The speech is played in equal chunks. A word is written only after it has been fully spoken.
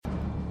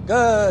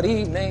Good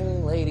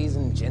evening, ladies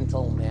and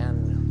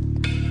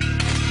gentlemen.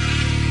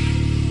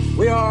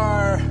 We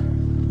are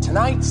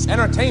tonight's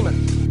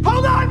entertainment.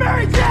 Hold on,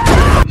 Mary Jane! We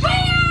are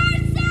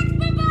sex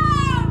people!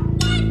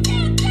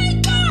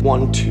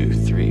 1, 2,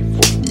 3,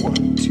 4.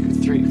 1, 2,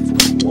 3, 4.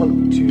 1, 2, 3, 4.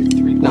 1, 2,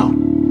 3. Now,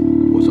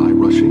 was I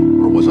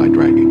rushing or was I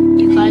dragging?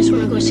 You guys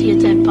want to go see a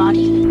dead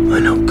body? I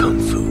know Kung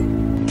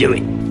Fu. Do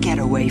it. Get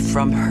away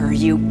from her,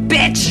 you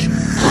bitch!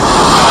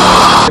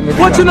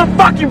 What's in the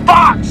fucking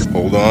box?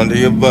 Hold on to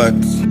your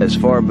butts. As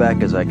far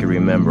back as I can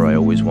remember, I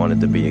always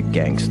wanted to be a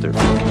gangster.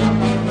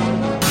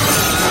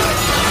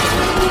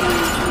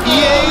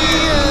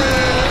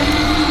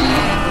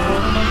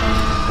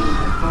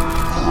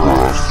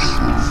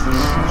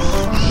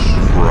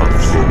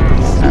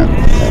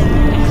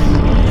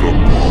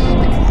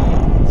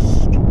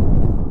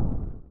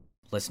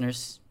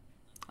 Listeners,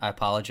 I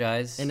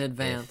apologize in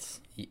advance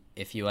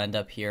if you end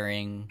up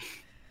hearing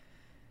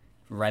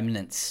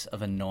remnants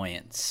of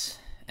annoyance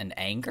and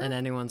anger in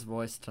anyone's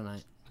voice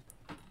tonight.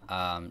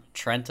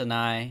 Trent and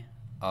I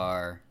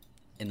are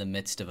in the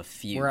midst of a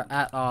feud. We're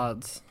at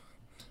odds.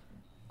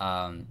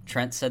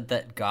 Trent said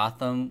that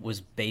Gotham was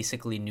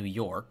basically New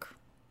York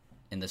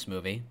in this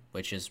movie,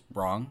 which is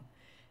wrong,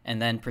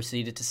 and then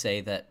proceeded to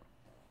say that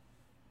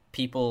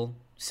people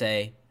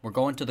say, we're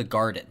going to the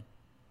garden,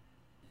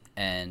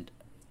 and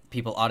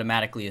people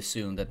automatically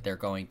assume that they're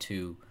going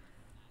to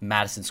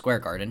Madison Square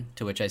Garden,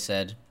 to which I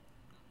said,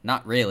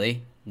 not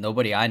really.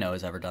 Nobody I know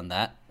has ever done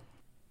that.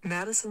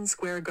 Madison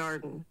Square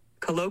Garden,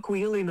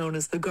 colloquially known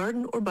as the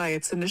Garden or by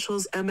its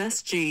initials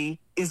MSG,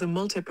 is a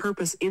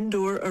multi-purpose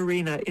indoor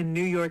arena in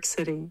New York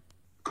City.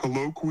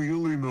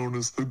 Colloquially known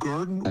as the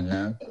Garden.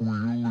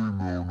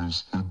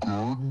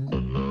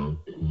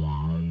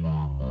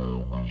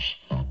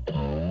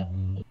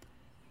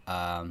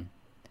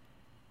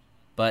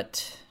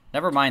 But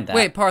never mind that.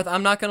 Wait, Parth,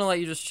 I'm not going to let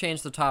you just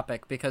change the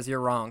topic because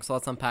you're wrong, so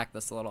let's unpack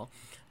this a little.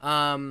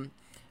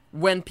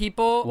 When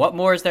people... What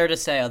more is there to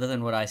say other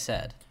than what I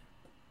said?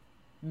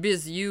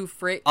 Because you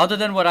phrased... Other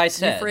than what I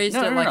said. You phrased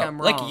it like I'm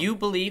wrong. Like, you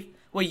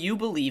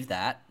believe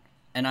that,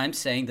 and I'm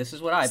saying this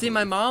is what I believe. See,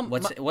 my mom...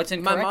 What's incorrect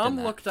in that? My that? mom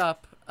looked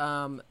up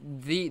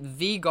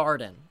the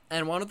garden,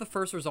 and one of the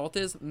first results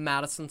is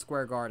Madison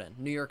Square Garden,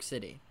 New York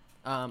City.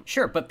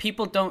 Sure, but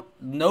people don't...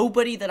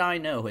 Nobody that I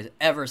know has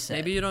ever said,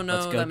 maybe you don't know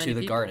let's go that many to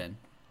the people. garden.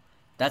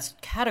 That's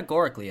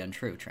categorically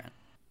untrue, Trent.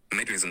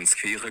 Madison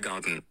Square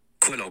Garden,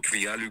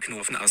 colloquially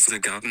known as the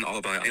Garden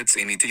or by its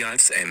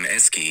initials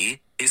MSG,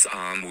 is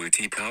a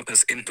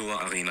multi-purpose indoor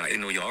arena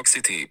in New York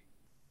City.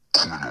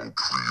 Colloquially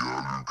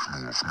known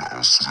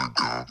as the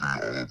Garden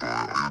or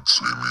by its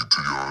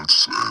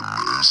initials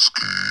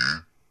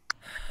MSG.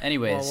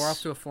 Anyways. Well, we're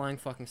off to a flying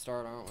fucking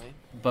start, aren't we?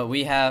 But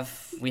we have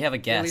a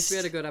guest. At least we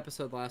had a good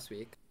episode last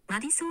week.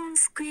 Madison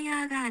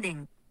Square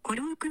Garden,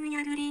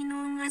 colloquially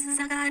known as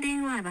the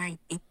Garden or by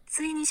its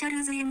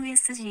initials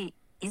MSG,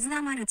 is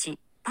a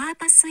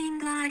multi-purpose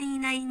indoor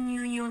arena in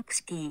New York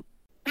City.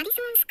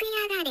 Madison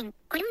Square Garden,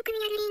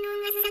 colloquially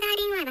known as the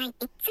Garden or by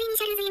its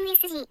initials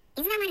MSG,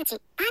 is a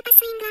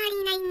multi-purpose indoor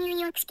arena in New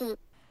York City.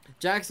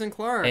 Jackson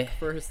Clark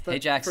for his Hey,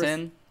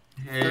 Jackson.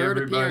 Hey, third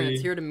everybody.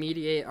 appearance here to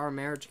mediate our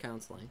marriage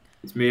counseling.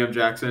 It's me, I'm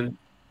Jackson.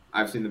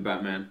 I've seen the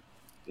Batman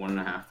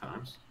 1.5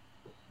 times.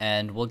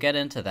 And we'll get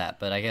into that,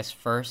 but I guess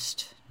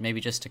first,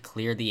 maybe just to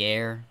clear the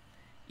air,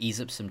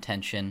 ease up some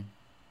tension,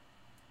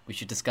 we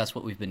should discuss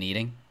what we've been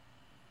eating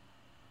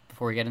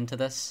before we get into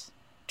this.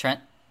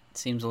 Trent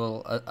seems a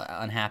little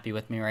unhappy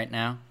with me right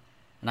now,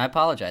 and I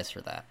apologize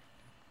for that.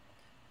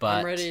 But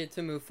I'm ready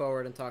to move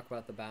forward and talk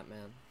about the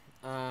Batman.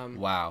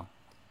 Wow.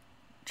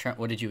 Trent,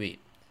 what did you eat?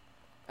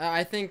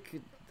 I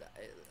think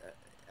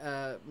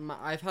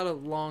I've had a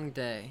long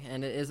day,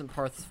 and it isn't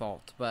Parth's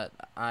fault, but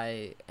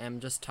I am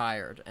just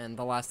tired, and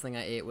the last thing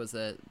I ate was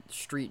a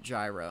street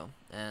gyro,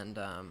 and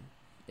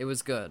it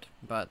was good,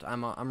 but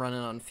I'm running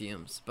on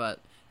fumes. But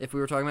if we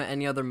were talking about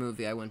any other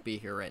movie, I wouldn't be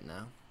here right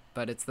now.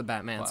 But it's the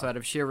Batman, so out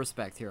of sheer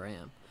respect, here I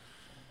am.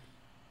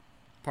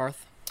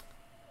 Parth?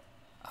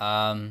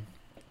 I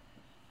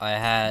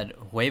had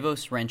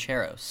huevos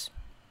rancheros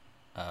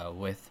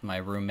with my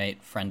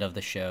roommate, friend of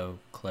the show,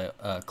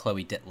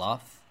 Chloe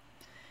Ditloff.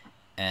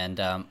 And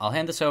I'll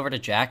hand this over to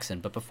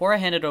Jackson. But before I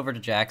hand it over to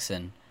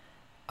Jackson,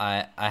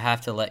 I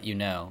have to let you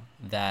know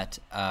that...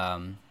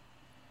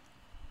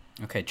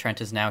 okay,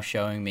 Trent is now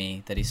showing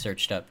me that he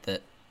searched up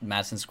that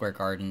Madison Square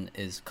Garden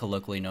is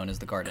colloquially known as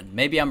the Garden.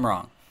 Maybe I'm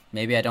wrong.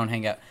 Maybe I don't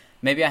hang out...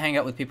 Maybe I hang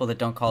out with people that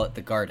don't call it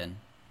the Garden.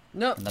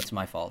 No. And that's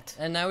my fault.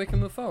 And now we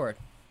can move forward.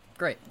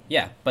 Great.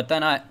 Yeah,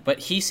 but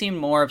he seemed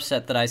more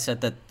upset that I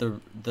said that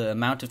the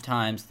amount of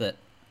times that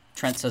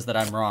Trent says that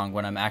I'm wrong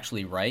when I'm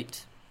actually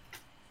right,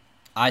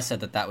 I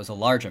said that was a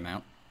large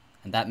amount,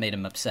 and that made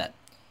him upset.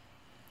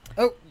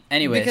 Oh,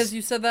 anyways, because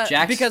you said that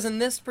because in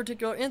this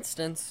particular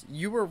instance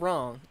you were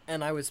wrong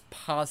and I was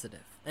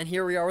positive, and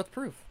here we are with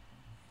proof.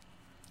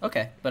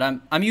 Okay, but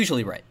I'm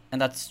usually right, and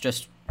that's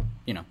just,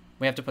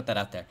 we have to put that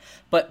out there.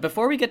 But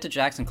before we get to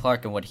Jackson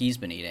Clark and what he's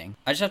been eating,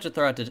 I just have to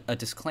throw out a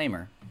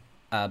disclaimer.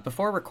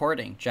 Before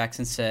recording,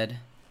 Jackson said,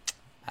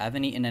 I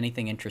haven't eaten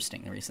anything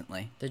interesting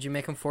recently. Did you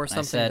make him force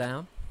And something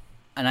down?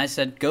 And I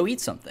said, go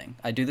eat something.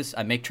 I do this.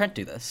 I make Trent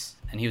do this.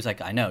 And he was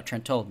like, I know,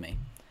 Trent told me,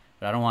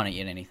 but I don't want to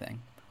eat anything.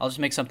 I'll just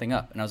make something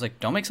up. And I was like,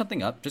 don't make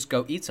something up. Just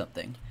go eat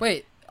something.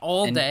 Wait,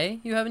 day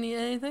you haven't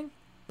eaten anything?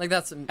 Like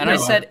that's. And I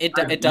said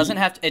it doesn't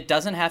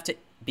have to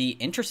be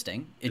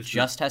interesting. It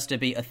just has to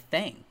be a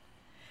thing.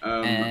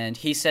 And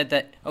he said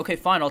that, okay,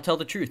 fine, I'll tell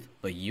the truth,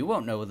 but you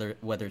won't know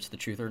whether it's the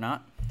truth or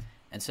not.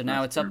 And so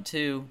now it's up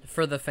to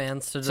for the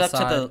fans to decide.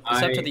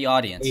 It's up to the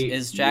audience.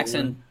 Is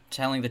Jackson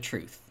telling the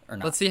truth or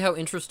not? Let's see how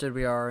interested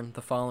we are in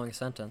the following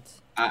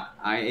sentence.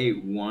 I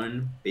ate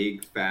one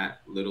big fat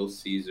Little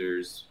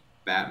Caesars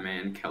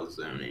Batman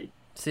calzone.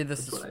 See,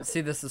 this is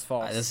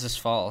false. This is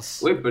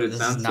false. Wait, but it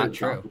sounds not so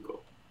true.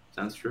 tropical.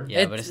 Sounds true.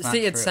 Yeah, but it's not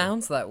true. It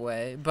sounds that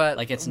way, but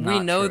like it's we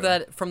not know true.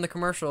 that from the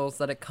commercials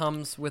that it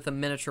comes with a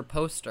miniature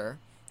poster,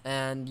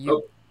 and you.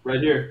 Oh, right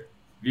here,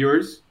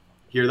 viewers,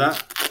 hear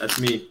that? That's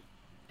me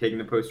taking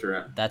the poster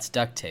out. That's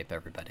duct tape,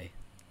 everybody.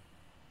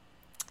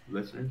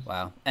 Listeners.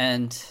 Wow.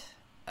 And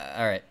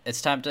all right,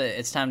 it's time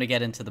to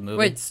get into the movie.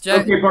 Wait,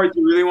 okay, Bart,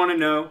 you really want to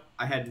know?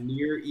 I had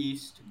Near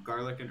East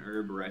garlic and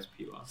herb rice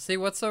pilaf. See,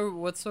 what's so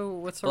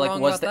like,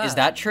 wrong about that? Is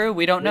that true?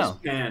 We don't know.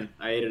 This pan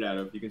I ate it out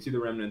of. You can see the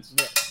remnants.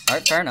 Yeah. All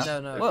right, fair enough.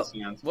 No.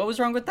 What was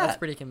wrong with that? That's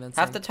pretty convincing.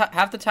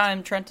 Half the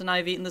time, Trent and I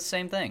have eaten the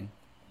same thing.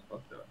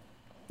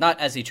 Not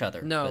as each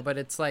other. No, but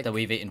it's like that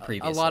we've eaten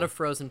previously. A lot of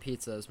frozen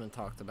pizza has been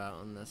talked about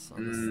on this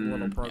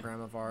little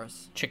program of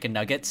ours. Chicken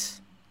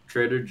nuggets.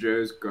 Trader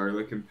Joe's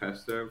garlic and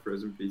pesto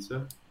frozen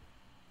pizza.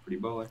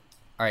 Pretty baller.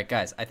 All right,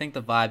 guys. I think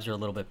the vibes are a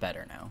little bit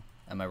better now.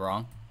 Am I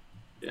wrong?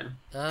 Yeah.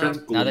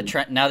 Now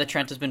that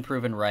Trent has been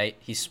proven right,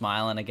 he's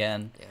smiling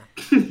again.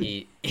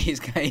 Yeah.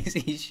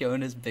 he's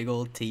showing his big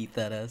old teeth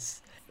at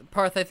us.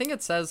 Parth, I think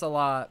it says a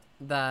lot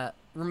that.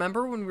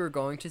 Remember when we were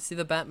going to see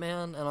the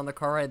Batman, and on the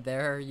car ride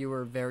there, you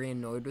were very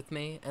annoyed with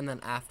me, and then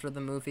after the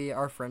movie,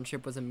 our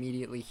friendship was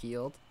immediately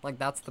healed? Like,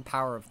 that's the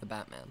power of the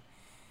Batman.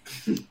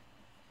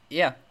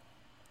 Yeah,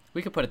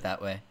 we could put it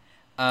that way.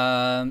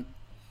 But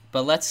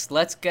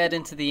let's get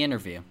into the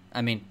interview.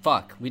 I mean,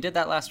 fuck, we did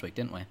that last week,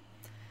 didn't we?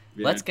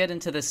 Yeah. Let's get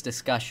into this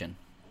discussion,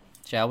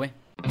 shall we?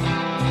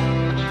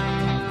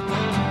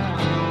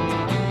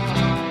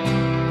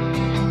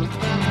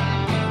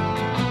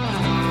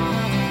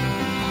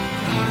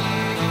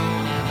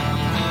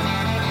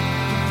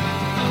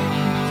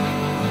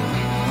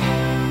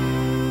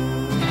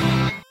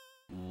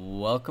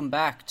 Welcome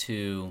back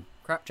to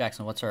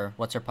Jackson. What's our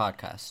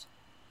podcast?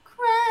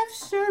 Craft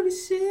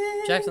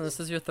Services. Jackson,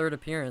 this is your third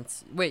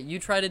appearance. Wait, you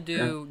try to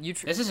do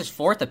This is his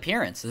fourth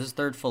appearance. This is his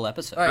third full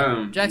episode. All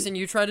right, Jackson,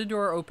 you try to do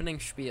our opening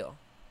spiel.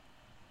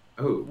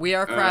 Oh. We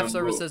are Craft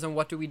Services, and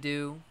what do we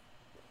do?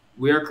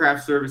 We are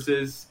Craft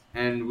Services,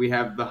 and we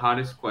have the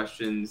hottest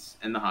questions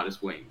and the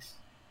hottest wings.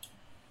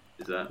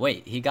 Is that?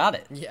 Wait, he got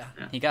it. Yeah.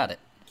 He got it.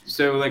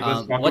 So like,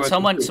 let's talk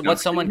what about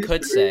someone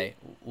could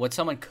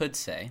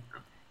say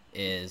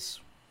is,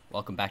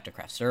 welcome back to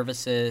Craft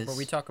Services, where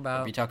we talk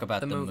about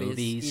the movies.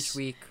 Each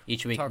week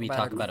we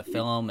talk about a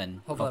film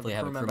and hopefully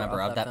have a crew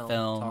member of that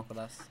film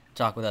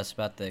talk with us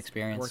about the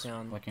experience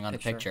working on the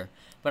picture.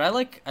 But I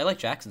like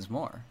Jackson's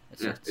more.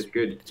 It's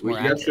good. It's you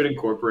guys should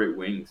incorporate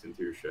wings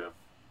into your show.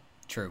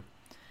 True.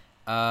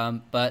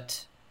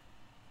 But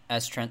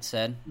as Trent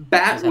said,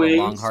 Bat we've had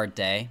a long hard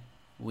day.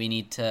 We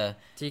need to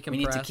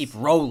keep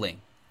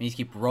rolling.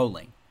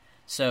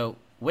 So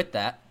with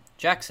that,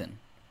 Jackson,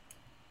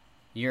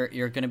 you're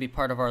going to be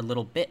part of our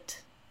little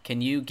bit.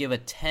 Can you give a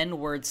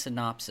 10-word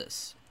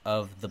synopsis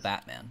of the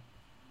Batman?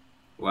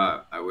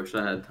 Wow, I wish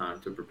I had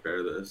time to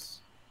prepare this.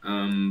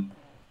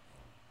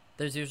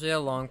 There's usually a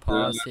long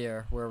pause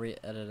here where we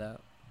edit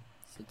out.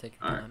 So take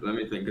your time. Alright, let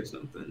me think of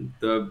something.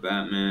 The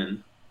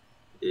Batman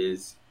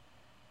is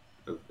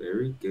a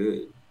very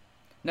good...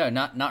 No,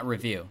 not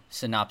review.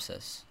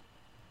 Synopsis.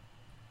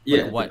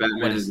 Yeah, the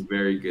Batman is a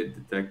very good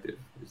detective.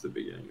 Is the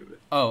beginning of it.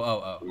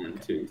 Oh. 1,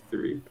 2,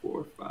 3,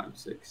 4, 5,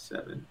 6,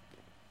 7.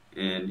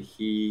 And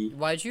he...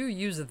 Why'd you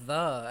use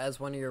the as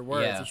one of your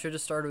words? Yeah. You should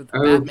have started with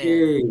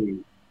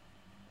Batman.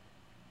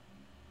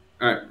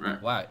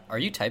 Alright. Wow, are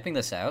you typing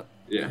this out?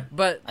 Yeah.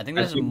 But I think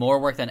this is more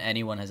work than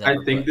anyone has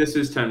ever put. This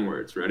is 10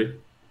 words. Ready?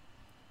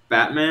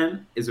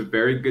 Batman is a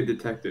very good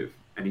detective,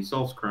 and he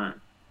solves crime.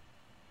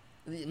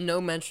 No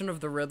mention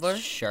of the Riddler?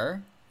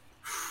 Sure.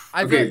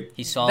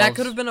 He solves... That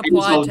could have been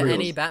applied to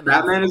any Batman.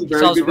 Batman is a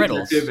very good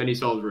detective, and he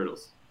solves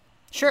riddles.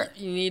 Sure.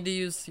 You need to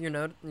use your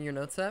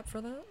notes app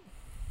for that?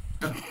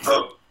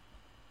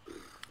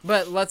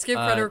 But let's give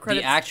credit where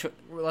credit's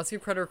let's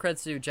give credit where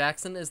credit's due.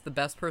 Jackson is the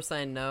best person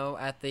I know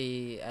at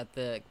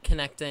the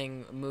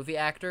connecting movie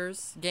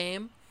actors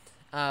game.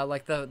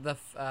 Like the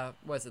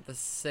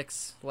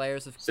 6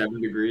 layers of 7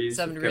 degrees.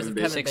 7 degrees of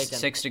Kevin Bacon.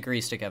 6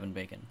 degrees to Kevin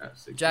Bacon.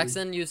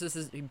 Jackson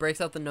he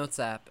breaks out the notes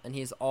app and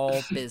he's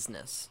all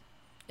business.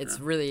 It's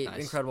really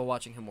incredible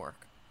watching him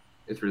work.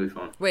 It's really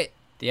fun. Wait.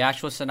 The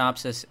actual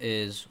synopsis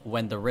is,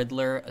 when the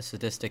Riddler, a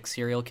sadistic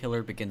serial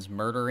killer, begins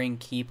murdering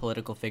key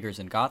political figures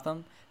in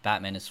Gotham,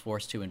 Batman is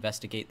forced to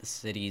investigate the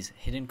city's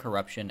hidden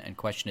corruption and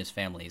question his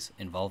family's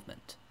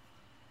involvement.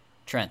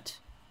 Trent,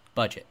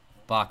 budget,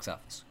 box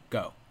office,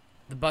 go.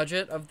 The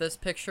budget of this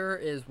picture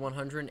is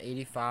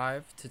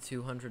 $185 to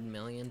 $200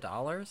 million,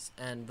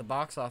 and the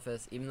box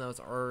office, even though it's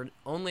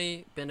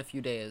only been a few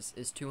days,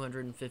 is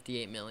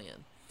 $258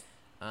 million.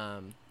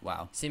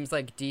 Wow. Seems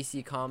like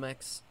DC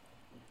Comics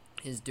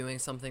is doing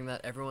something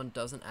that everyone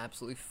doesn't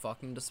absolutely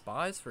fucking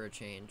despise for a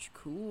change.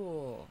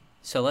 Cool.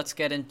 So let's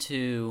get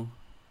into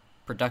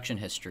production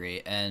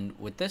history, and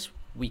with this,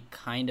 we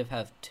kind of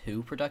have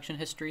two production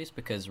histories,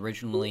 because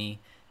originally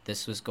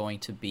this was going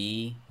to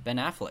be Ben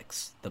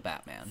Affleck's The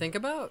Batman. Think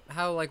about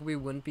how, like, we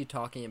wouldn't be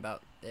talking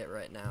about it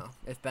right now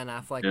if Ben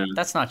Affleck... Yeah.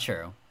 That's not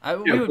true.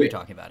 We would be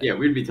talking about it. Yeah,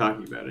 we'd be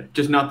talking about it.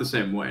 Just not the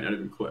same way, not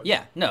even close.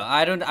 Yeah, no,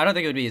 I don't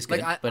think it would be as good.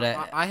 Like, but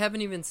I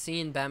haven't even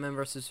seen Batman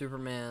vs.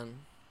 Superman,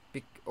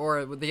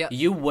 or the...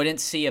 You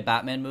wouldn't see a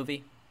Batman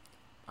movie?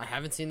 I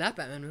haven't seen that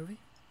Batman movie.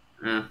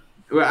 Yeah.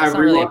 Well, it's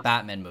not really a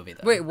Batman movie,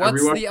 though. Wait, what's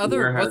the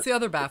other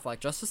Batfleck?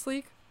 Justice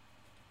League?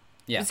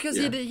 Yeah. It's because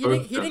he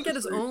didn't get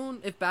his own...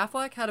 If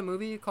Batfleck had a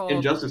movie called...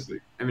 In Justice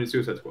League. I mean,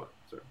 Suicide Squad.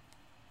 Sorry.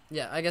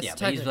 Yeah, I guess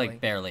technically. But he's, like,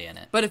 barely in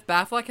it. But if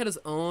Batfleck had his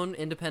own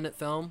independent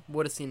film,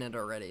 would have seen it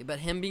already. But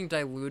him being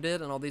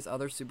diluted and all these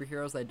other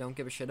superheroes that I don't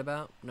give a shit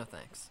about, no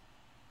thanks.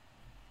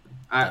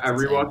 I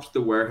rewatched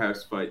the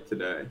warehouse fight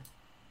today,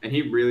 and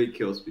he really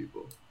kills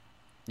people.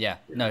 Yeah.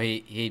 No,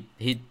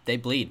 they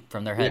bleed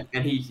from their head. Yeah,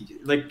 and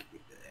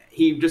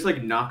he just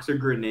like knocks a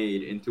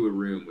grenade into a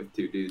room with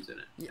two dudes in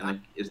it. Yeah. And, like,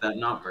 is that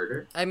not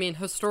murder? I mean,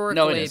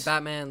 historically,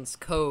 Batman's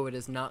code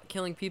is not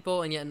killing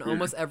people, and yet in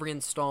almost every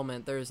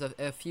installment, there's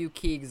a few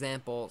key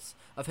examples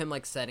of him,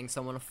 like, setting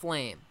someone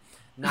aflame,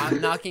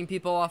 knocking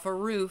people off a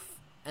roof,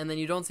 and then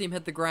you don't see him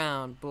hit the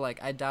ground, but,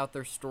 like, I doubt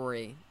their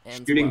story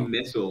ends shooting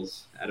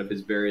missiles out of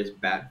his various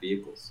bat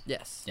vehicles.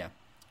 Yes. Yeah.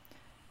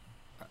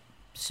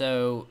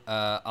 So,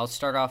 I'll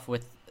start off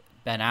with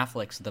Ben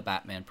Affleck's The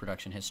Batman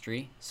production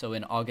history. So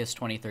in August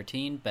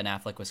 2013, Ben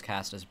Affleck was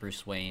cast as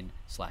Bruce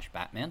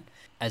Wayne/Batman.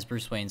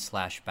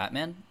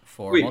 Batman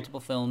for multiple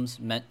films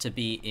meant to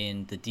be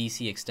in the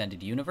DC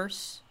Extended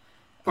Universe.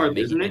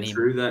 Isn't it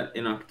true that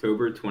in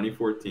October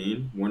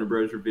 2014, Warner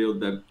Bros. Revealed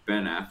that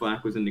Ben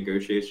Affleck was in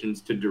negotiations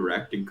to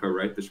direct and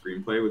co-write the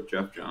screenplay with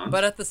Geoff Johns?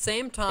 But at the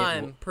same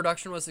time,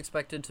 production was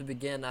expected to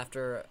begin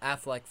after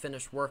Affleck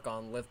finished work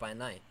on Live by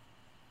Night.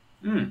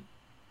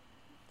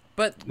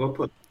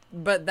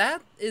 But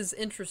that is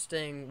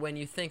interesting when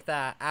you think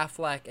that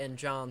Affleck and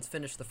Johns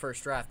finished the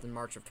first draft in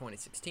March of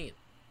 2016.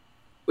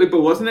 Wait,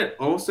 but wasn't it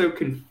also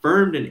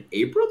confirmed in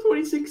April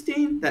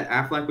 2016 that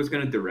Affleck was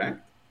going to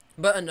direct?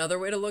 But another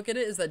way to look at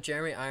it is that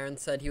Jeremy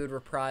Irons said he would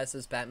reprise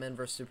his Batman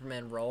vs.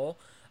 Superman role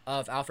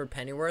of Alfred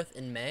Pennyworth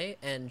in May,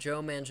 and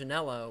Joe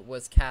Manganiello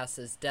was cast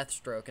as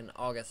Deathstroke in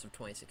August of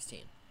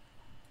 2016.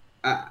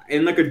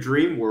 In like a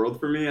dream world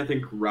for me, I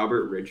think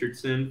Robert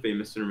Richardson,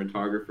 famous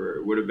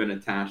cinematographer, would have been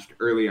attached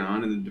early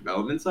on in the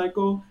development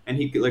cycle, and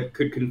he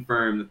could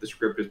confirm that the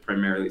script is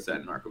primarily set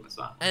in Arkham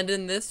Asylum. And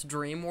in this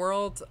dream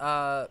world,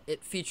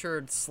 it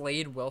featured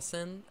Slade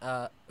Wilson /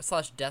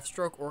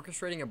 Deathstroke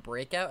orchestrating a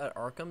breakout at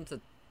Arkham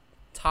to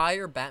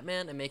tire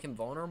Batman and make him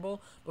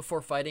vulnerable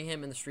before fighting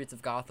him in the streets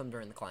of Gotham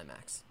during the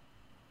climax.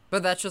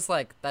 But that's just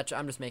like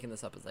I'm just making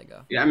this up as I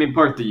go. Yeah, I mean,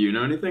 Parth, do you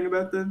know anything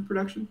about the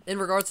production? In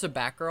regards to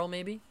Batgirl,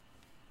 maybe.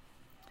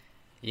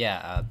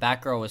 Yeah,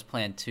 Batgirl was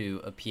planned to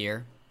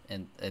appear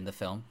in the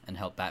film and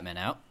help Batman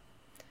out.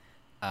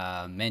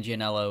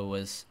 Manganiello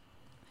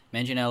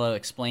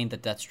explained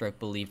that Deathstroke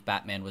believed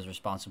Batman was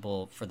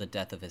responsible for the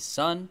death of his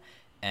son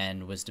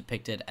and was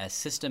depicted as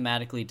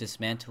systematically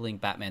dismantling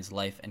Batman's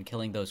life and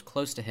killing those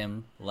close to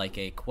him like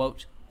a,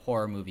 quote,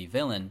 horror movie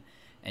villain,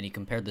 and he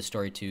compared the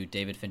story to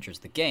David Fincher's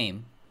The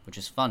Game, which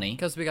is funny.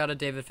 Because we got a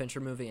David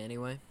Fincher movie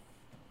anyway.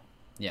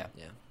 Yeah.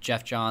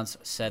 Geoff Johns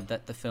said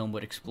that the film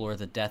would explore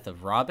the death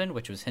of Robin,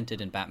 which was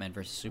hinted in Batman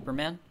vs.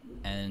 Superman,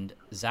 and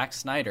Zack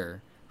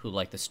Snyder, who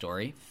liked the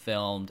story,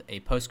 filmed a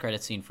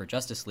post-credit scene for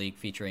Justice League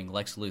featuring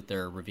Lex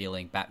Luthor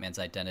revealing Batman's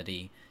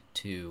identity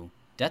to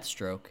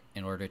Deathstroke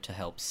in order to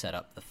help set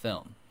up the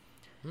film.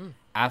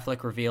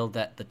 Affleck revealed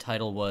that the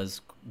title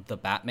was The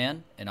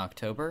Batman in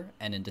October,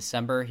 and in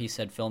December he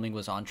said filming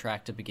was on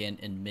track to begin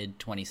in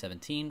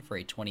mid-2017 for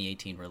a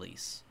 2018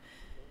 release.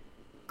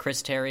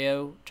 Chris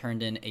Terrio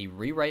turned in a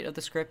rewrite of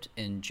the script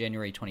in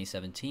January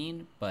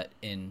 2017, but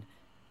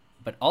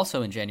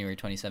also in January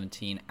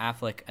 2017,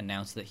 Affleck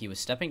announced that he was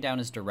stepping down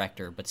as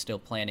director, but still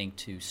planning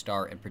to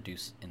star and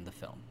produce in the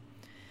film.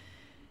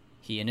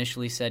 He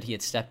initially said he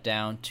had stepped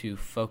down to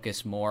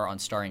focus more on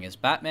starring as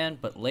Batman,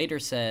 but later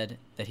said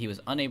that he was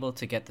unable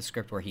to get the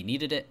script where he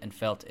needed it and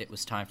felt it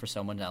was time for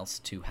someone else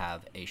to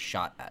have a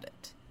shot at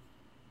it.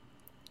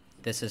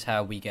 This is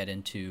how we get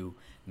into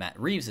Matt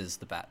Reeves'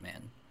 The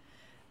Batman.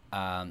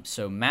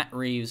 So Matt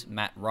Reeves,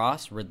 Matt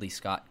Ross, Ridley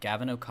Scott,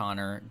 Gavin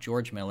O'Connor,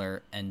 George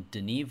Miller, and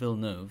Denis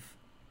Villeneuve,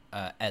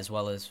 as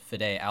well as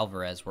Fede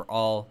Alvarez, were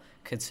all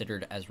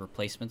considered as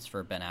replacements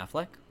for Ben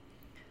Affleck.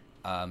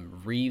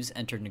 Reeves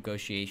entered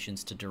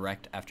negotiations to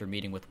direct after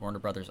meeting with Warner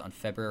Brothers on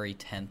February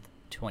 10th,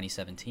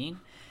 2017,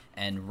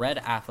 and read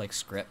Affleck's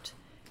script.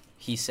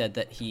 He said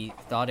that he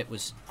thought it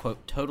was,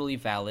 quote, totally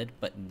valid,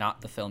 but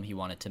not the film he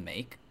wanted to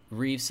make.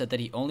 Reeves said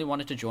that he only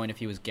wanted to join if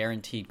he was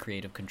guaranteed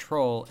creative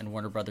control, and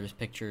Warner Brothers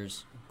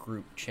Pictures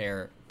Group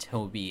Chair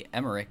Toby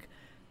Emmerich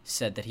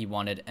said that he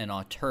wanted an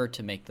auteur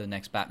to make the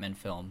next Batman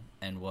film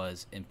and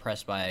was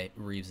impressed by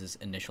Reeves'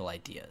 initial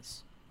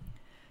ideas.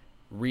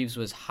 Reeves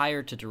was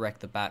hired to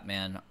direct the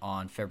Batman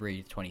on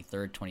February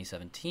 23,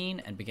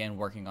 2017, and began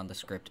working on the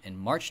script in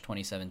March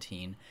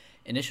 2017,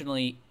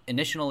 initially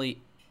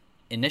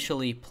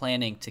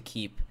planning to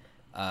keep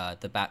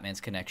the Batman's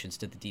connections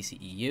to the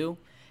DCEU,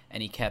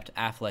 and he kept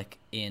Affleck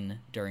in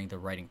during the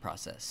writing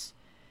process.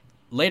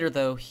 Later,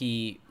 though,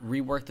 he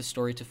reworked the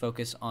story to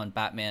focus on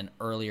Batman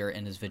earlier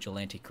in his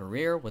vigilante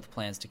career, with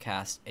plans to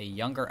cast a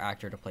younger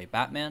actor to play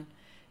Batman,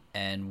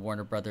 and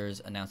Warner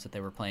Brothers announced that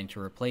they were planning to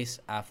replace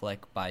Affleck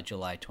by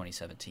July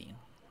 2017.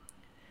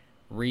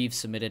 Reeves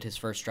submitted his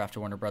first draft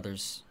to Warner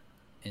Brothers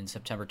in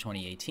September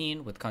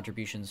 2018, with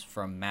contributions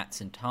from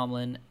Mattson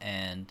Tomlin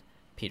and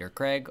Peter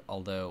Craig,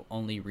 although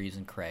only Reeves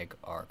and Craig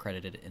are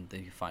credited in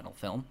the final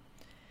film.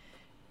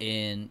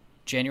 In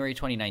January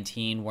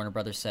 2019, Warner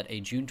Brothers set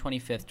a June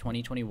 25th,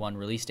 2021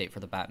 release date for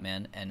the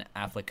Batman, and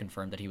Affleck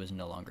confirmed that he was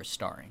no longer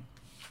starring.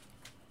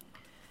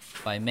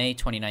 By May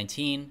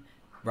 2019,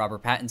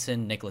 Robert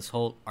Pattinson, Nicholas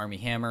Hoult, Armie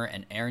Hammer,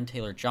 and Aaron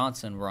Taylor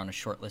Johnson were on a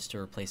short list to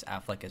replace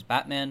Affleck as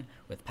Batman,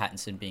 with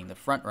Pattinson being the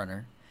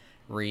frontrunner.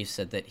 Reeves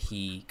said that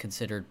he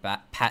considered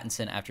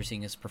Pattinson after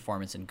seeing his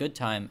performance in Good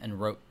Time and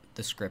wrote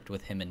the script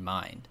with him in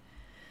mind.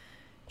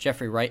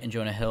 Jeffrey Wright and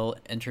Jonah Hill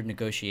entered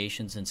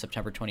negotiations in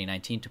September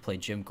 2019 to play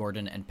Jim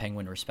Gordon and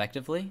Penguin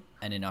respectively,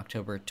 and in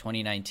October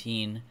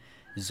 2019,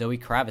 Zoe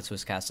Kravitz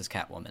was cast as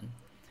Catwoman.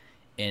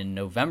 In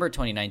November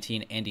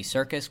 2019, Andy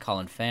Serkis,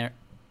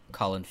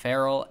 Colin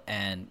Farrell,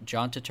 and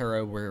John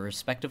Turturro were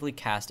respectively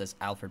cast as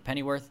Alfred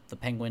Pennyworth, the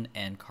Penguin,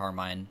 and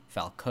Carmine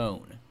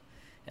Falcone,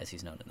 as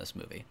he's known in this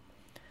movie.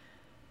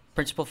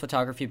 Principal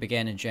photography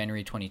began in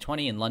January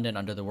 2020 in London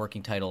under the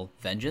working title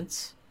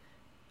Vengeance.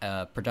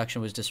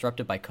 Production was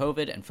disrupted by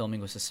COVID, and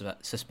filming was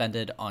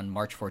suspended on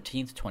March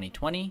 14th,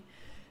 2020.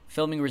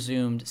 Filming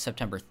resumed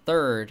September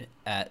 3rd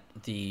at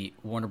the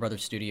Warner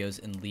Brothers Studios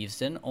in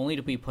Leavesden, only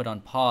to be put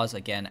on pause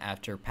again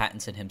after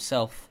Pattinson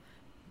himself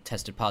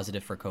tested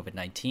positive for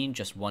COVID-19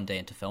 just one day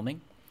into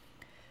filming.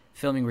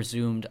 Filming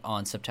resumed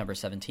on September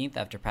 17th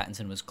after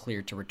Pattinson was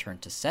cleared to return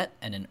to set,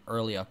 and in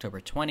early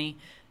October 20,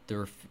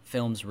 the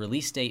film's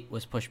release date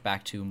was pushed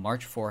back to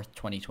March 4th,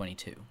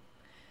 2022.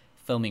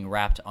 Filming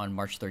wrapped on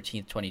March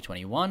 13th,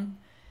 2021.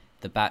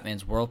 The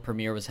Batman's world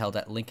premiere was held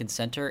at Lincoln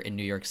Center in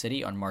New York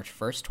City on March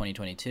 1st,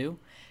 2022,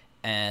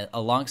 and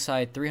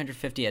alongside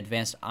 350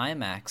 advanced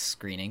IMAX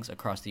screenings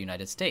across the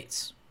United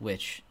States,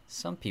 which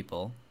some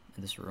people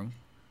in this room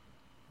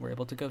were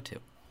able to go to.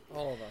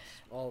 All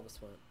of us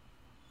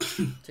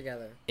went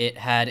together. It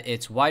had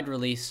its wide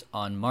release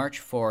on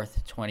March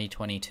 4th,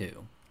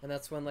 2022. And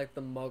that's when, like,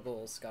 the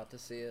Muggles got to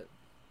see it.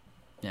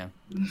 Yeah.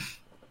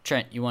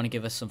 Trent, you want to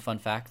give us some fun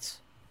facts?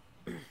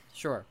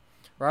 Sure.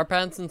 Robert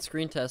Pattinson's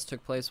screen test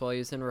took place while he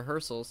was in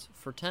rehearsals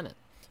for Tenet.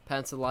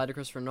 Pattinson lied to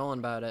Christopher Nolan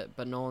about it,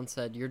 but Nolan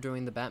said, "You're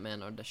doing the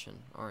Batman audition,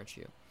 aren't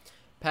you?"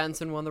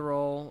 Pattinson won the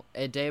role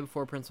a day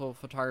before principal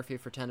photography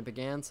for Tenet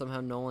began.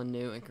 Somehow Nolan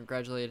knew and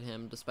congratulated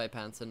him, despite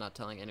Pattinson not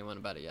telling anyone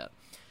about it yet.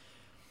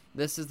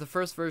 This is the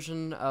first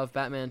version of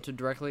Batman to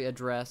directly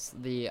address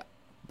the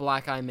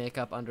black eye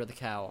makeup under the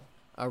cowl.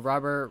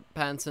 Robert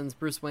Pattinson's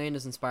Bruce Wayne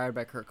is inspired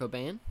by Kurt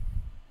Cobain.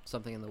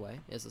 Something in the Way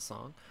is a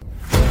song.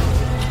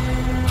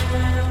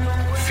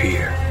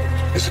 Fear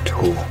is a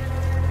tool.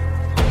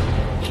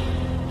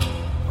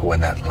 But when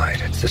that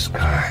light hits the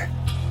sky,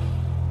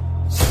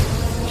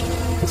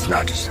 it's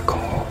not just a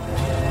call.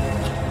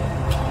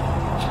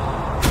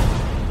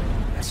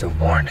 It's a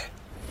warning.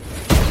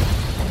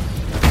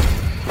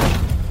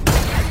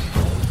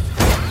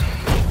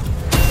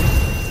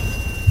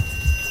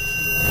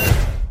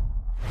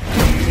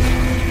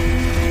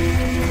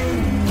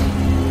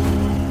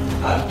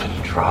 I've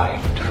been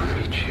trying to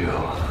reach you.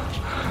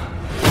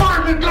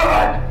 Burn the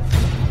gun!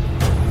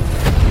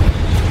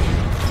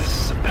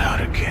 This is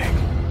about a king,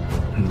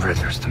 and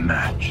Riddler's the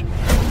match.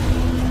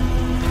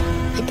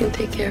 I can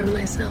take care of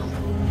myself.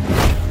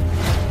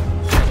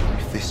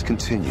 If this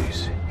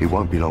continues, it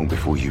won't be long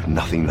before you've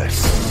nothing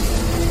left.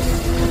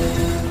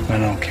 I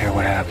don't care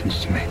what happens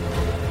to me.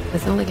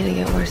 It's only gonna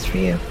get worse for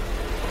you.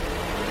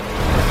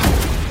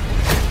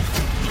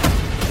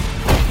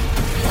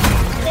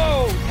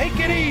 Whoa, take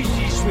it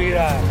easy,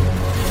 sweetheart.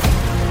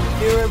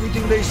 Hear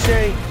everything they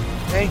say,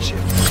 ain't you?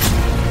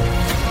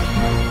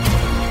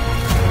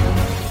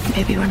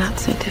 Maybe we're not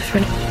so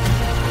different.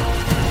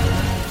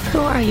 Who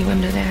are you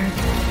under there?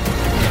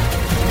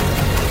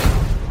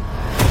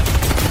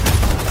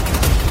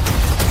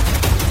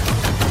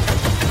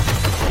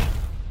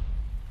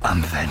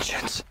 I'm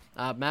Vengeance.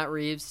 Matt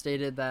Reeves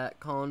stated that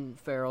Colin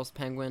Farrell's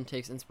Penguin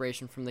takes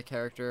inspiration from the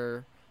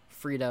character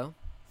Fredo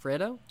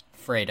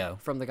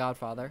from The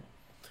Godfather.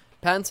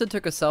 Pattinson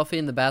took a selfie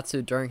in the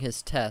Batsuit during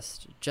his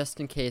test, just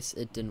in case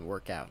it didn't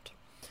work out.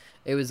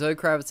 It was Zoe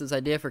Kravitz's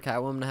idea for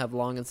Catwoman to have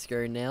long and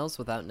scary nails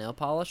without nail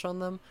polish on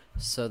them,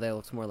 so they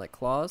looked more like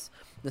claws.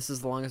 This is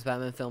the longest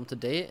Batman film to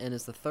date, and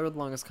is the third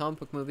longest comic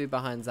book movie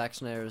behind Zack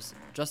Snyder's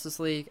Justice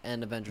League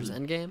and Avengers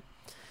Endgame.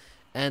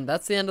 And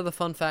that's the end of the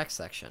fun facts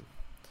section.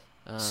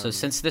 So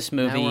since this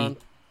movie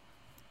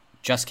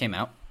just came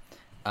out,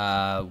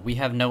 we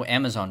have no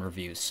Amazon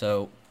reviews.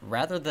 So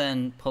rather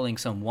than pulling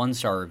some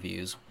 1-star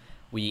reviews,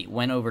 we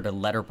went over to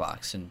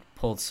Letterboxd and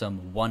pulled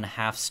some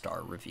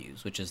 1/2-star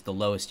reviews, which is the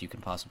lowest you can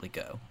possibly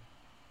go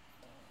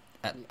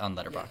on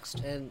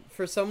Letterboxd. Yeah. And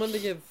for someone to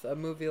give a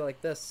movie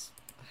like this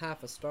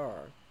half a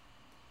star,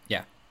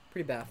 yeah,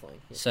 pretty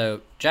baffling. Yeah.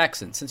 So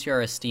Jackson, since you're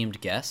our esteemed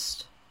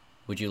guest,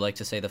 would you like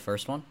to say the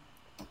first one?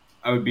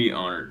 I would be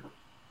honored.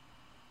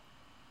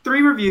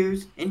 3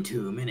 reviews in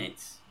 2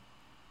 minutes.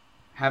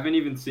 Haven't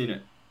even seen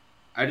it.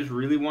 I just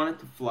really want it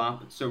to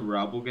flop so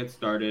Rob will get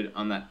started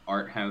on that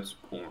art house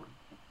porn.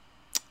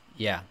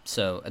 Yeah,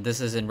 so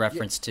this is in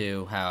reference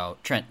to how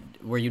Trent.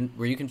 Were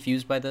you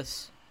confused by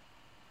this?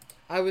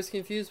 I was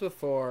confused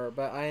before,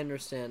 but I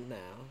understand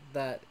now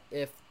that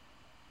if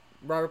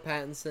Robert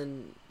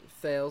Pattinson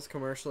fails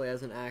commercially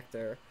as an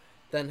actor,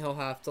 then he'll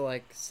have to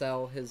like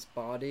sell his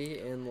body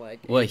in like.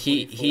 Well,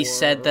 he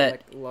said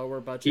that like, lower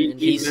budget.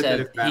 He said that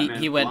if Batman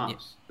he went.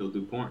 flops, he'll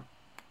do porn.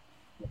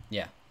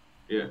 Yeah.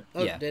 Yeah.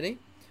 Oh, yeah. Did he?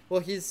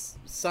 Well, he's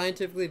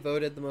scientifically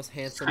voted the most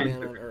handsome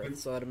man on Earth,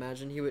 so I'd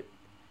imagine he would.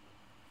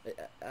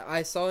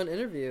 I saw an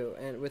interview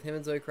with him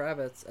and Zoe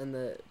Kravitz, and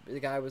the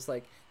guy was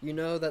like, "You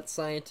know that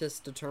scientists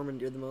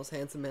determined you're the most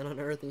handsome man on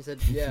Earth," and he said,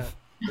 "Yeah,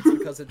 it's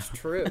because it's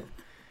true."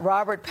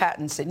 Robert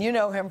Pattinson, you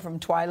know him from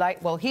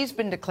Twilight. Well, he's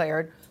been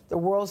declared the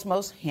world's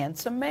most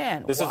handsome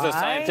man. This is a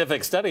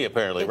scientific study,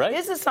 apparently, right? It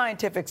is a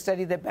scientific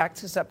study that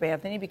backs this up,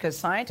 Anthony, because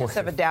scientists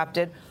have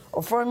adapted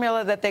a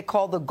formula that they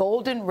call the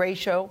golden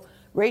ratio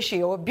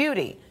of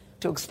beauty.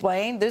 To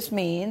explain, this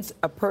means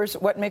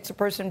what makes a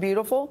person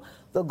beautiful.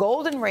 The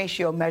golden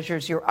ratio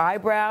measures your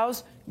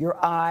eyebrows, your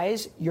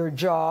eyes, your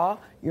jaw,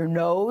 your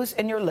nose,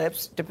 and your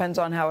lips. Depends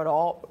on how it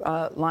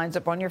all lines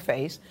up on your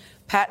face.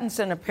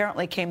 Pattinson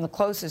apparently came the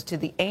closest to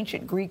the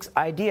ancient Greeks'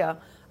 idea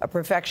of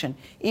perfection.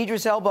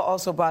 Idris Elba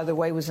also, by the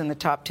way, was in the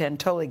top 10.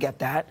 Totally get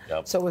that.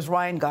 Yep. So was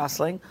Ryan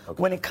Gosling.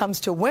 Okay. When it comes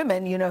to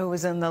women, you know who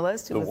was in the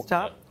list? Who was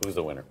top? Who's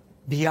the winner?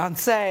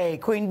 Beyonce,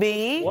 Queen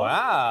Bee.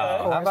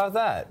 Wow, how about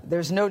that?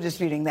 There's no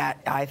disputing that,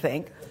 I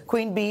think.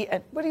 Queen Bee,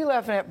 and what are you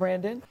laughing at,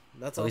 Brandon?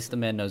 That's at least the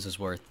man knows his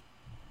worth.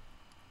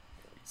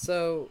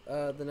 So,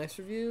 the next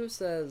review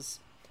says,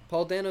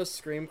 Paul Dano's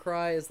scream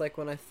cry is like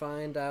when I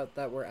find out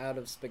that we're out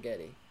of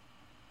spaghetti.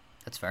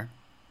 That's fair.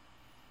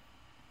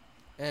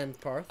 And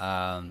Parth?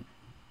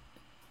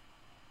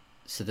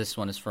 So this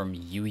one is from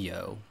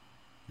Yuyo.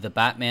 The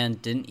Batman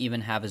didn't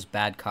even have his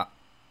Batcock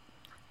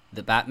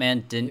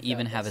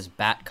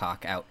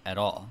out at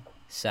all.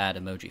 Sad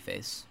emoji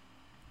face.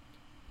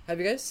 Have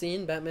you guys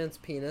seen Batman's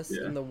penis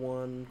in the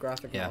one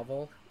graphic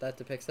novel that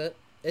depicts it?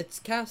 It's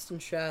cast in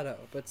shadow,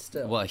 but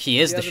still. Well, he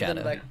is the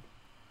shadow.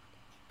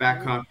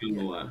 Batcock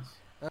nonetheless.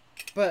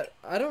 But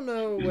I don't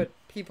know what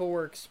people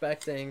were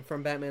expecting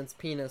from Batman's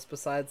penis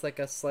besides like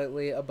a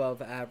slightly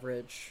above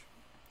average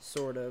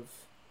sort of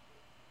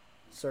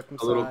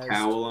circumcised a little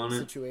cowl on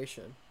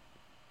situation.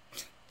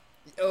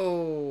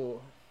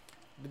 Oh.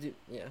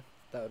 Yeah,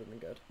 that would have been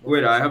good.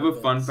 Wait, I have a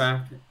fun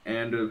fact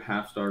and a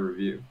half-star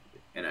review.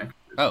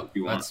 Oh,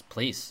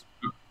 please.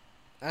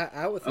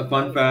 Out with a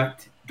fun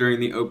fact, during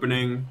the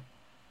opening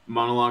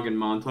monologue and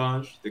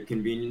montage, the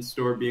convenience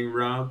store being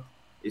robbed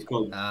is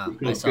called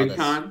Good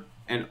Time.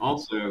 And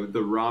also,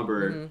 the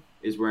robber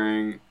is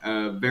wearing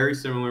a very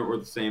similar or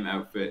the same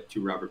outfit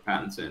to Robert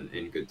Pattinson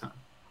in Good Time.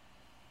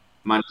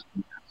 Minus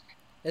the mask.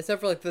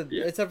 Except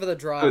for the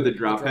drop. Oh, the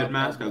drop head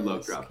mask? I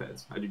love drop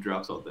heads. I do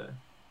drops all day.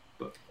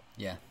 But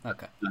yeah,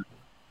 okay.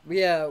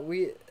 Yeah,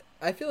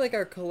 I feel like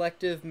our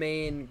collective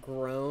main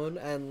groan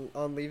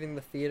on leaving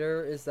the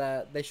theater is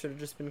that they should have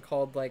just been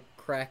called like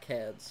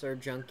crackheads or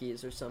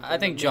junkies or something. I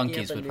think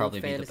junkies would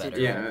probably be the better.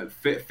 Yeah,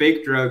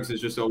 fake drugs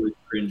is just always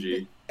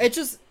cringy.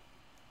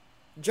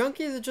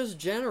 Junkies are just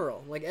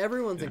general. Like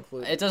everyone's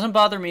included. It doesn't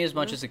bother me as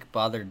much as it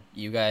bothered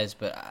you guys,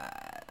 but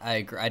I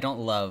agree. I don't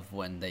love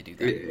when they do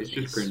that. It's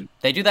just cringy.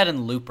 They do that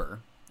in Looper,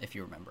 if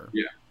you remember.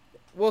 Yeah.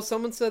 Well,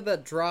 someone said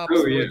that drops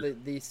were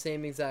the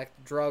same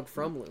exact drug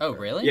from Looper. Oh,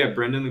 really? Yeah,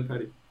 Brendan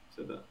Lupetti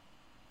said that.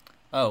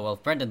 Oh, well,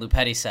 Brendan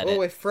Lupetti said it. Oh,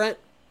 wait,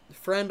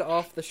 friend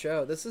off the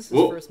show. This is his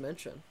first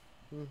mention.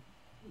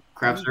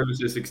 Craft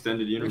Services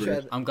Extended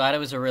Universe. I'm glad it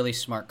was a really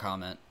smart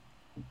comment.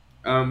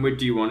 Wait,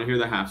 do you want to hear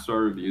the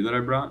half-star review that I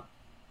brought?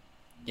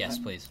 Yes,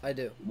 please. I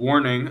do.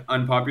 Warning,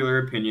 unpopular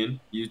opinion,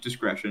 use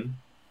discretion.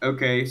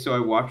 Okay, so I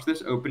watched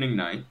this opening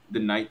night, the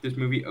night this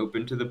movie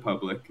opened to the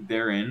public,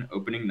 therein,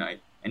 opening night,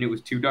 and it was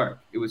too dark.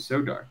 It was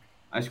so dark.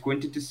 I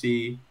squinted to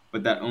see,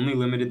 but that only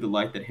limited the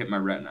light that hit my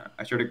retina.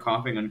 I started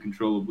coughing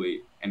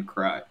uncontrollably and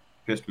cried.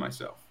 Pissed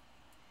myself.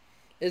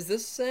 Is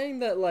this saying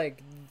that,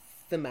 like,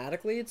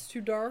 thematically it's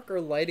too dark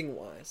or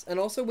lighting-wise? And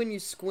also when you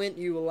squint,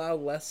 you allow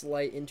less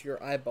light into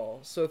your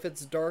eyeballs. So if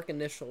it's dark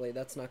initially,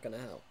 that's not going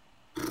to help.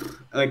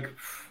 like,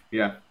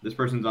 yeah, this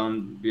person's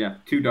on,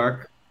 too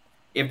dark.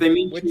 If they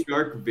mean too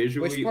dark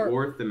visually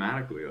or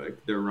thematically,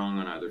 like, they're wrong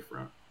on either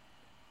front.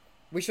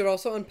 We should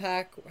also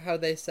unpack how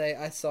they say,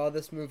 I saw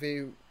this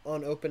movie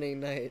on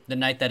opening night. The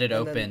night that it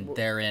opened,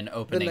 therein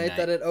opening night. The night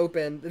that it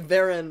opened,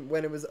 therein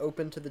when it was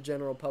open to the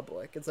general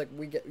public. It's like,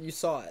 you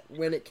saw it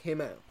when it came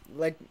out.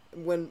 Like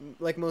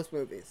most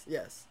movies,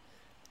 yes.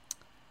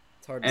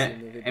 It's hard to see a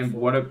movie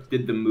before.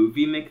 Did the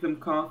movie make them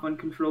cough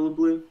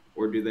uncontrollably?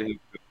 Or do they...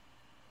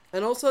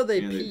 And also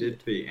they peed. They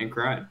did pee and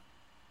cried.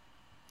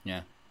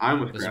 Yeah. I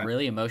almost cried. It was a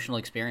really emotional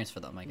experience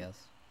for them, I guess.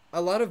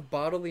 A lot of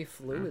bodily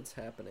fluids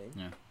happening.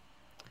 Yeah.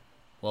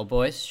 Well,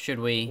 boys, should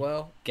we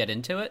get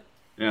into it?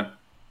 Yeah,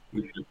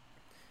 we should.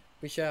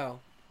 We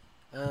shall.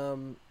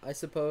 I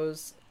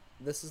suppose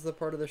this is the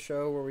part of the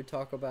show where we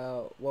talk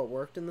about what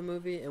worked in the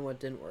movie and what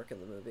didn't work in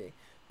the movie.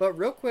 But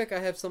real quick, I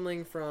have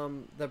something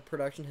from the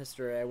production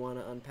history I want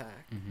to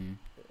unpack. Mm-hmm.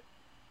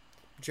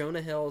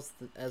 Jonah Hill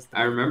as the...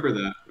 I remember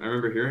that. I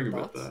remember hearing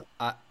about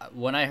that.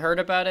 When I heard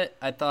about it,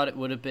 I thought it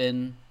would have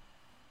been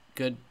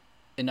good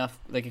enough.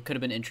 Like, it could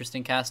have been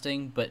interesting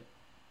casting, but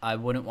I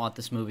wouldn't want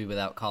this movie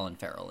without Colin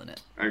Farrell in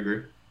it. I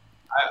agree.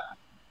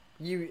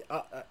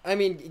 I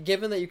mean,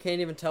 given that you can't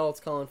even tell it's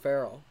Colin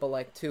Farrell, but,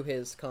 like, to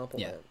his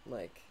compliment,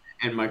 like...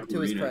 And Michael to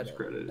his Reno's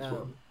credit as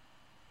well.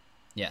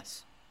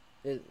 Yes.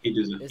 He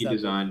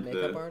designed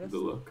the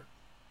look.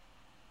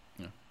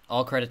 Yeah.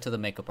 All credit to the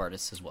makeup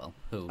artists as well.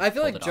 Who I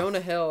feel like Jonah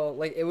Hill,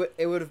 like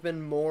it would have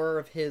been more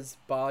of his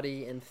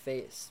body and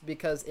face,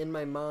 because in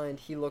my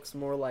mind he looks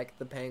more like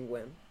the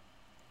Penguin.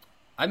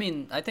 I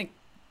mean, I think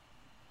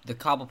the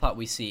Cobblepot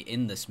we see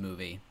in this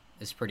movie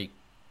is pretty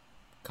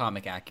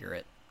comic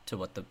accurate to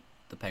what the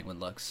Penguin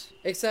looks.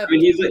 Except I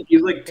mean,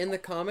 he's like in the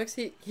comics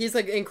he's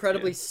like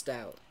incredibly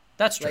stout.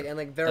 That's true. Like, and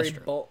like very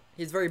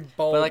he's very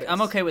bold. But like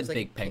I'm okay with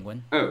Big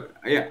Penguin. Oh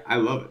yeah, I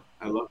love it.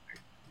 I love it.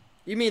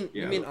 You mean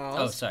Oz?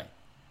 Oh sorry,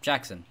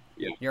 Jackson.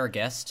 Yeah. You're a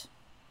guest.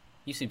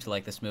 You seem to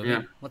like this movie.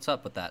 Yeah. What's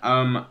up with that?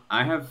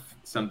 I have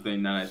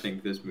something that I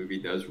think this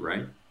movie does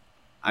right.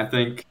 I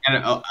think,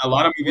 and a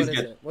lot of movies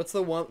get. What's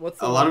the one?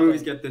 A lot of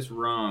movies get this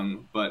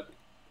wrong, but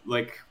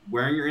like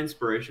wearing your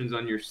inspirations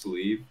on your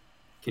sleeve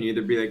can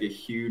either be like a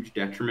huge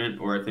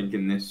detriment, or I think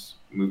in this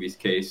movie's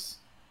case,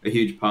 a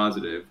huge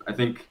positive. I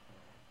think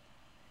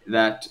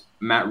that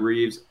Matt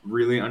Reeves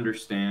really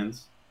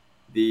understands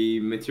the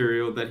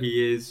material that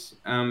he is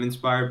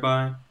inspired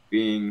by,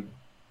 being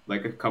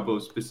like a couple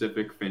of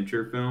specific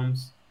Fincher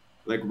films,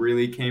 like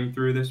really came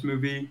through this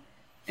movie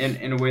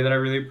in a way that I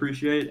really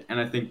appreciate. And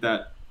I think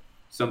that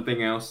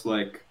something else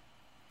like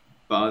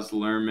Baz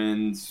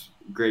Luhrmann's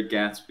Great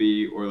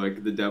Gatsby or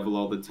like The Devil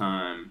All the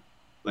Time,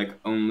 like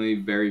only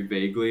very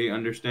vaguely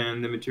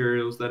understand the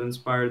materials that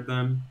inspired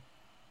them.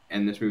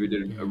 And this movie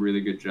did a really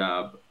good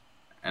job.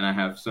 And I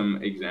have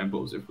some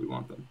examples if we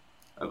want them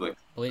of like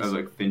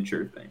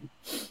Fincher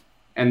things.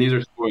 And these are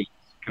spoilers.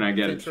 Can I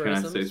get it? Can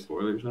I say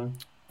spoilers now?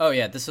 Oh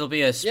yeah, this will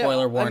be a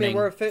spoiler warning.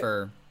 I mean,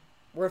 for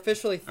we're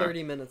officially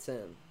 30 minutes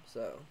in,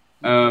 so.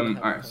 All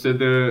right. So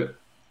the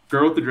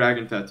girl with the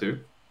dragon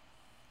tattoo,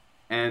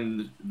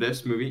 and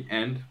this movie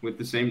end with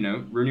the same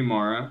note. Rooney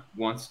Mara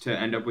wants to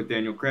end up with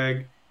Daniel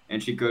Craig,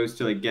 and she goes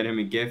to like get him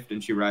a gift,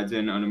 and she rides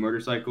in on a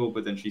motorcycle,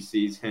 but then she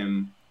sees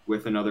him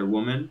with another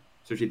woman,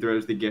 so she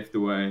throws the gift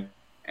away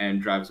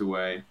and drives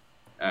away,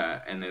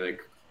 and they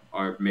like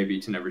are maybe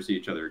to never see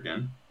each other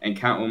again. And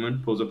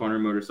Catwoman pulls up on her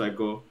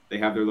motorcycle. They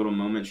have their little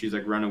moment. She's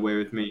like, "Run away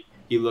with me."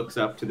 He looks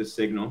up to the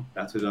signal.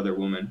 That's his other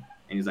woman,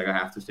 and he's like, "I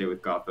have to stay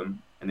with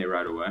Gotham," and they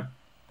ride away.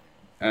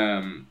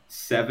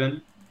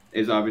 7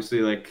 is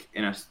obviously like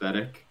an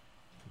aesthetic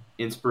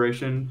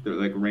inspiration. They're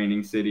like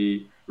Raining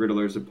City,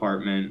 Riddler's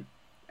apartment,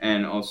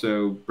 and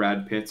also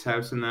Brad Pitt's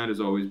house in that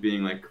is always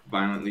being like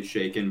violently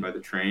shaken by the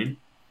train.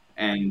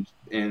 And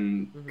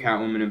in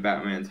Catwoman and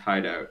Batman's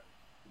hideout,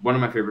 one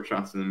of my favorite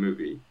shots in the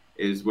movie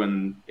is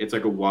when it's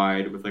like a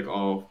wide with like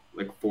all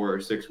like 4 or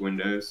 6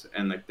 windows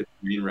and like the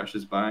train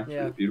rushes by.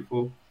 Yeah. It's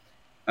beautiful.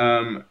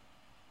 And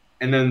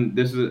then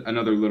this is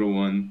another little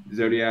one,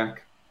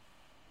 Zodiac.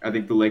 I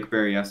think the Lake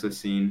Berryessa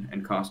scene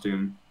and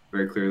costume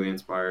very clearly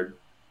inspired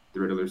the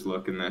Riddler's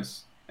look in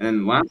this. And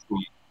then the last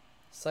one.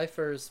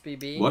 Cypher's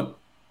BB. What?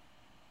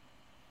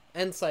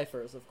 And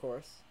Cypher's, of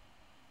course.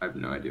 I have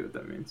no idea what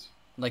that means.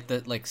 Like the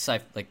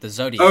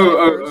Zodiac.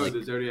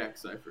 The Zodiac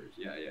ciphers.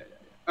 Yeah.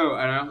 Oh,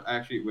 and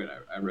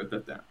I wrote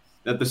that down.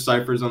 That the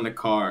ciphers on the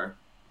car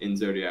in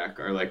Zodiac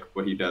are like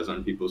what he does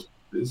on people's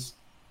faces.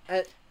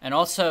 And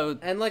also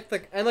like the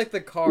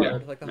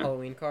card, like the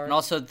Halloween card. And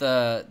also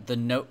the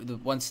note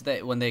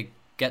when they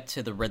get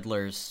to the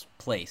Riddler's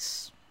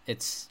place,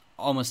 it's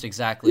almost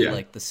exactly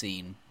like the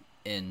scene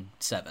in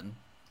 7.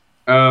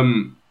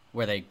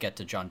 Where they get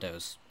to John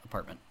Doe's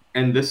apartment.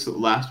 And this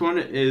last one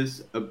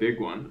is a big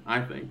one, I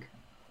think,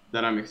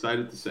 that I'm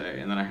excited to say,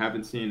 and that I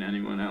haven't seen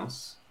anyone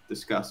else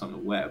discuss on the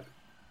web.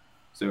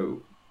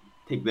 So,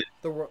 take this.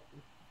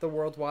 The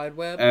World Wide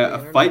Web?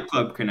 A Fight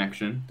Club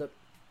connection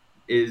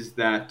is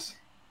that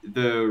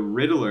the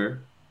Riddler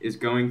is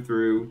going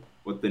through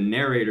what the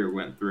narrator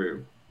went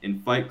through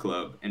in Fight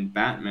Club, and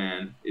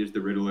Batman is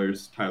the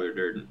Riddler's Tyler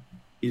Durden.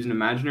 He's an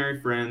imaginary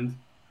friend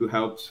who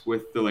helps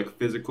with the like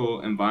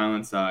physical and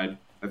violent side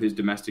of his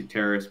domestic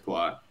terrorist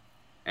plot.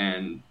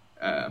 And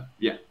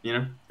yeah, you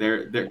know,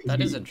 that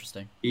is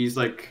interesting. He's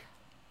like,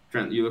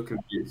 Trent, you look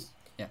confused.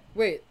 Yeah.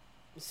 Wait,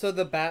 so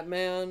the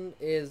Batman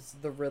is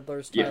the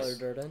Riddler's Tyler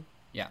Durden?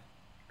 Yeah.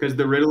 Because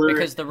the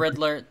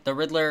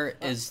Riddler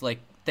is like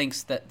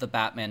thinks that the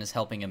Batman is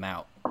helping him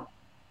out,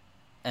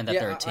 and that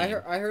they're a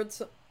team. I heard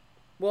some.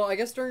 Well, I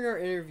guess during our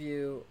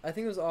interview, I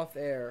think it was off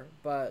air,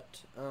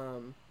 but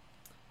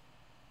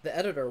the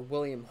editor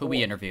William, who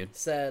we interviewed,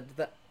 said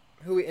that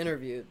who we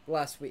interviewed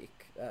last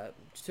week.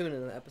 Tune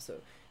in the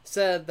episode.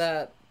 Said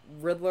that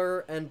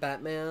Riddler and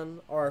Batman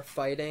are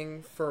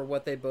fighting for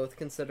what they both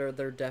consider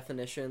their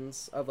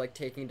definitions of like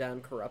taking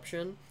down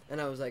corruption,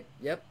 and I was like,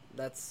 "Yep,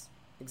 that's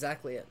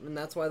exactly it," and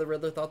that's why the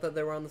Riddler thought that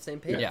they were on the same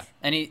page. Yeah,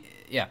 and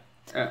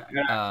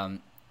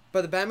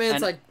but the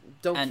Batman's like,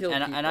 "Don't kill people."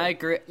 And I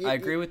agree. I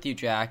agree with you,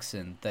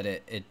 Jackson, that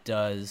it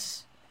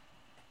does.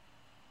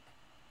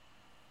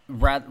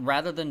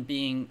 Rather than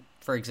being,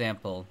 for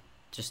example,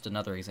 just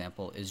another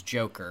example is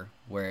Joker,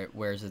 where it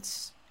wears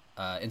its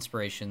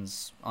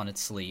inspirations on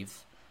its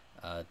sleeve.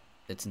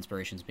 Its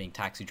inspirations being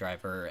Taxi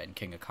Driver and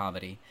King of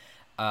Comedy,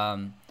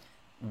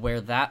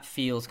 where that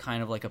feels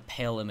kind of like a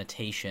pale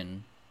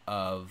imitation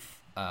of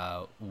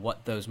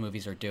what those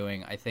movies are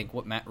doing. I think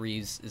what Matt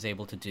Reeves is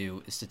able to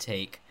do is to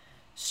take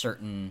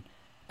certain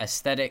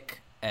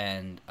aesthetic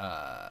and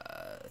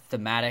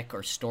thematic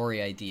or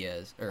story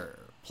ideas or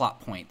plot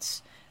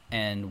points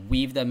and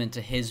weave them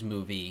into his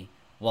movie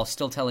while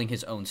still telling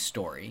his own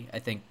story. I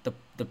think the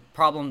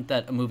problem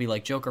that a movie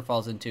like Joker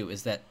falls into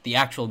is that the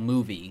actual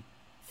movie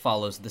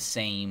follows the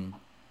same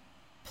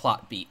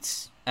plot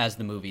beats as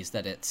the movies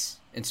that it's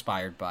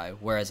inspired by,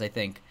 whereas I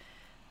think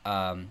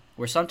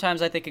where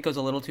sometimes I think it goes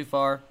a little too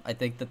far. I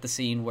think that the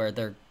scene where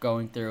they're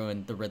going through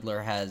and the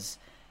Riddler has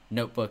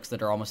notebooks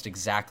that are almost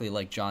exactly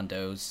like John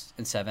Doe's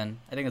in Seven,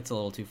 I think it's a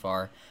little too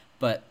far.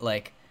 But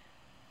like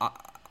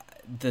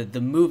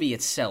the movie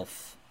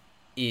itself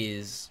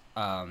is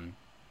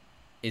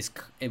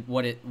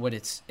what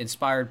it's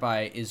inspired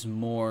by is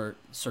more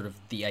sort of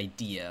the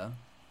idea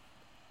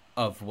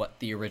of what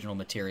the original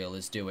material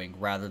is doing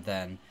rather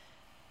than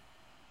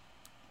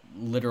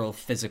literal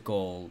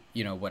physical,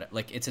 you know, what,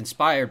 like, it's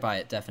inspired by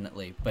it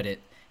definitely, but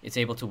it's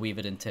able to weave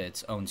it into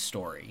its own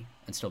story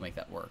and still make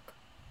that work.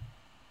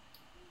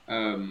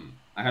 I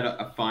had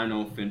a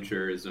final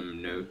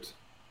Fincherism note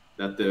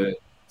that the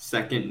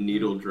second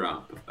needle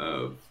drop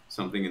of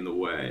Something in the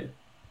Way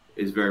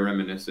is very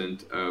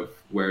reminiscent of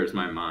Where's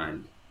My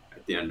Mind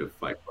at the end of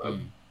Fight Club,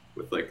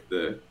 with like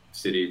the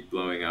city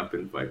blowing up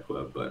in Fight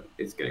Club, but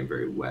it's getting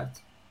very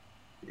wet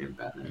in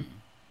Batman.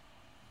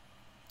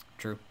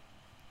 True.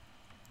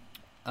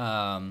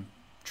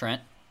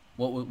 Trent,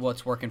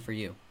 what's working for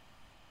you?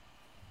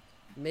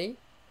 Me?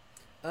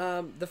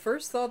 The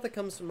first thought that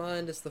comes to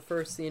mind is the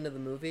first scene of the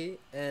movie,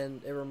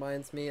 and it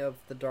reminds me of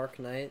The Dark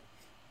Knight.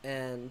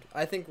 And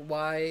I think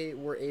why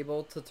we're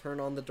able to turn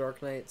on The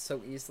Dark Knight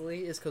so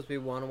easily is because we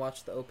want to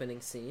watch the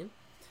opening scene.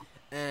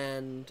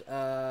 And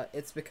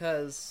it's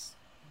because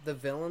the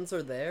villains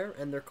are there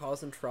and they're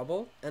causing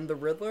trouble, and the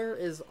Riddler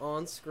is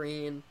on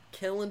screen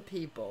killing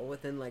people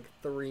within like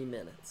 3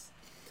 minutes.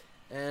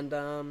 And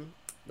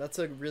that's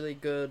a really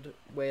good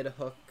way to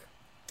hook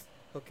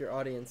your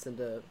audience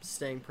into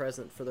staying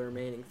present for the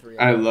remaining 3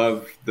 hours. I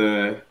love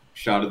the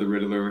shot of the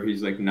Riddler where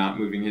he's like not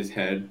moving his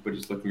head but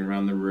just looking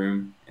around the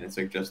room, and it's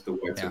like just the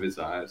whites of his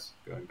eyes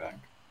going back.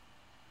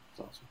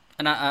 It's awesome.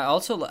 And I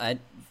also I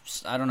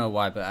don't know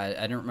why, but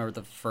I don't remember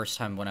the first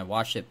time when I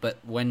watched it, but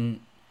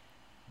when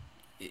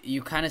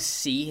you kind of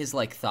see his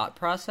like thought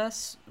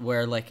process,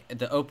 where like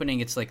the opening,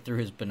 it's like through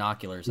his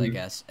binoculars, I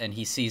guess, and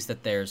he sees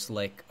that there's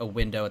like a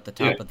window at the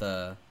top of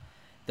the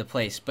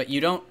place, but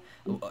you don't.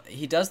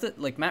 He does that,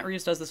 like Matt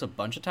Reeves does this a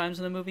bunch of times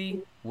in the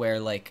movie, where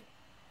like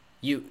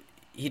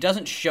he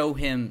doesn't show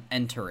him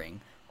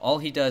entering. All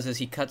he does is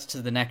he cuts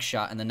to the next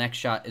shot, and the next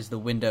shot is the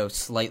window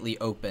slightly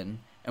open,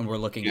 and we're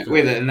looking through.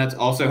 Wait, and that's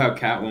also how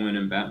Catwoman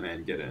and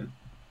Batman get in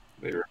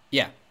later.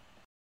 Yeah.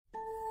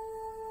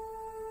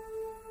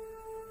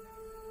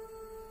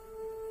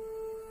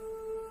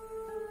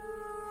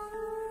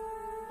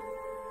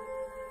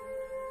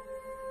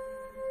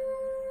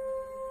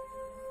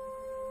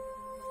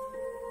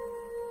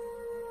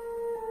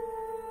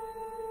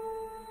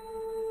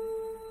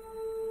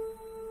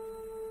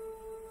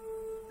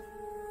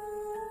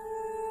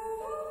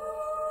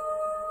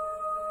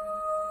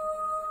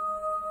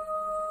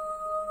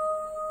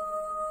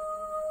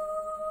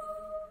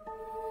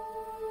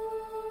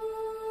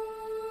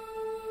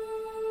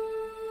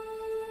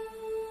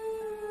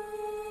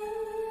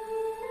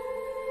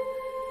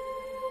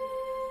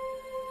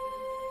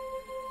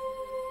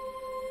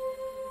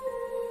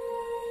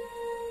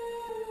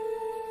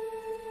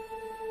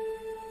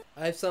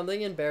 I have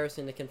something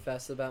embarrassing to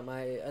confess about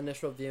my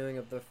initial viewing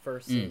of the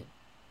first scene.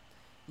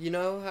 You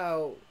know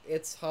how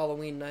it's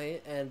Halloween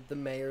night and the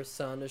mayor's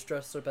son is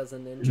dressed up as a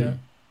ninja?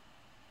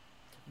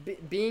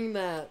 Being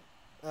that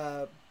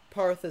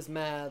Parth is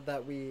mad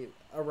that we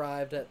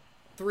arrived at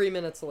 3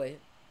 minutes late.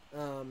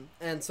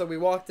 And so we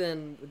walked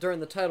in during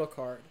the title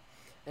card.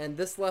 And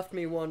this left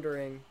me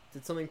wondering,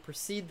 did something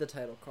precede the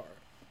title card?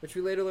 Which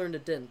we later learned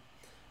it didn't.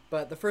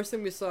 But the first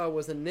thing we saw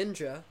was a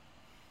ninja.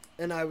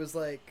 And I was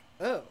like,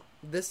 oh,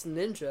 this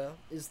ninja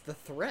is the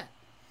threat.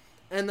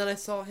 And then I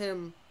saw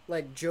him,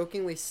 like,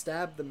 jokingly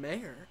stab the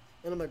mayor.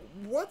 And I'm like,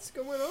 what's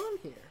going on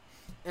here?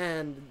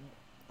 And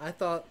I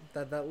thought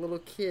that little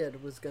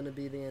kid was going to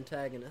be the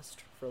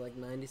antagonist for, like,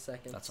 90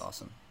 seconds. That's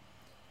awesome.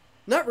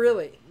 Not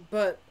really,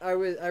 but I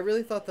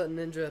really thought that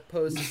ninja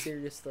posed a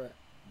serious threat.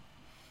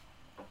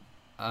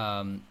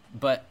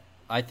 But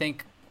I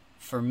think,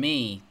 for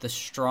me, the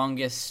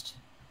strongest...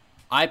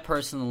 I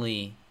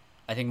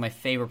think my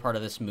favorite part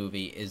of this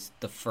movie is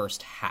the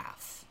first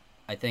half.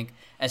 I think,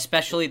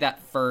 especially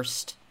that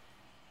first...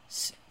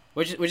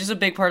 Which is a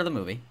big part of the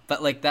movie.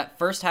 But, like, that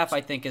first half,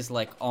 I think, is,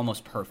 like,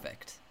 almost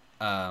perfect.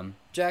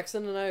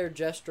 Jackson and I are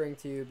gesturing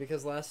to you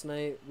because last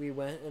night we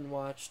went and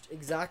watched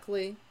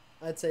exactly,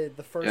 I'd say,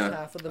 the first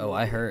half of the movie. Oh,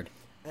 I heard.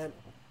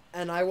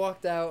 And I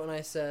walked out and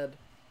I said,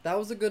 that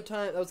was a good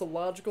time. That was a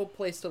logical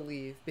place to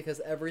leave because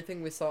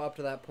everything we saw up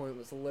to that point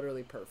was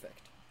literally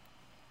perfect.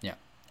 Yeah.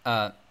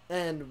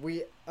 And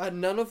we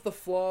none of the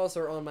flaws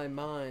are on my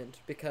mind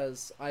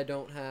because I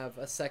don't have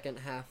a second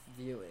half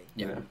viewing.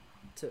 Yeah.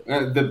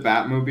 The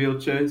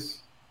Batmobile chase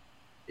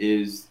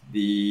is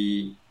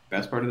the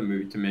best part of the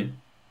movie to me.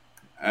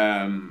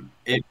 I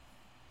think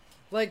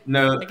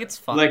it's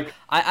fun. Like,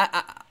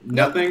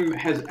 nothing no.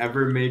 has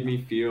ever made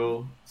me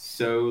feel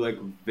so, like,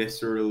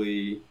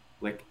 viscerally,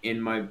 like, in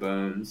my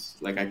bones.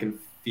 Like, I can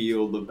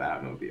feel the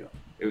Batmobile.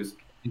 It was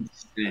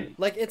insane.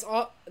 Like, it's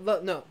awesome.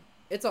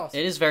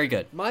 It is very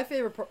good. My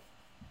favorite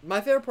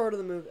part of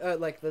the movie,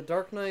 like the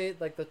Dark Knight,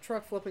 like the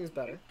truck flipping is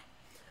better.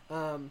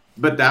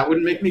 But that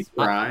wouldn't make me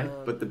cry.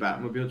 But the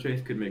Batmobile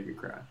chase could make me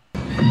cry.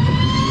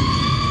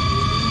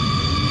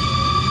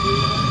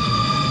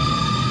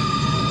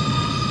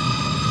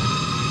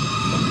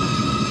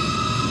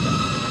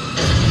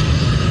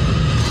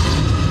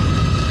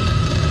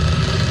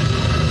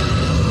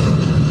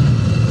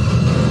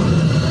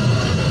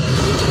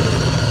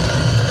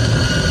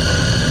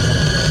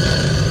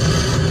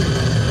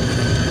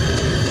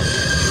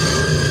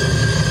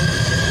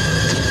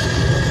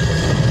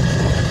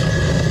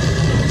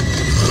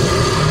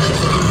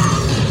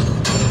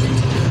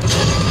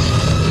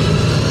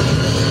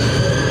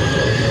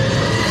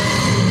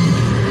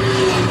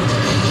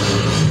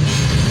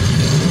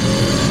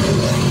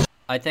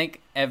 I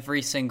think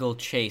every single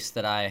chase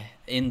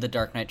in the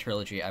Dark Knight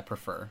trilogy I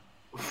prefer.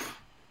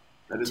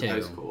 That is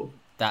ice cold.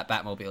 That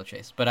Batmobile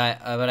chase, but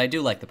I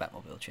do like the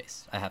Batmobile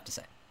chase, I have to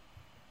say.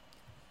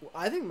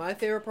 I think my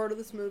favorite part of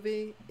this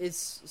movie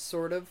is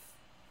sort of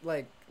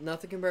like, not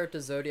to compare it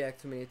to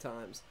Zodiac too many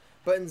times,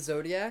 but in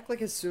Zodiac,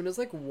 like, as soon as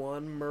like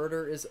one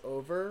murder is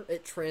over,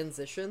 it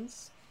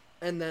transitions,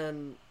 and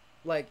then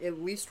like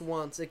at least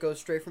once it goes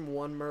straight from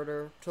one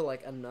murder to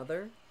like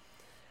another.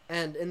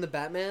 And in the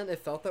Batman, it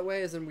felt that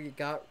way, as in we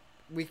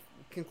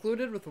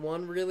concluded with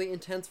one really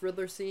intense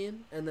Riddler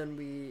scene, and then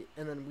we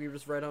were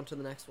just right on to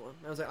the next one.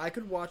 I was like, I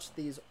could watch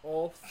these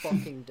all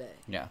fucking day.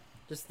 Yeah.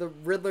 Just the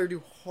Riddler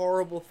do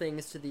horrible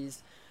things to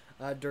these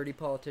dirty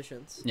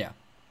politicians. Yeah.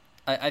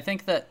 I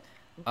think that,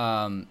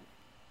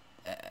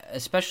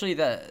 especially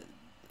that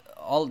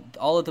all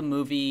of the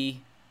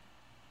movie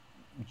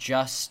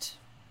just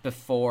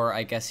before,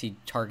 I guess, he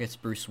targets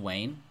Bruce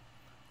Wayne,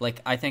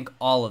 like, I think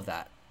all of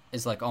that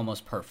is like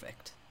almost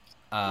perfect.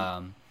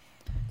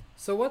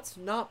 So what's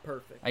not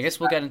perfect? I guess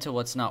we'll get into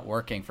what's not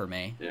working for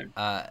me.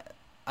 Yeah.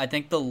 I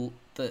think the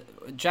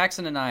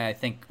Jackson and I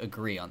think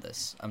agree on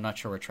this. I'm not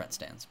sure where Trent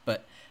stands,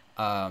 but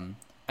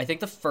I think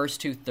the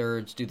first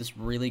 2/3 do this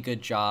really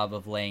good job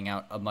of laying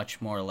out a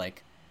much more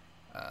like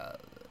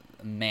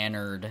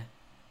mannered,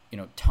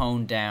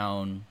 toned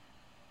down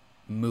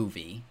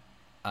movie.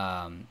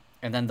 And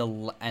then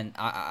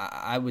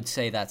I would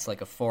say that's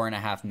like a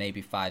 4.5,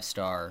 maybe 5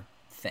 star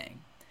thing.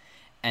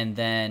 And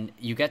then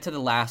you get to the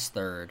last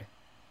third,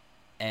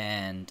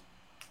 and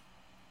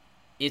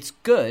it's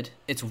good.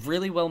 It's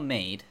really well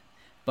made.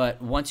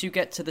 But once you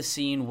get to the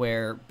scene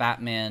where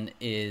Batman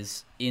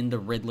is in the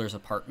Riddler's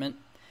apartment,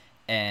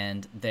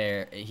 and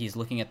he's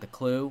looking at the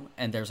clue,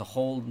 and there's a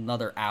whole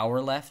another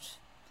hour left,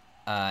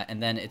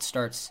 and then it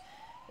starts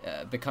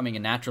becoming a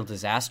natural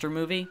disaster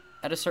movie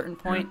at a certain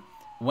point.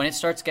 When it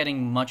starts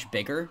getting much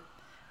bigger,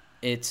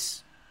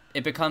 it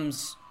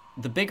becomes...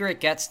 The bigger it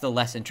gets, the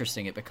less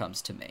interesting it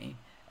becomes to me,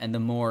 and the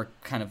more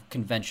kind of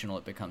conventional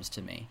it becomes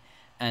to me.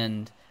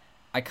 And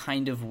I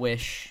kind of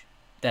wish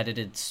that it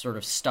had sort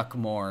of stuck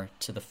more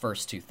to the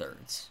first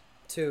 2/3.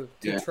 To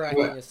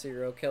tracking a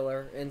serial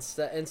killer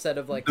instead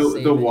of like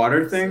the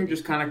water thing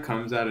just kind of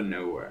comes out of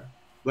nowhere.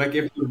 Like,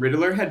 if the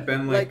Riddler had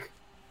been like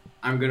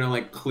I'm gonna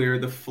like clear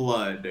the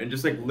flood, and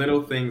just like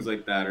little things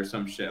like that or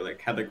some shit,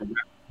 like had like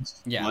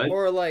yeah,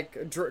 or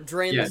like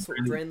drain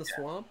the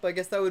swamp. I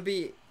guess that would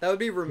be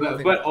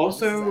removing. But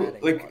also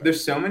like water.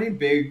 There's so many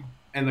big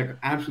and like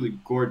absolutely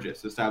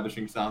gorgeous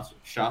establishing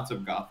shots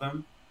of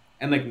Gotham,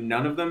 and like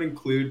none of them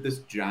include this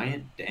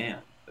giant dam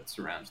that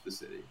surrounds the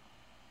city.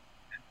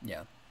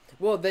 Yeah.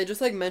 Well, they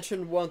just like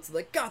mentioned once,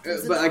 like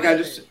Gotham's But like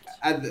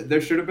an there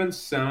should have been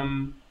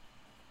some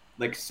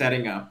like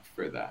setting up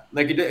for that.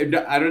 Like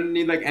I don't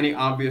need like any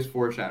obvious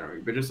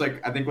foreshadowing, but just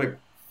like I think like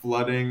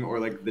flooding or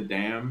like the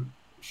dam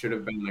should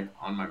have been like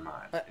on my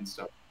mind and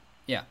stuff.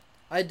 Yeah.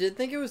 I did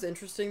think it was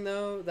interesting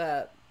though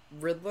that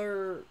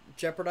Riddler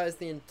jeopardized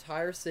the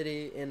entire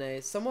city in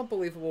a somewhat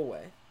believable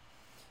way.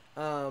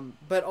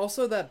 But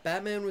also that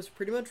Batman was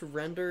pretty much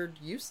rendered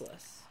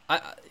useless.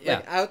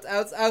 Yeah. Like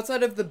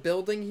outside of the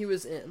building he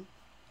was in,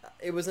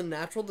 it was a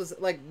natural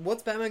like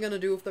what's Batman gonna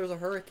do if there's a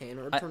hurricane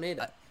or a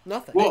tornado?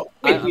 Nothing. Well,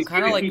 I'm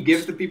kind of like, he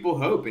gives the people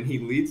hope and he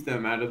leads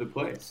them out of the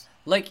place.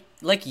 Like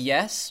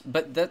yes,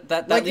 but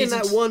that like leads in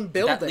that into, one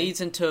building. That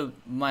leads into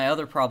my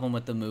other problem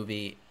with the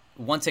movie.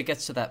 Once it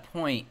gets to that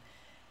point,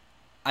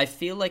 I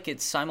feel like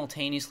it's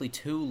simultaneously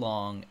too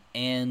long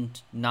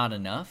and not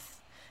enough,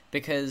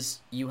 because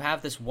you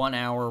have this 1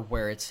 hour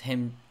where it's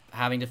him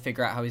having to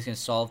figure out how he's going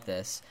to solve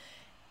this,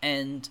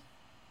 and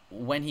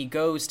when he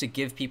goes to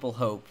give people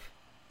hope,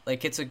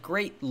 like it's a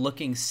great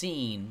looking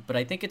scene, but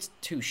I think it's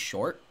too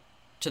short,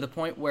 to the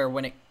point where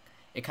when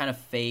it kind of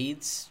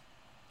fades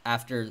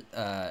after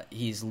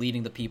he's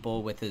leading the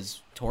people with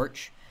his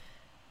torch,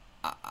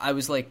 I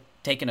was like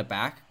taken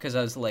aback, because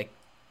I was like,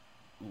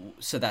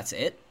 so that's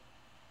it?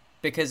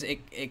 Because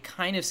it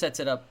kind of sets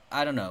it up.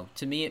 I don't know.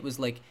 To me, it was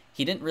like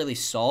he didn't really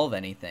solve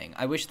anything.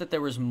 I wish that there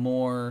was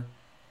more.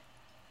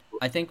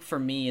 I think for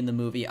me in the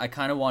movie, I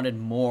kind of wanted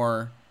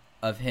more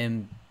of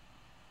him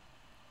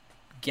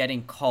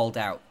getting called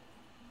out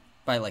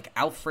by like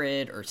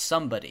Alfred or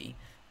somebody,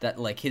 that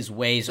like his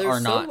ways are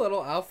not. There's so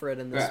little Alfred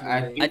in this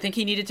movie. I think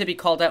he needed to be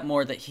called out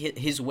more, that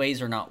his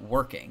ways are not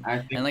working.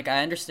 And like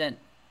I understand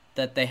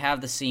that they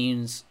have the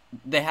scenes,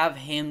 they have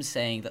him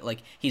saying that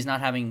like he's not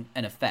having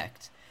an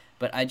effect.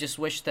 But I just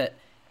wish that,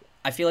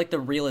 I feel like the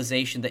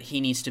realization that he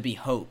needs to be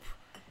hope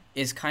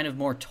is kind of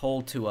more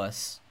told to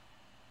us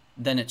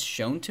than it's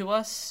shown to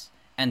us,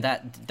 and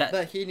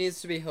that he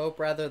needs to be hope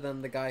rather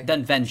than the guy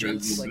than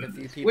vengeance. Like a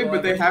few people. Wait,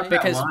 but they have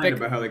that because line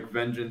about how like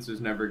vengeance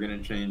is never going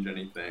to change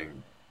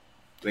anything.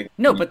 Like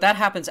no, but that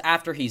happens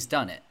after he's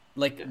done it.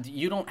 Like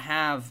you don't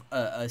have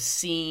a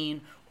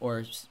scene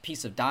or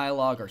piece of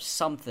dialogue or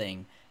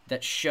something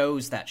that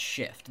shows that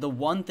shift. The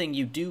one thing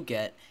you do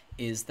get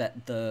is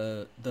that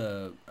the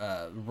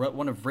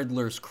one of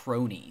Riddler's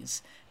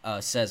cronies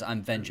says,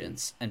 "I'm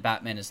vengeance," and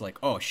Batman is like,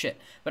 "Oh shit!"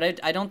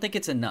 But I don't think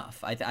it's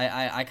enough.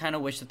 I kind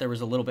of wish that there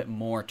was a little bit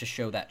more to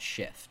show that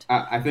shift.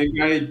 I think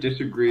I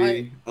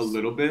disagree a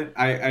little bit.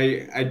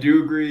 I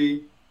do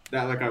agree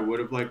that like I would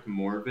have liked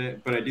more of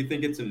it, but I do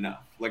think it's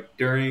enough. Like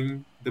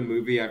during the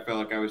movie, I felt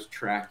like I was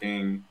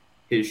tracking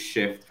his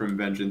shift from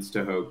vengeance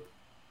to hope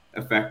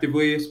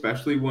effectively,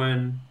 especially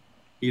when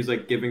he's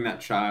like giving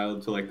that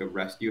child to like a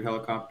rescue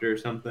helicopter or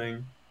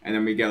something, and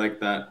then we get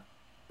like that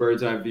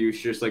bird's eye view,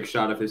 just like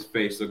shot of his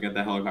face looking at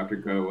the helicopter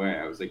go away.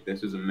 I was like,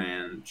 this is a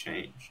man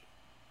changed.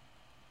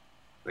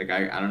 Like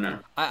I don't know.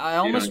 I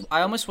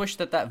almost wish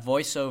that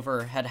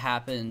voiceover had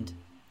happened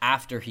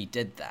after he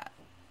did that,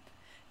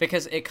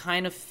 because it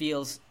kind of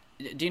feels.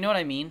 Do you know what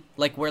I mean?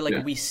 Like where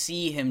like we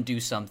see him do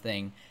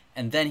something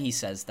and then he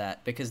says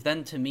that, because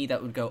then to me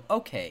that would go,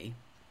 okay,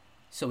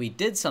 so he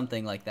did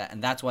something like that,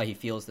 and that's why he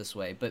feels this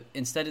way. But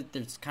instead,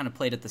 it's kind of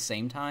played at the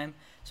same time.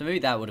 So maybe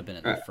that would have been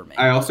enough for me.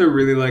 I also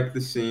really like the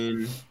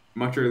scene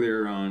much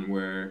earlier on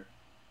where,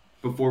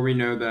 before we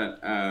know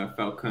that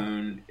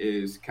Falcone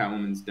is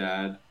Catwoman's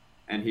dad,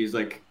 and he's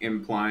like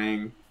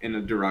implying in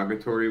a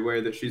derogatory way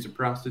that she's a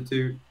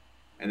prostitute,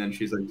 and then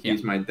she's like,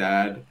 he's my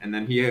dad, and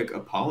then he like,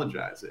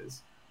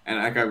 apologizes. And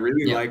like I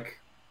really like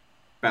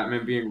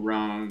Batman being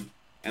wrong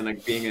and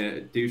like being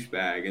a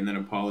douchebag and then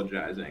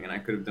apologizing, and I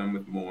could have done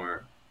with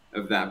more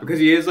of that, because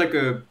he is like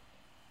a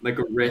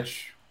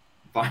rich,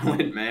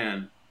 violent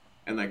man,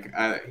 and like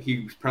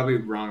he's probably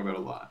wrong about a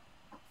lot.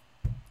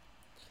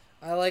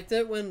 I liked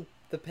it when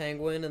the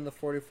Penguin and the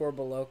 44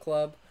 Below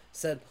Club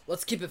said,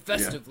 "Let's keep it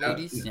festive,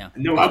 ladies."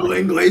 No habla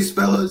inglés,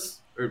 fellas.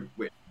 Or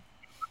wait.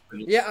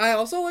 Yeah, I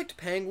also liked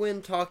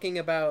Penguin talking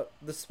about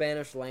the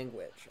Spanish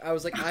language. I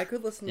was like, I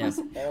could listen to this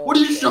all What are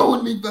you day.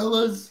 showing me,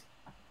 fellas?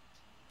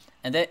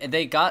 And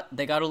they got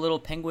a little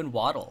penguin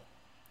waddle.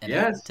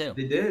 Yes, too.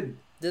 They did.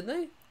 Did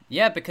they?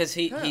 Yeah, because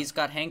he's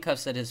got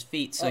handcuffs at his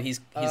feet, so he's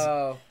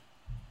El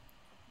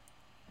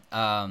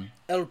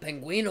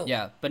Penguino.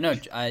 Yeah, but no,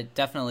 I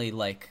definitely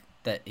like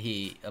that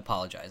he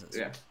apologizes.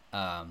 Yeah.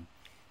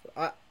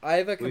 I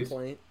have a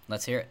complaint.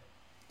 Let's hear it.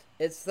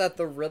 It's that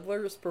the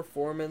Riddler's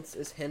performance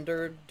is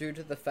hindered due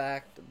to the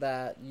fact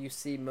that you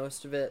see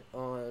most of it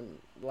on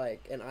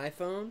like an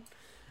iPhone,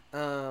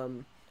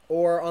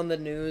 or on the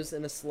news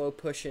in a slow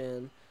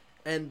push-in,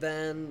 and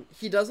then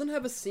he doesn't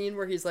have a scene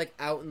where he's like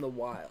out in the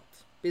wild,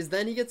 because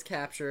then he gets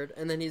captured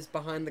and then he's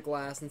behind the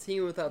glass, and seeing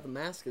him without the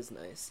mask is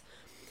nice,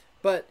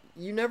 but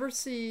you never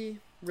see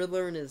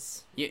Riddler in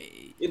his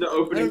in the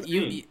opening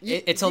scene.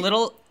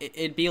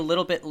 It'd be a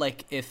little bit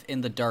like if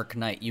in The Dark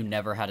Knight you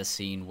never had a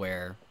scene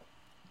where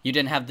you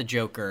didn't have the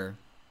Joker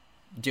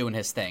doing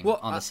his thing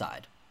on the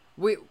side.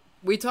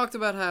 We talked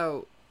about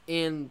how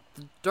in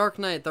The Dark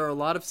Knight there are a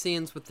lot of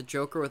scenes with the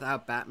Joker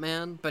without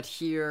Batman, but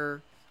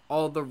here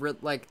all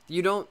the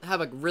you don't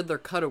have a Riddler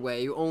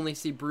cutaway. You only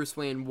see Bruce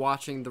Wayne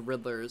watching the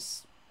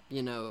Riddler's,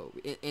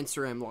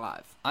 Instagram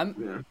live.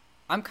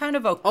 I'm kind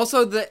of okay.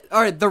 Also,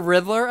 the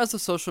Riddler as a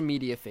social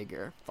media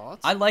figure.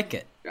 Thoughts? I like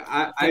it.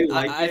 I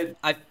like it.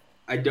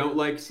 I don't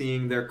like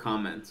seeing their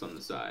comments on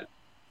the side.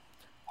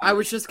 I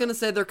was just gonna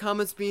say their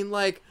comments being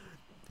like,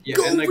 yeah,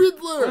 "Go like,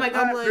 Riddler!" Oh my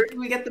God, I'm like, where can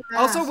we get the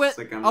masks? also when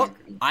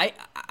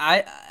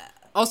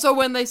also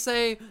when they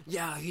say,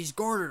 "Yeah, he's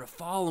garnered a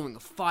following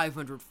of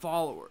 500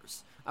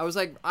 followers," I was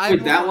like,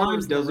 that line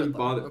doesn't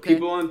bother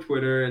people on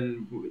Twitter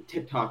and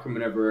TikTok and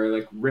whatever.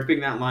 Like ripping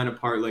that line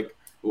apart, like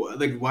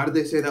why do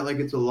they say that like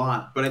it's a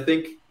lot? But I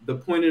think the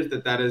point is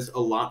that is a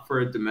lot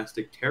for a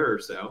domestic terror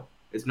cell.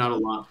 It's not a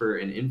lot for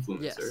an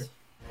influencer.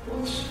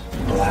 Yes.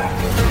 Black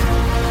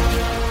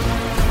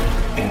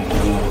and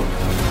blue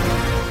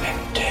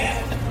and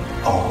dead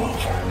all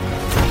over.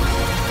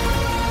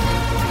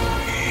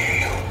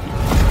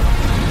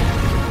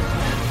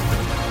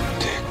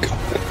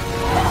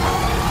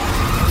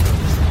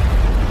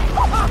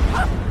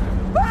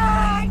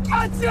 I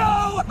got you!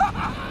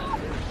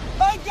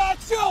 I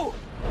got you!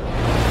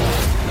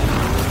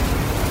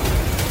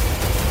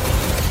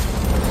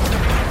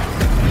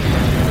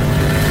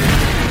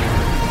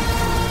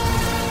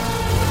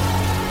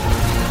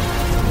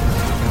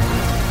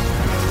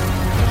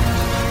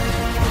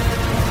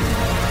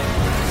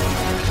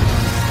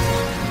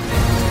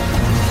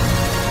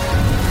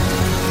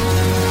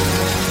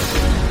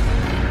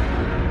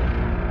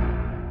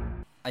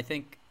 I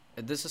think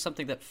this is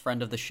something that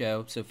friend of the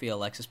show, Sophia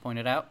Alexis,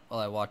 pointed out while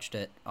I watched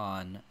it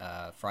on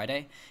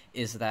Friday,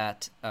 is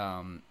that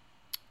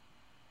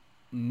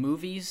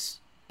movies,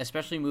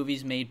 especially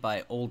movies made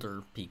by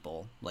older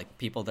people, like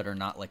people that are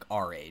not like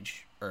our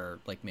age or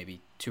like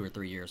maybe 2 or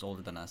 3 years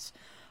older than us,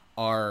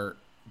 are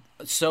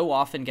so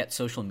often get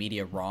social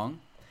media wrong.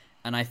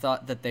 And I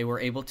thought that they were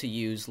able to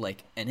use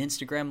like an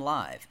Instagram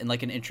Live in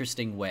like an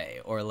interesting way,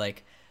 or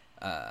like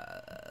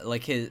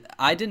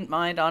I didn't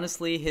mind,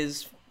 honestly,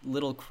 his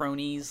little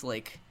cronies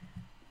like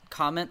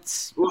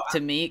comments. To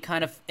me, it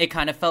kind of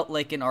felt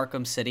like in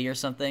Arkham City or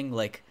something,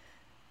 like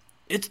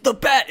it's the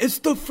bat, it's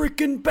the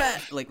freaking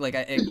bat, it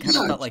kind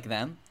of felt like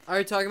them. Are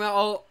you talking about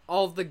all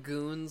of the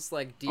goons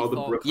like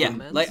default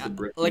comments?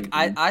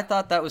 I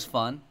thought that was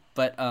fun,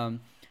 but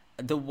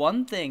the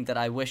one thing that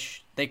I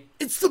wish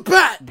it's the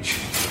bat.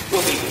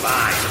 We'll be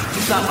fine.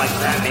 It's not like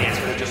Batman's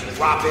gonna just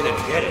drop in and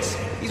get us.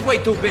 He's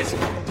way too busy.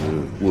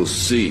 We'll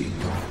see.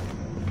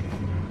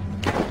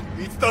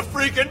 It's the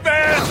freaking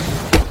bat!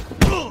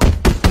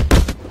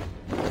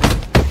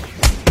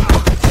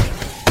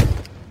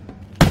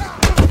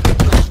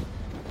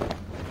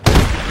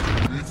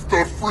 It's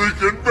the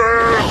freaking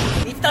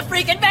bat! It's the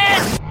freaking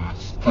bat!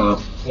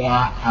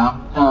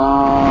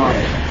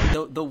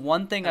 The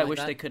one thing I wish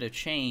they could have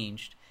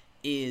changed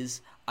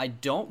is I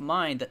don't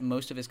mind that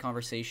most of his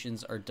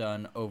conversations are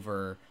done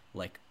over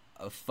like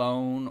a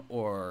phone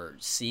or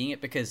seeing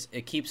it, because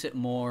it keeps it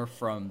more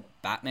from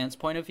Batman's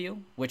point of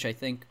view, which I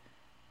think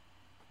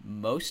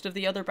most of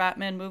the other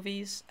Batman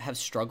movies have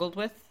struggled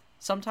with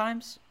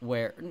sometimes,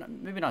 where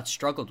maybe not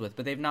struggled with,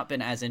 but they've not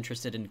been as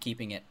interested in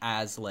keeping it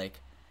as like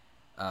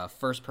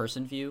first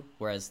person view,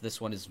 whereas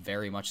this one is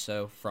very much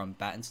so from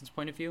Pattinson's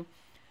point of view.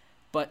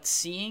 But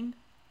seeing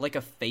like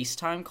a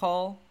FaceTime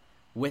call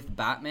with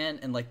Batman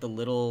in like the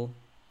little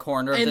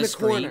corner of the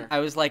screen, corner. I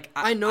was like,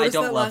 I noticed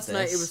don't that love last this.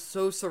 night. It was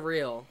so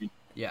surreal.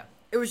 Yeah.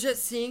 It was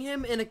just seeing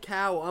him in a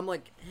cowl. I'm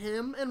like,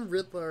 him and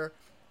Riddler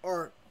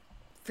are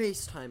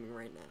FaceTiming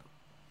right now.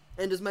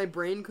 And just my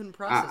brain couldn't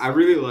process I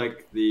really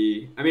like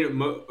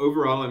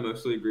overall I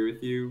mostly agree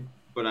with you,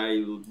 but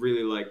I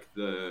really like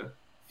the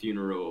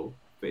funeral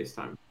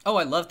FaceTime. Oh,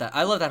 I love that.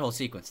 I love that whole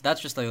sequence. That's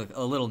just like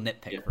a little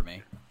nitpick for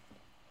me.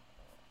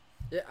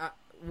 Yeah,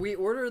 we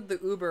ordered the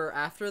Uber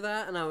after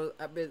that, and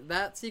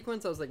that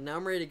sequence, I was like, now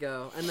I'm ready to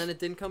go. And then it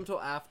didn't come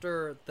till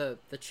after the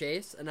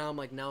chase, and now I'm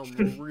like, now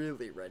I'm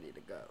really ready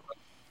to go.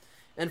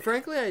 And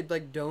frankly, I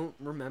don't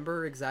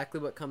remember exactly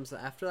what comes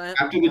after that.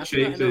 After the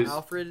chase is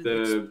Alfred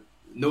the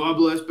no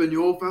habla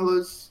español,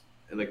 fellas,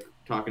 and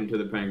talking to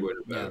the Penguin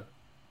about it.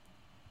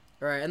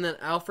 All right, and then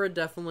Alfred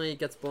definitely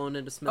gets blown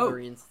into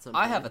smithereens at some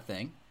point. I have a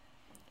thing.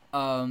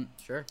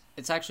 Sure.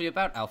 It's actually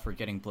about Alfred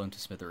getting blown to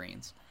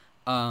smithereens.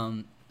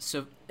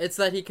 So it's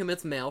that he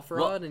commits mail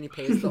fraud and he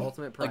pays the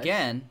ultimate price.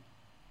 Again,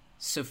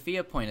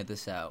 Sophia pointed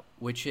this out,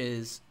 which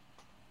is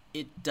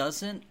it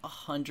doesn't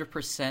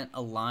 100%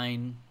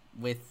 align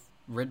with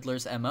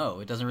Riddler's MO.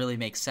 It doesn't really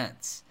make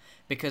sense,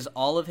 because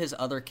all of his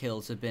other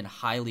kills have been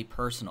highly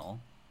personal,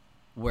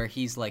 where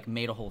he's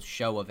made a whole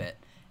show of it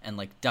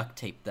and duct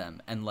taped them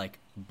and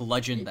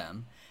bludgeoned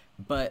them.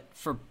 But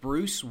for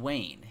Bruce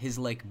Wayne, his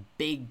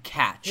big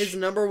catch, his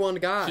number one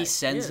guy, he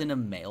sends in a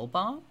mail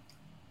bomb.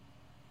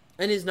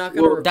 And he's not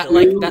going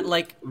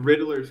to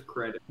Riddler's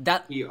credit.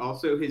 That he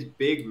also, his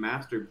big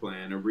master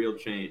plan of real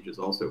change is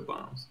also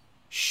bombs.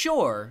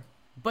 Sure,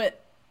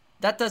 but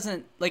that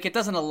doesn't it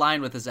doesn't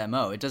align with his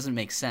MO. It doesn't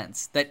make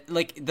sense. That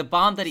the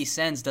bomb that he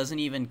sends doesn't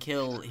even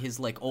kill his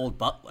old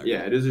butler.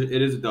 Yeah, it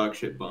is a dog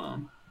shit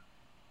bomb.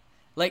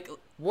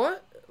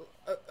 What?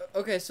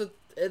 Okay, so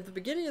at the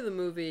beginning of the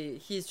movie,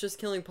 he's just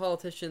killing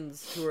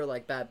politicians who are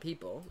bad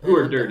people. Who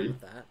are dirty.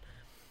 With that.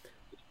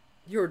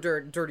 You're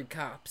dirty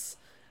cops.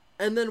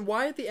 And then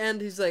why at the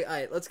end he's like, all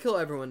right, let's kill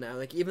everyone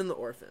now, even the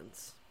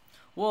orphans.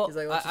 Well, he's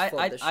like, let's just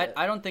flood this shit.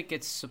 I don't think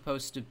it's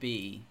supposed to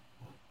be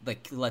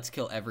let's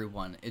kill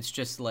everyone. It's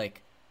just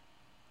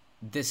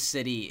this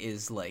city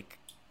is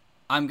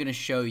I'm gonna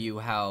show you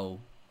how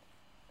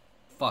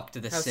fucked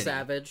this city. How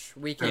savage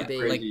we can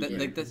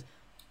be.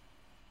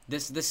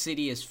 This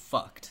city is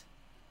fucked.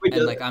 Wait,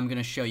 and I'm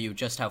gonna show you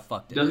just how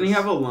fucked it is. Doesn't he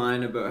have a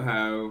line about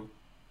how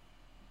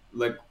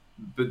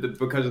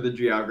because of the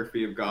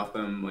geography of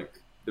Gotham,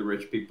 the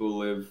rich people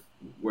live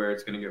where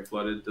it's gonna get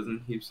flooded?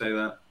 Doesn't he say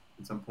that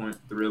at some point,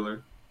 the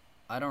Riddler?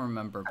 I don't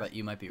remember, but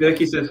you might be I feel right. like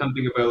he said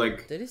something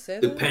about Did he say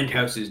the that?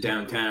 penthouses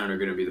downtown are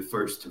gonna be the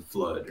first to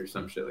flood or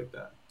some shit like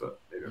that. But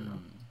I don't know.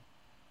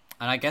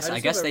 And I guess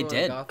they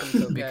did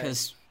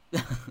because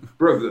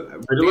bro,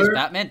 the Riddler, because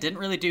Batman didn't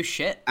really do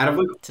shit. Out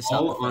of to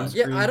stop all the flood.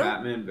 on-screen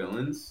Batman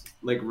villains,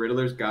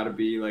 Riddler's got to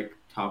be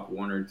top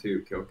 1 or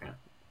 2 kill count.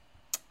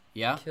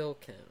 Yeah. Kill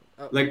count.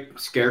 Oh.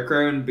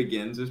 Scarecrow in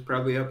Begins is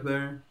probably up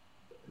there.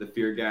 The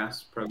fear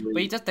gas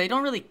probably. But they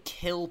don't really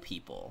kill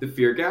people. The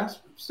fear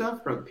gas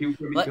stuff, probably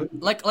people probably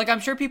kill. I'm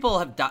sure people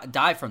have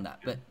died from that,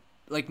 but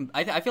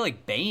I feel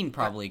like Bane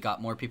probably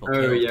got more people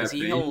killed because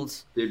he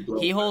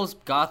holds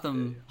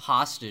Gotham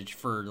hostage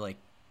for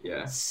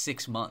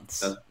 6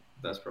 months.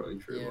 That's probably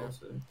true. Yeah.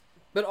 Also.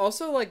 But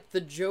also, the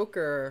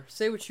Joker,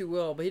 say what you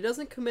will, but he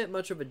doesn't commit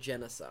much of a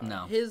genocide.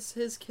 No.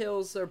 His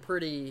kills are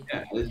pretty.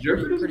 Yeah, the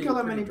Joker doesn't kill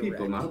that many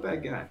people. Not a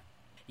bad guy.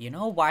 You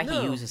know why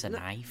he uses a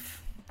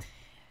knife?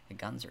 The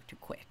guns are too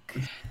quick.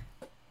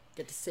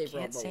 Get to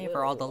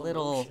savor all the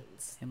little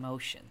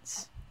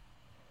emotions.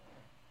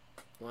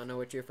 Want to know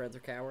which of your friends are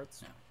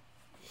cowards?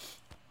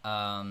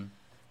 No.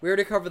 We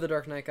already covered the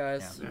Dark Knight,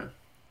 guys.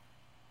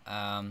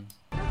 Yeah.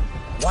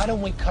 Why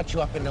don't we cut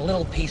you up into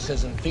little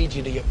pieces and feed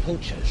you to your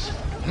pooches?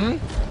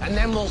 And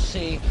then we'll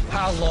see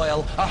how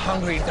loyal a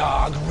hungry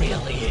dog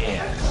really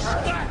is.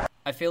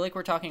 I feel like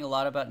we're talking a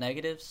lot about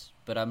negatives,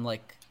 but I'm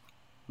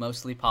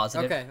mostly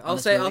positive. Okay, I'll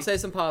say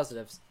some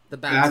positives. The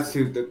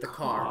Batsuit, the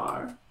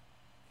car.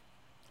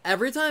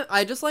 Every time,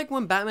 I just like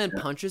when Batman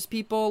punches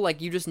people,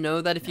 you just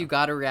know that if you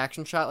got a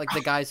reaction shot,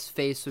 the guy's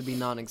face would be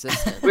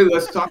non-existent. Wait,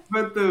 let's talk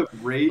about the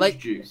rage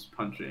juice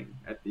punching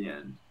at the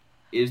end.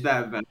 Is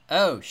that Venom?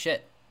 Oh,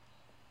 shit.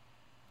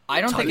 I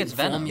don't think it's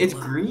Venom. It's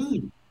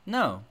green.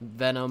 No.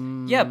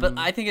 Venom. Yeah, but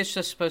I think it's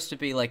just supposed to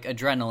be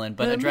adrenaline,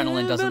 but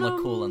adrenaline doesn't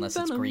look cool unless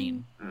it's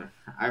green.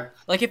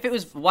 If it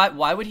was,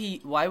 why would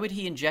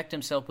he inject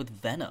himself with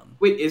venom?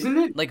 Wait, isn't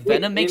it?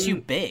 Venom makes you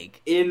big.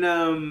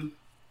 In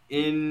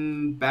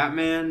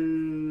Batman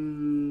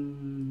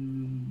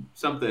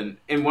something,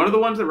 in one of the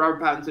ones that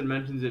Robert Pattinson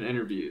mentions in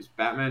interviews,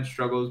 Batman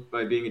struggles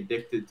by being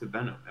addicted to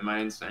venom. Am I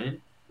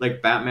insane?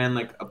 Batman,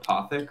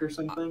 Apothic or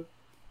something?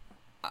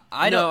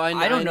 I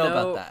don't know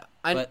about that.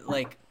 But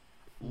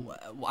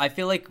I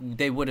feel like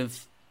they would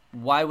have.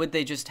 Why would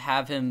they just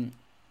have him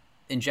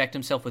inject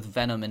himself with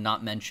venom and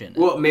not mention it?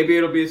 Well, maybe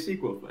it'll be a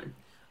sequel thing.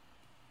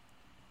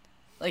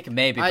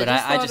 Maybe, but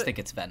I just think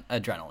it's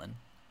adrenaline.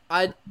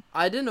 I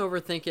didn't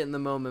overthink it in the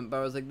moment, but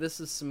I was like, this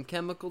is some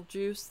chemical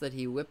juice that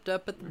he whipped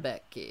up at the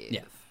Batcave.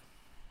 Yeah.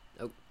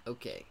 Oh,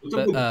 okay.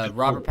 But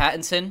Robert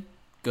Pattinson,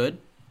 good.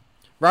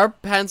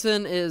 Robert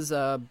Pattinson is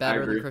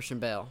better than Christian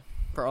Bale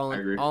for all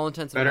intents and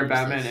purposes. Better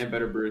Batman and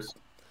better Bruce.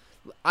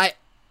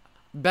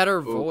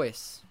 Better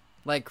voice.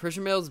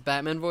 Christian Bale's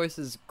Batman voice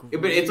is great. Yeah,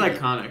 but it's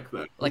iconic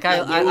though.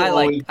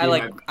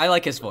 I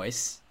like his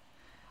voice.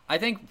 I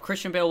think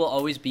Christian Bale will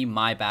always be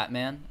my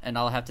Batman, and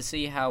I'll have to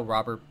see how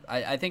Robert.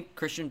 I think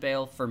Christian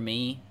Bale for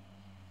me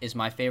is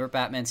my favorite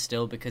Batman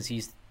still because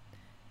he's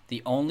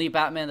the only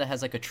Batman that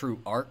has a true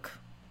arc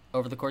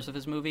over the course of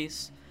his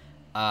movies.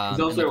 He's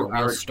also a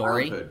real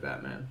story.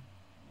 Batman.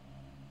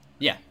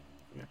 Yeah.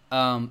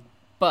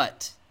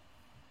 But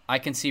I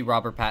can see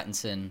Robert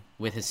Pattinson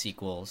with his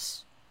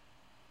sequels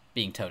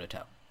being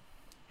toe-to-toe.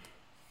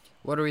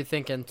 What are we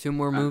thinking? 2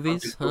 more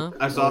movies? Huh?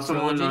 I saw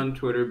someone on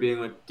Twitter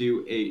being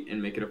do 8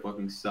 and make it a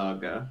fucking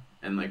saga.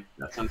 And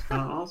that sounds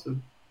kind of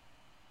awesome.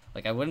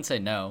 I wouldn't say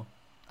no.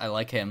 I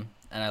like him,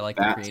 and I like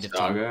the creative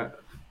saga.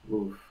 Team.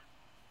 Oof.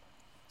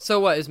 So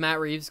what, is Matt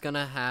Reeves going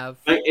to have...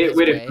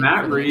 if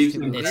Matt Reeves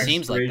and it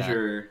seems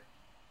Fraser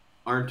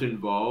aren't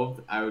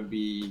involved, I would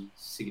be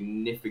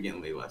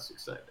significantly less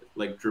excited.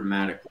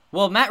 Dramatically.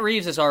 Well, Matt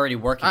Reeves is already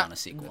working on a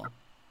sequel.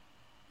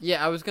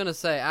 Yeah, I was gonna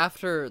say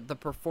after the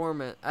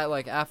performance,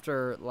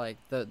 after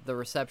the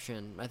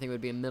reception, I think it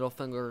would be a middle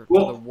finger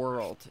to the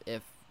world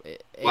if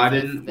why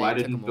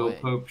didn't Bill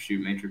Pope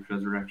shoot Matrix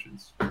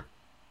Resurrections?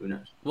 Who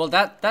knows? Well,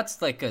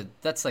 that's like a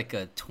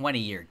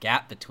 20-year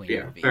gap between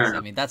movies. I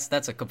mean,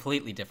 that's a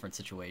completely different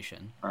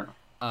situation.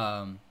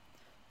 But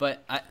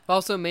But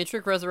also,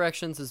 Matrix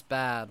Resurrections is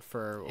bad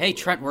for. Hey,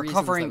 Trent, we're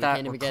covering that.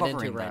 that. We We're can't even get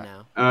covering into that.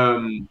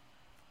 right now.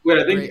 Wait,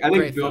 I think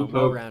Great Bill film,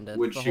 Pope well-rounded,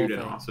 would the shoot whole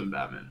an thing. awesome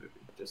Batman movie.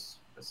 Just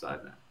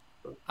aside that.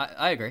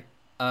 I agree.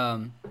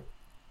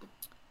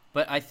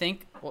 But I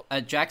think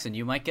Jackson,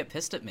 you might get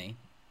pissed at me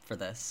for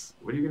this.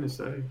 What are you gonna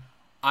say?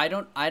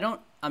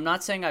 I'm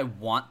not saying I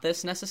want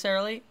this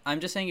necessarily. I'm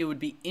just saying it would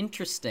be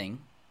interesting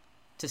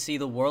to see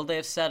the world they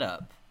have set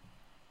up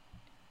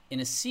in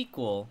a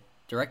sequel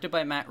directed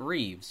by Matt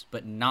Reeves,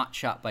 but not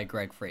shot by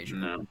Greg Fraser.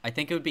 No. I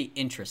think it would be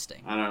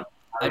interesting.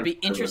 I'd be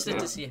interested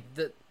to see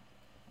the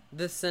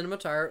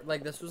cinematography.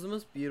 Like, this was the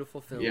most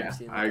beautiful film I've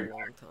seen in a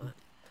long time.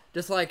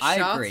 Just like I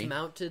shots agree.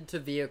 mounted to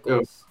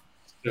vehicles.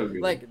 So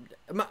good. Like,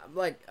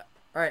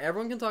 all right,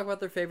 everyone can talk about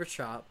their favorite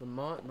shot, but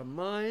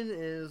mine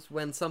is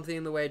when something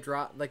in the way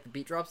the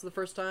beat drops the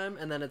first time,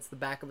 and then it's the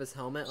back of his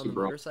helmet on the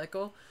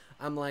motorcycle.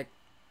 I'm like,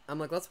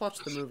 let's watch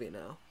the movie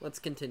now. Let's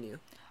continue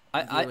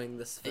viewing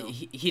this film.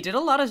 He did a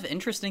lot of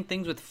interesting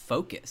things with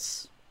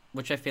focus,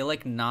 which I feel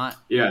like not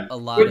a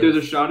lot. Wait, there's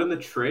a shot in the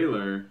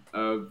trailer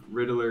of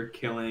Riddler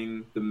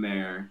killing the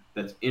mayor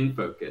that's in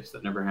focus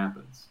that never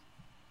happens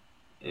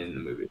in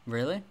the movie.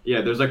 Really? Yeah,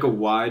 there's like a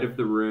wide of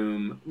the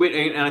room. Wait,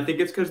 and I think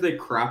it's because they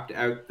cropped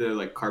out the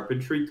like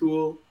carpentry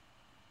tool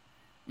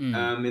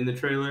in the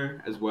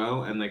trailer as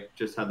well, and like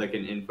just had like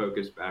an in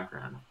focus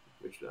background,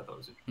 which I thought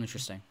was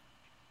interesting.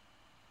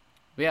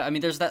 But yeah, I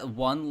mean, there's that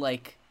one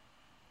like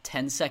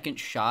 10-second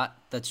shot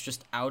that's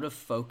just out of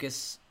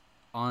focus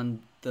on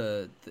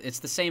it's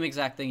the same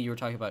exact thing you were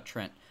talking about,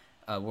 Trent,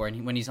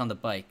 when he's on the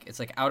bike. It's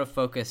like out of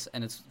focus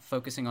and it's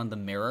focusing on the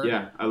mirror.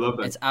 Yeah, I love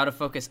that. It's out of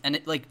focus and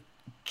it like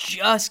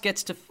just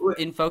gets to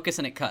in focus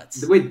and it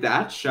cuts. Wait,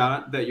 that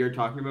shot that you're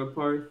talking about,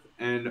 Parth,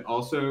 and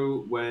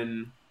also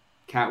when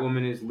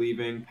Catwoman is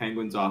leaving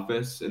Penguin's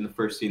office in the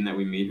first scene that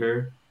we meet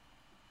her,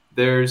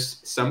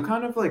 there's some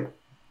kind of like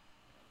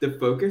the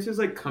focus is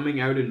like coming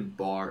out in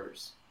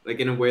bars, like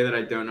in a way that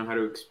I don't know how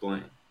to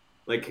explain.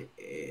 Like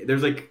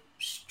there's like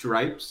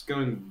stripes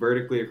going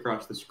vertically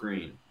across the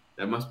screen.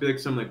 That must be like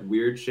some like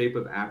weird shape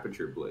of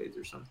aperture blades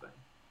or something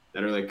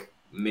that are like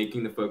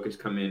making the focus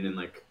come in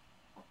like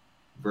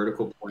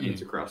vertical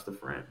points across the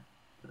frame.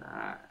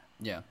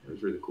 Yeah, it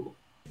was really cool.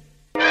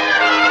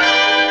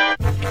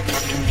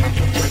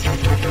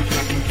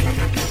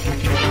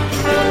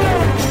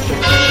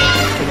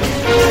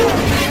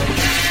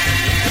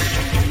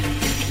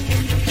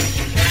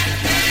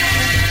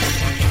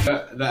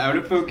 The out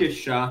of focus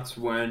shots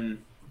when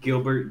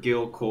Gilbert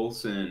Gil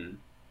Colson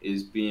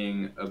is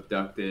being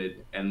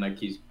abducted and like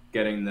he's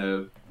getting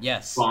the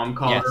bomb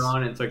collar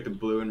on. It's like the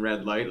blue and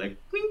red light, like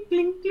clink,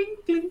 clink,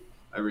 clink, clink.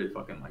 I really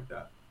fucking like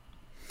that.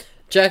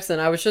 Jackson,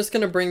 I was just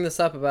gonna bring this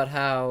up about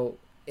how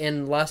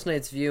in last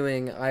night's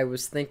viewing I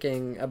was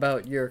thinking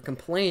about your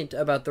complaint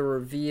about the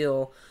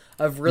reveal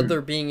of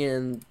Riddler being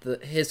in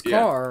his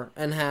car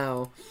and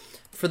how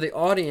for the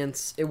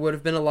audience it would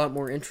have been a lot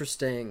more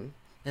interesting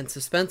and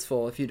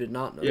suspenseful if you did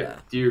not know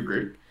that. Do you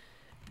agree?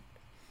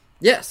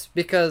 Yes,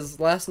 because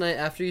last night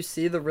after you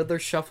see the Riddler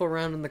shuffle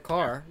around in the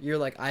car, you're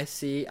like,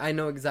 I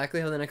know exactly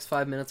how the next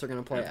 5 minutes are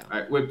going to play out. All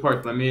right, wait,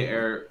 Parth, let me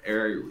air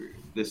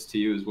this to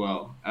you as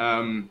well.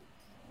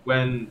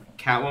 When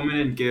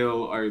Catwoman and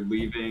Gil are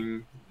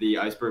leaving the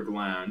Iceberg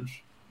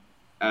Lounge,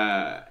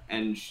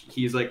 and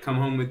he's like, come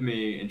home with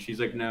me, and she's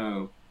like,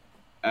 no.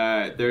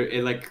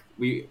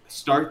 We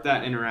start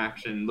that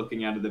interaction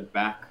looking out of the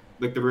back,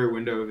 like the rear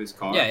window of his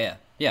car. Yeah.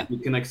 You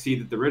can like see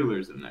that the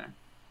Riddler's in there.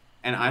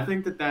 And I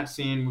think that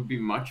scene would be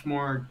much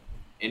more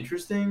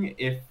interesting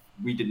if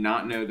we did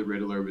not know the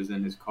Riddler was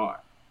in his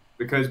car.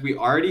 Because we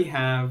already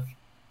have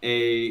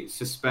a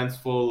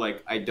suspenseful,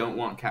 like, I don't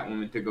want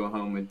Catwoman to go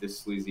home with this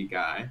sleazy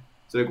guy.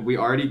 So like, we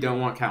already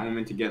don't want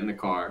Catwoman to get in the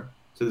car.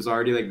 So there's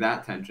already like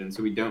that tension.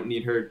 So we don't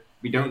need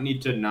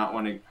to not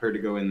want her to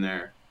go in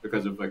there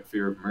because of like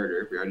fear of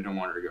murder. We already don't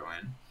want her to go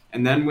in.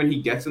 And then when he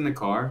gets in the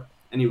car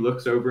and he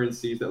looks over and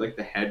sees that like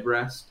the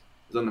headrest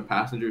is on the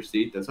passenger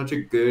seat, that's such a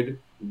good,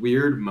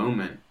 weird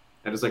moment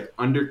that is like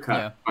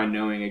undercut by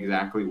knowing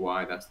exactly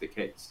why that's the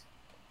case.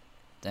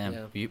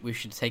 Damn, we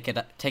should take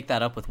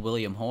that up with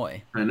William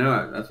Hoy. I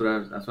know, that's what I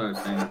was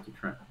saying to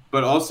Trent.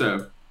 But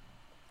also,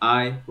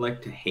 I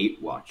like to hate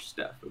watch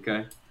stuff,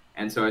 okay?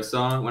 And so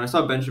when I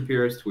saw Ben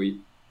Shapiro's tweet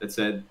that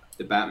said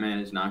the Batman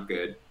is not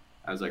good,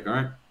 I was like, all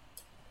right,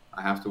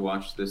 I have to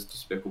watch this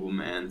despicable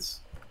man's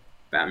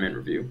Batman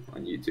review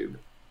on YouTube.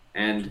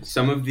 And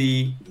some of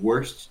the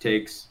worst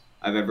takes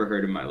I've ever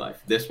heard in my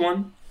life. This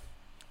one,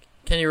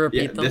 can you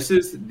repeat them? This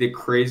is the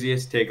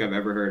craziest take I've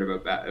ever heard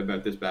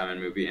about this Batman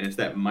movie, and it's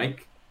that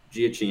Mike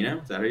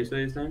Giacchino. Is that how you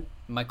say his name?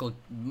 Michael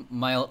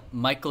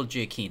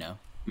Giacchino.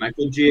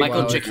 Michael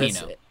Giacchino.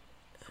 Giacchino.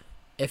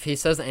 If he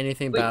says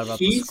anything bad about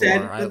the score, he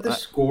said that the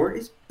score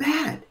is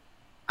bad.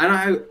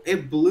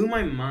 It blew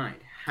my mind.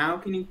 How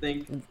can you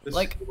think the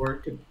score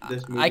to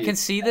this movie? I can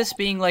see this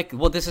being like,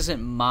 well, this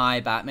isn't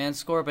my Batman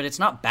score, but it's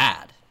not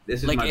bad.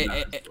 This is like my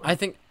Batman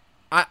score.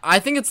 I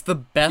think it's the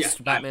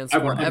best Batman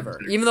score ever.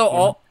 Even though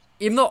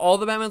all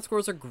the Batman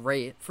scores are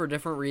great for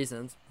different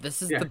reasons,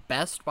 this is the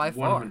best by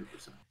far. 100%.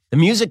 The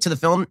music to the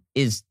film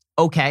is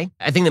okay.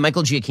 I think that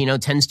Michael Giacchino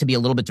tends to be a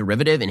little bit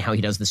derivative in how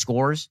he does the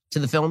scores to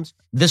the films.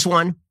 This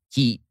one,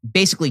 he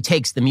basically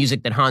takes the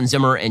music that Hans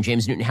Zimmer and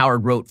James Newton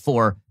Howard wrote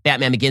for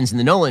Batman Begins in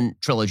the Nolan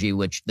trilogy,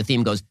 which the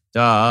theme goes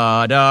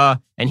da-da.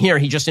 And here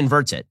he just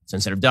inverts it. So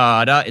instead of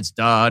da-da, it's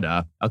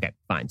da-da. Okay,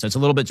 fine. So it's a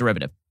little bit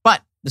derivative.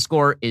 But the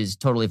score is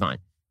totally fine.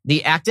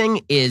 The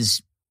acting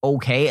is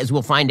okay, as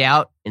we'll find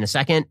out in a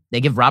second.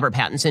 They give Robert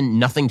Pattinson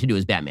nothing to do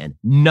as Batman.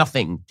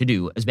 Nothing to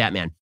do as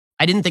Batman.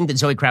 I didn't think that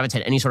Zoe Kravitz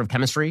had any sort of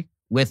chemistry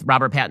with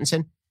Robert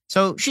Pattinson.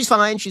 So she's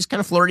fine. She's kind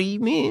of flirty.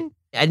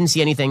 I didn't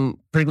see anything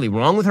particularly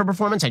wrong with her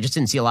performance. I just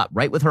didn't see a lot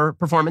right with her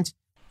performance.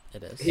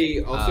 It is. He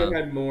also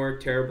had more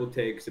terrible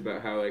takes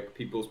about how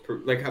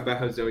like about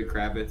how Zoe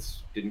Kravitz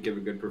didn't give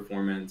a good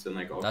performance and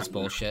like all. That's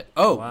bullshit.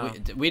 Oh, Wow.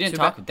 we didn't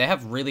talk. They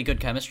have really good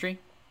chemistry.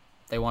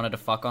 They wanted to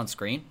fuck on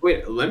screen.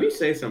 Wait, let me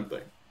say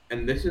something.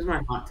 And this is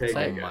my hot take.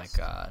 Oh my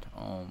god.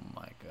 Oh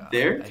my god.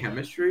 Their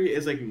chemistry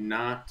is like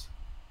not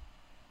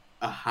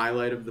a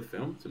highlight of the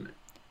film to me.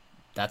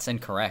 That's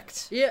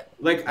incorrect. Yeah.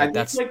 Like I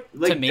that's think,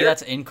 like to me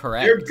that's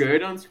incorrect. They're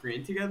good on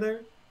screen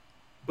together,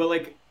 but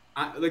like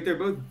they're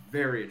both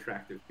very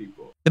attractive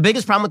people. The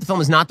biggest problem with the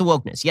film is not the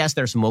wokeness. Yes,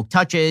 there's some woke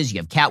touches. You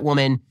have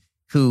Catwoman,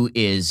 who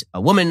is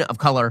a woman of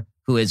color,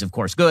 who is, of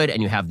course, good.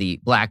 And you have the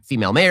black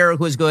female mayor,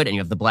 who is good. And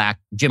you have the black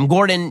Jim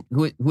Gordon,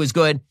 who is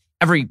good.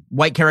 Every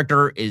white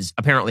character is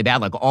apparently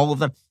bad, like all of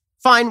them.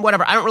 Fine,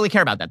 whatever. I don't really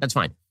care about that. That's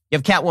fine. You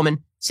have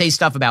Catwoman say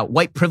stuff about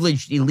white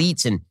privileged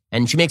elites,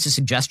 and she makes a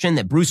suggestion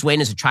that Bruce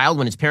Wayne is a child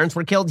when his parents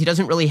were killed. He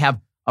doesn't really have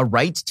a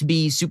right to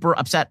be super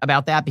upset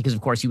about that because,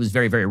 of course, he was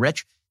very, very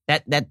rich.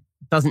 That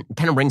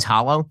kind of rings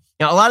hollow.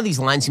 Now, a lot of these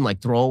lines seem like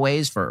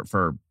throwaways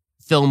for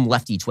film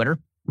lefty Twitter,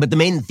 but the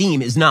main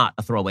theme is not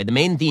a throwaway. The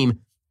main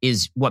theme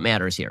is what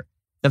matters here.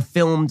 The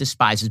film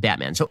despises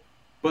Batman.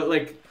 But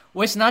like,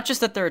 well, it's not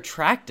just that they're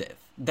attractive.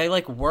 They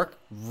like work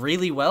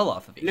really well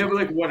off of each other. No, but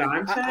like what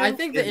I'm saying, I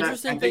think the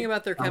interesting thing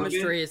about their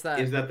chemistry is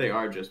that they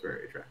are just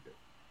very attractive.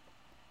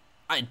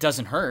 It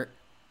doesn't hurt.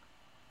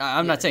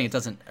 I'm not saying it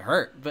doesn't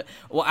hurt, but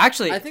well,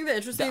 actually, I think the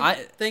interesting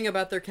thing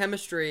about their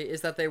chemistry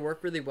is that they work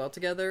really well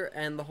together,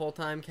 and the whole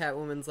time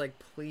Catwoman's like,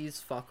 "Please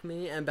fuck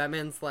me," and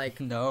Batman's like,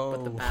 "No."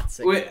 But the bat's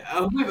sick. Wait,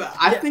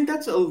 I think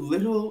that's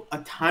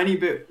a tiny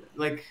bit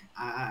like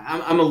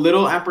I'm a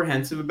little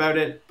apprehensive about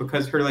it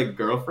because her like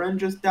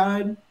girlfriend just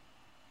died,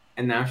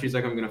 and now she's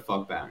like, "I'm gonna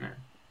fuck Batman."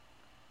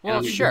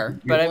 Well, sure,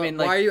 but I mean,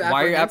 like,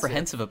 why are you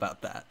apprehensive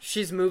about that?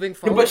 She's moving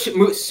forward. No, but she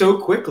moves so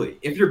quickly.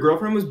 If your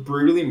girlfriend was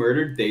brutally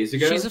murdered days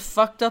ago, she's a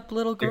fucked up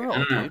little girl,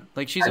 dude.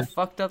 Like, she's a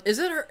fucked up. Is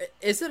it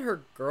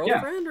her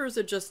girlfriend or is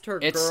it just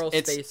her girl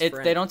space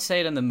friend? They don't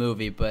say it in the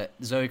movie, but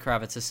Zoe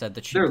Kravitz has said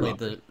that she played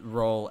the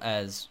role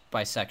as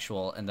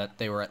bisexual and that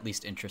they were at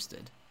least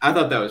interested. I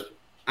thought that was.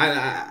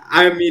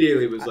 I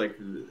immediately was like,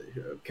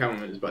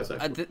 Catwoman is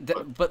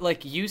bisexual. But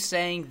like you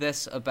saying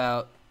this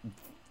about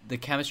the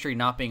chemistry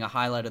not being a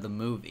highlight of the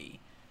movie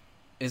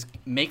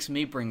makes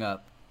me bring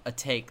up a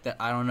take that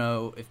I don't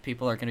know if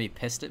people are going to be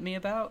pissed at me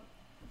about,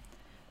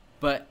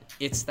 but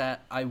it's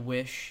that I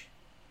wish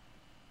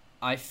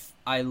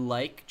I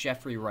like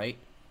Jeffrey Wright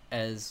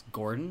as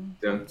Gordon.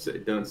 Don't say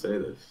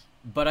this.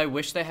 But I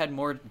wish they had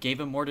gave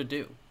him more to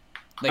do.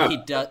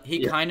 Like he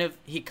kind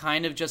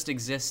of just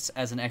exists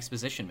as an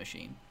exposition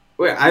machine.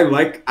 Wait, I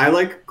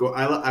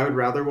would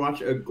rather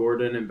watch a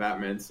Gordon and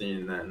Batman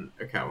scene than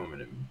a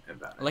Catwoman and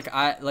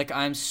Batman.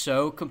 I'm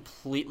so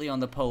completely on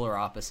the polar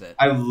opposite.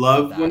 I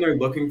love when they're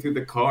looking through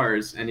the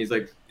cars and he's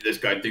like, "This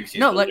guy thinks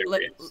he's like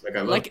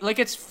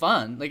it's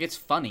fun, like it's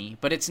funny,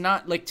 but it's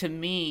not like, to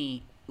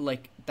me,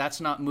 like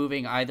that's not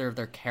moving either of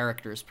their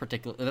characters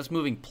particularly. That's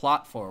moving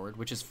plot forward,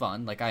 which is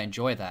fun. Like I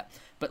enjoy that,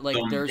 but like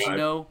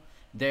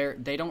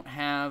they don't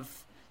have.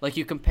 Like,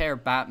 you compare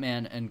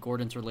Batman and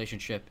Gordon's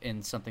relationship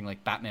in something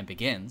like Batman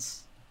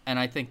Begins, and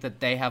I think that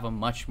they have a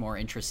much more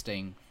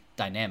interesting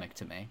dynamic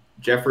to me.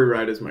 Jeffrey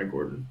Wright is my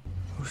Gordon.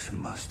 Who's the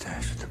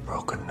mustache with the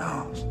broken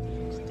nose?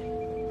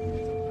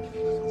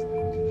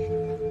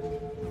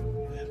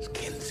 It's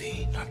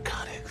Kinsey,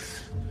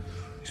 narcotics.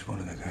 He's one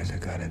of the guys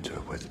that got into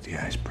it with at the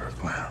Iceberg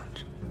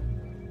Lounge.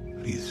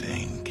 What are you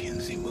saying?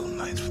 Kinsey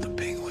moonlights for the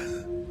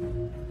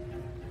Penguin?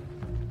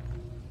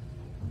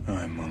 No,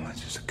 he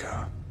moonlights as a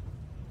cop.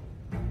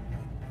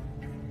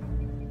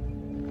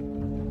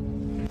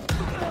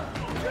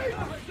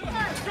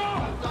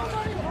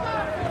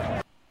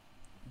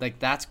 Like,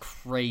 that's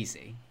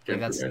crazy. Like,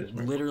 that's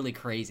literally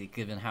crazy,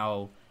 given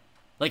how,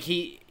 like,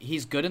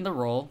 he's good in the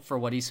role for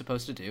what he's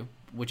supposed to do,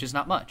 which is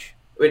not much.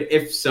 But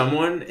if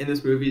someone in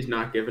this movie is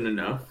not given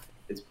enough,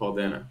 it's Paul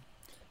Dano.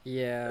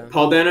 Yeah.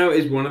 Paul Dano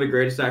is one of the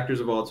greatest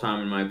actors of all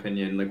time, in my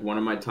opinion. Like, one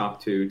of my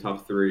top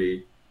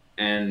 3.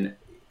 And,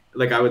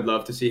 like, I would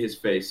love to see his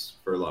face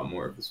for a lot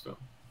more of this film.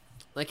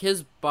 Like,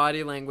 his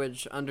body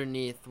language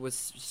underneath was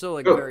still,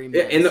 like, very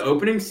mixed. In the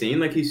opening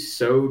scene, like, he's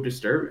so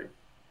disturbing.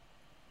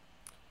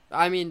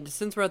 I mean,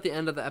 since we're at the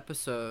end of the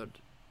episode,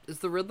 is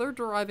the Riddler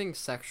deriving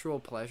sexual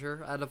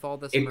pleasure out of all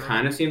this? It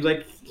kind of seems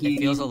like he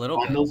feels a little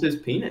fondles his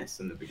penis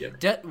in the beginning.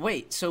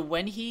 Wait, so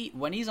when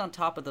he's on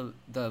top of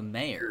the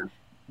mayor,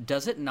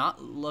 does it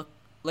not look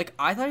like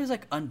I thought he was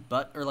like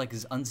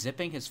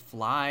unzipping his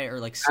fly or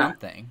like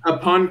something?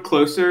 Upon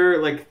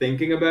closer like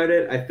thinking about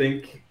it, I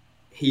think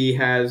he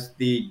has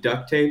the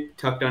duct tape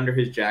tucked under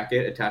his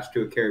jacket attached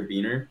to a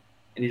carabiner,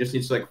 and he just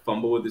needs to like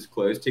fumble with his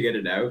clothes to get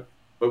it out.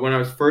 But when I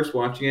was first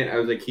watching it, I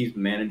was like, he's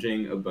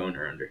managing a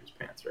boner under his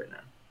pants right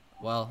now.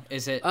 Well,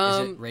 is it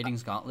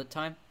ratings gauntlet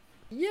time?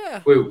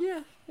 Yeah. Wait,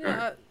 yeah.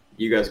 Right.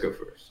 You guys go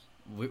first.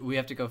 We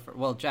have to go for.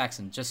 Well,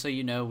 Jackson, just so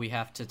you know, we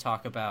have to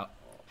talk about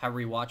how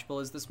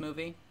rewatchable is this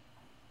movie.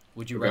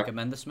 Would you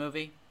recommend this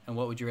movie? And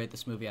what would you rate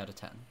this movie out of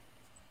 10?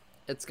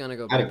 It's gonna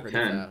go by pretty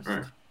fast.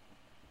 Right.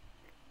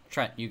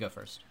 Trent, you go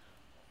first.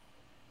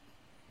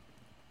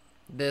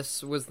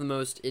 This was the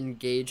most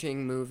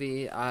engaging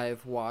movie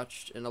I've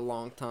watched in a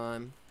long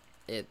time.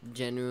 It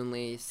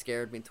genuinely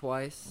scared me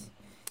twice.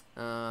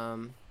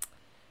 I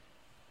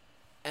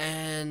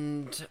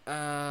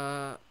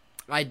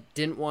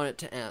didn't want it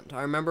to end.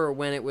 I remember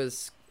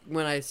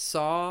when I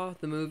saw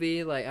the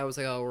movie, like, I was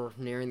like, oh, we're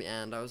nearing the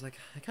end. I was like,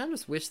 I kind of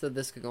just wish that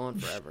this could go on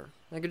forever.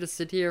 I could just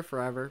sit here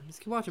forever. Just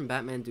keep watching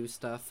Batman do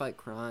stuff, fight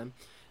crime.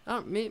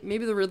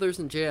 Maybe the Riddler's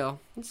in jail.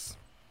 Let's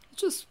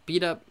just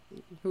beat up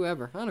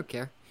whoever. I don't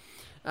care.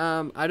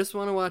 I just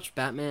want to watch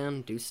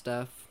Batman do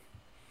stuff.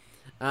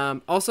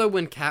 Also,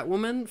 when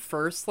Catwoman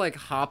first, like,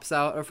 hops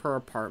out of her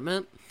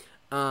apartment,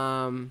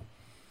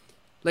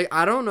 like,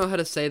 I don't know how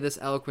to say this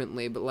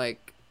eloquently, but,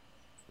 like,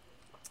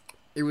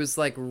 it was,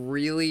 like,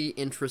 really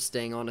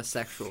interesting on a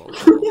sexual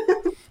level.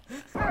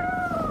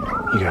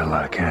 You got a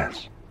lot of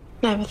cats.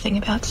 I have a thing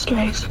about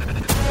strays. The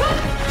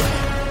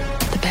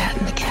bat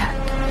and the cat.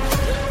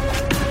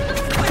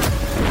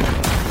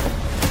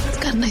 It's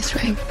got a nice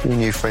ring.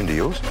 New friend of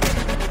yours?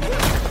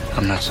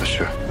 I'm not so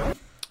sure.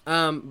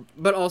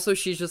 But also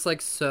she's just,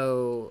 like,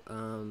 so,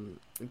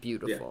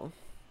 beautiful.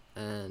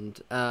 Yeah. And,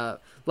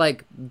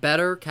 like,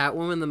 better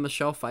Catwoman than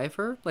Michelle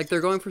Pfeiffer? Like, they're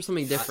going for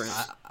something different.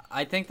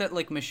 I think that,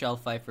 like, Michelle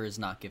Pfeiffer is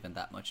not given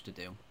that much to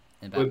do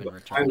in Batman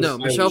Returns. No,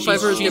 Michelle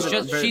Pfeiffer is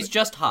she's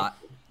just hot.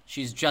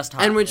 She's just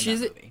hot. And when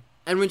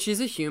she's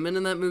a human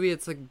in that movie,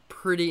 it's, like,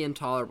 pretty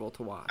intolerable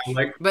to watch.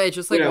 But it's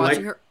just like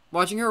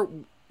watching her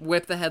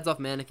whip the heads off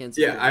mannequins.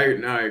 Yeah, I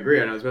agree.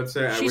 And I was about to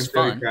say, I wish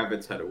Zoe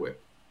Kravitz had a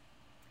whip.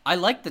 I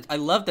love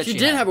that she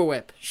did have a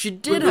whip. She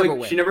did have a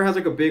whip. She never has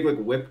like a big like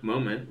whip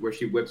moment where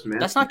she whips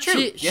mannequins. That's not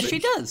true. Yes, she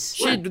does.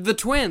 The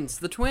twins.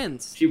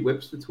 She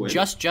whips the twins.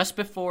 Just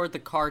before the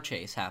car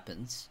chase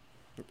happens.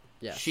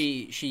 Yeah.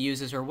 She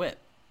uses her whip.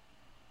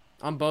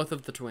 On both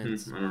of the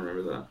twins. I don't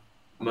remember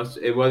that.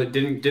 It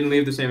didn't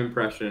leave the same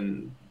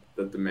impression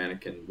that the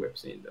mannequin whip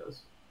scene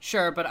does.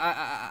 Sure, but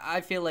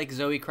I feel like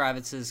Zoe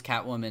Kravitz's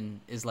Catwoman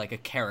is like a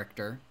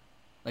character.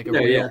 Like a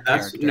real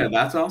character.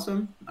 That's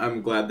awesome.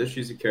 I'm glad that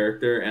she's a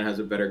character and has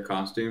a better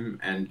costume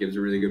and gives a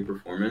really good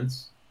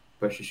performance.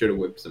 But she should have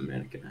whipped some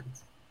mannequin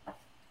heads.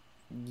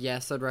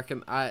 Yes, I'd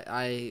recommend.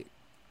 I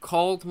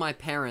called my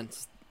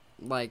parents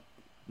like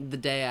the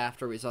day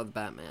after we saw the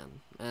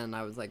Batman, and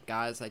I was like,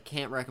 guys, I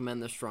can't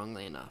recommend this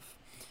strongly enough.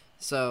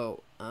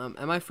 So,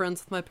 am I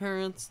friends with my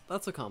parents?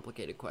 That's a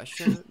complicated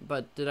question.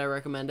 But did I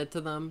recommend it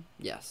to them?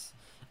 Yes.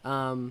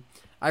 I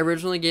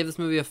originally gave this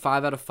movie a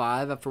 5 out of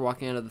 5 after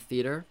walking out of the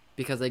theater,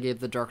 because I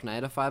gave The Dark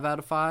Knight a 5 out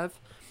of 5,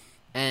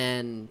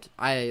 and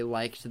I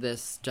liked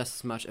this just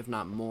as much, if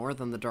not more,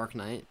 than The Dark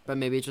Knight, but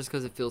maybe it's just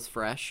because it feels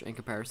fresh in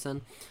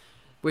comparison,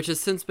 which has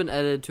since been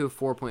edited to a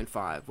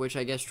 4.5, which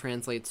I guess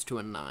translates to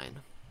a 9.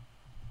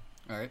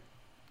 Alright.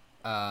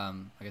 I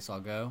guess I'll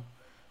go.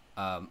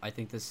 I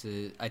think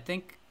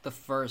the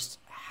first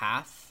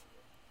half,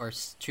 or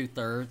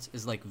 2/3,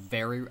 is like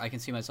I can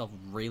see myself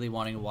really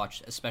wanting to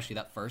watch, especially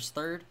that first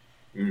third,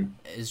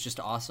 is just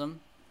awesome.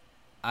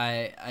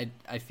 I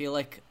feel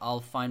like I'll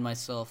find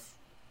myself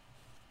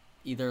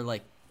either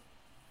like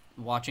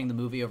watching the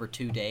movie over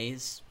 2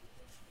 days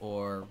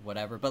or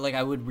whatever, but like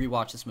I would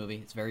rewatch this movie.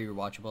 It's very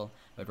rewatchable.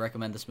 I would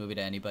recommend this movie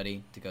to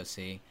anybody to go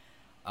see.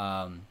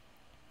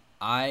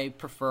 I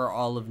prefer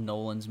all of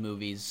Nolan's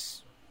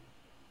movies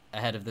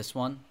ahead of this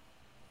one,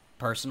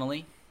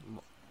 personally.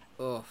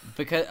 Ugh.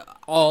 Because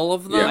all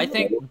of them, I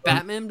think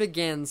Batman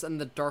Begins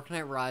and The Dark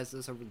Knight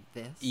Rises over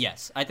this.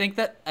 Yes, I think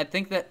that.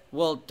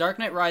 Well, Dark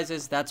Knight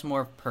Rises, that's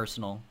more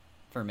personal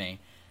for me.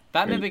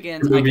 Batman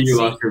Begins. The movie you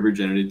lost your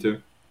virginity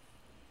to.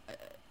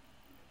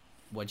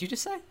 What'd you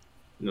just say?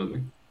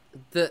 Nothing.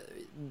 The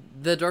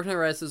Dark Knight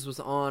Rises was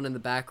on in the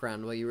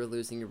background while you were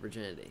losing your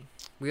virginity.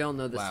 We all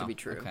know this to be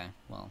true. Okay,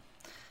 well,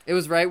 it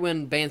was right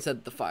when Bane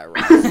said the fire.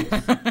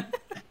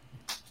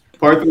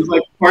 Parth was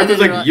like,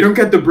 you don't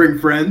get to bring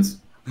friends.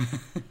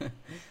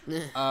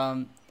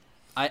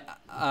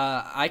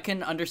 I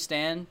can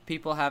understand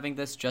people having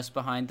this just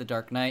behind The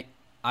Dark Knight.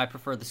 I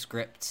prefer the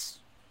scripts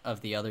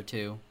of the other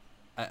two.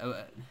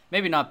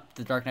 Maybe not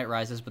The Dark Knight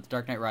Rises, but The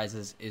Dark Knight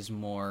Rises is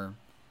more,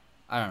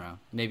 I don't know,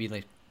 maybe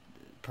like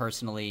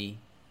personally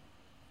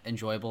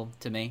enjoyable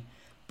to me.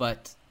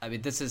 But I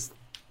mean, this is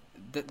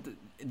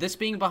this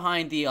being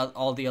behind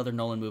all the other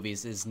Nolan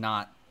movies is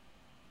not,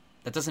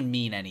 that doesn't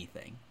mean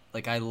anything.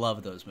 Like, I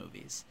love those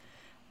movies.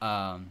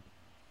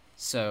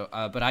 So,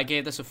 but I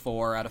gave this a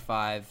 4 out of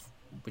 5,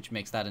 which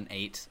makes that an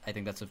 8. I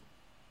think that's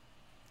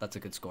a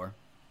good score.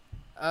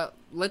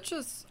 Let's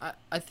just.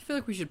 I feel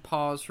like we should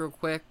pause real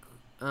quick,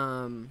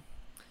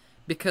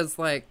 because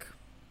like,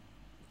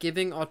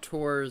 giving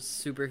auteurs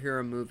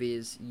superhero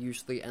movies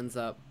usually ends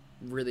up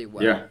really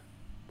well. Yeah,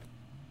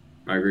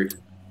 I agree.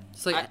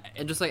 Just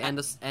like end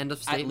of statement.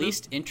 At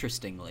least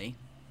interestingly,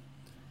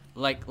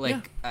 like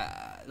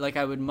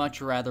I would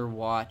much rather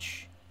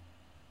watch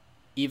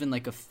even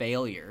like a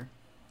failure.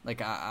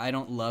 Like I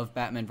don't love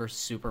Batman vs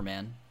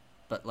Superman,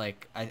 but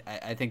like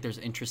I think there's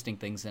interesting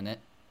things in it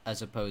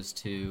as opposed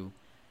to,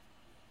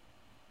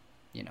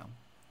 you know,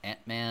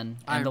 Ant-Man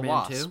and the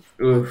Wasp.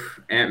 Oof,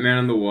 Ant-Man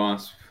and the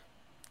Wasp.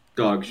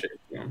 Dog shit.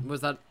 Yeah.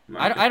 Was that?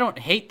 I don't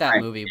hate that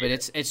movie, but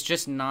it's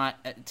just not,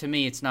 to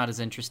me. It's not as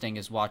interesting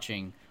as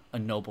watching a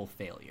noble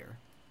failure.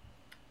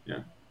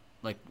 Yeah.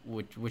 Like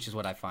which is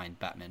what I find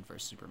Batman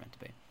vs Superman to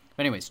be.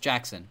 But anyways,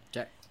 Jackson.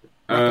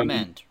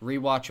 Recommend,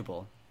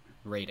 rewatchable,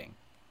 rating.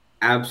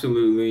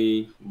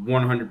 Absolutely,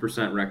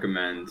 100%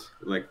 recommend.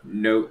 Like,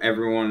 no,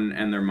 everyone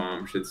and their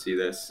mom should see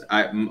this.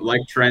 I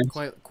like Trent.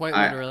 Quite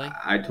literally.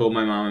 I told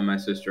my mom and my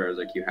sister, I was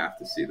like, you have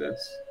to see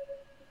this.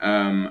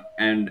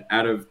 And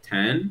out of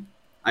 10,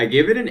 I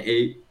give it an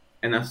 8,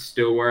 and that's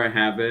still where I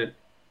have it.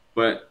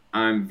 But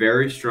I'm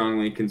very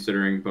strongly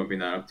considering bumping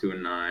that up to a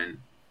 9.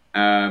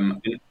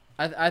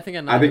 I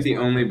think the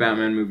only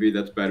Batman movie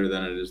that's better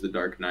than it is The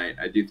Dark Knight.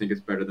 I do think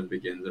it's better than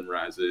Begins and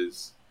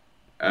Rises.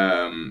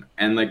 And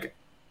like,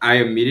 I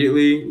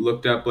immediately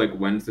looked up like,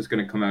 when's this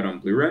going to come out on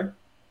Blu-ray?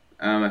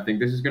 I think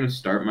this is going to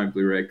start my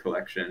Blu-ray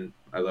collection.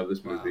 I love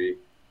this movie.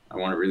 I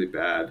want it really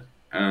bad.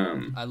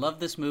 I love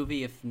this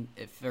movie if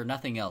for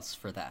nothing else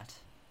for that.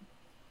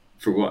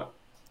 For what?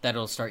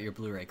 That'll start your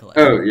Blu-ray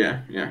collection. Oh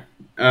yeah.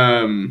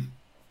 I'm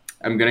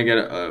gonna get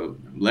a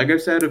Lego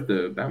set of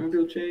the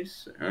Batmobile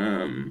chase.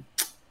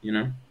 You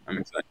know, I'm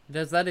excited.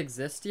 Does that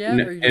exist yet?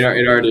 No, or you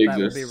it already that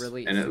exists, will be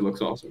released? and it looks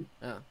awesome.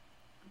 Oh.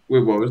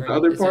 Wait, what was the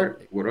other Is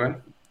part? it- What do I?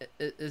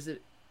 Is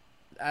it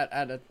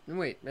at a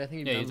wait? I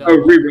think Yeah, you've you done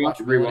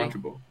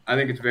Rewatchable. I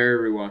think it's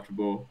very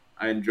rewatchable.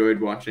 I enjoyed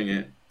watching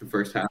it the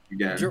first half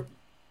again.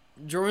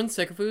 Jordan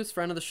Sycophus,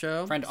 friend of the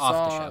show, Friend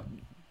off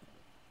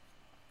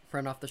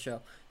the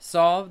show,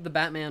 saw the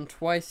Batman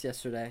twice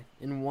yesterday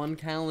in one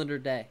calendar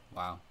day.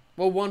 Wow.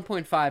 Well,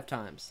 1.5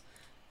 times.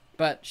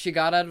 But she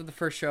got out of the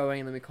first showing,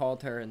 and then we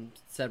called her and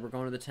said we're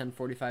going to the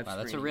 10:45. Wow,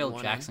 that's a real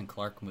Jackson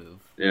Clark move.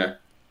 Yeah,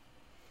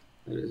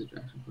 that is a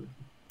Jackson Clark.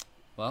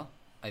 Well,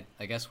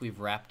 I guess we've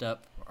wrapped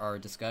up our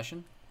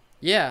discussion.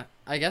 Yeah,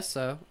 I guess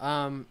so.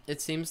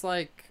 It seems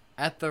like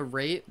at the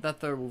rate that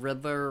the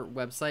Riddler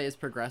website is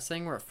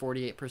progressing, we're at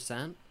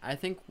 48%. I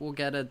think we'll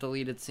get a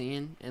deleted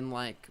scene in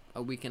like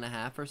a week and a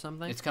half or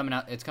something. It's coming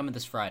out. It's coming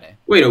this Friday.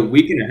 Wait, a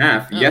week and a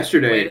half?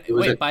 Yesterday. Wait. It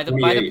was at By the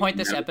 28, point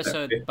this now it's at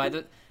episode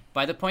 50.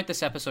 by the point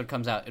this episode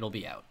comes out, it'll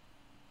be out.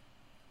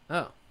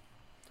 Oh,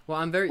 well,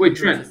 I'm very. Wait,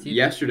 eager to Trent. see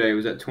Yesterday it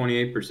was at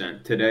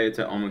 28%. Today it's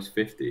at almost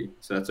 50.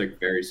 So that's like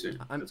very soon.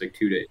 That's like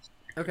 2 days.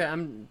 Okay,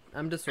 I'm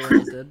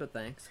disoriented, but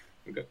thanks.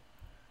 Okay.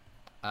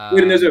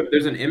 Wait, and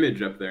there's an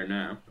image up there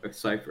now, a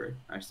cipher.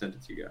 I sent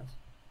it to you guys.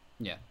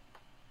 Yeah.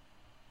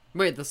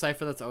 Wait, the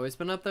cipher that's always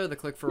been up there, the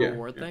click for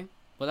reward thing.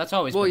 Well, that's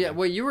always. Well, been yeah. there.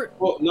 What you were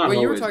not talking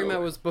always,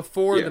 about was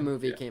before Yeah, the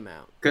movie came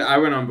out. 'Cause I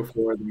went on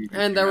before the movie.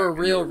 And there were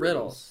real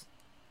riddles.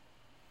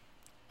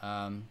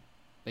 But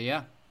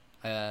yeah,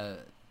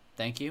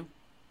 thank you,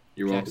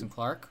 You're Jackson welcome.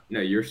 Clark. No,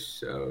 you're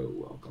so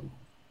welcome.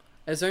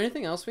 Is there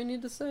anything else we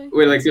need to say?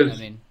 Wait, like there's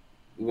I mean,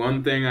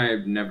 one thing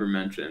I've never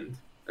mentioned.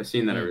 A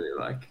scene that I really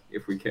like,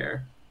 if we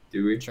care.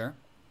 Do we? Sure.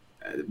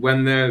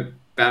 When the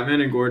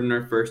Batman and Gordon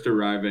are first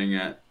arriving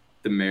at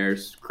the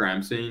mayor's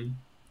crime scene,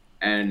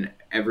 and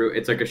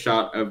it's like a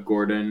shot of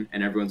Gordon,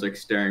 and everyone's like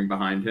staring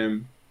behind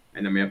him,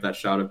 and then we have that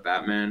shot of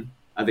Batman.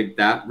 I think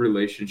that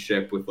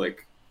relationship with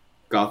like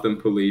Gotham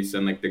police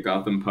and like the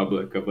Gotham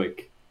public of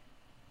like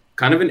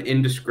kind of an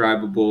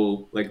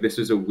indescribable, like, this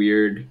is a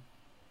weird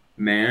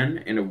man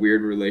in a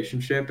weird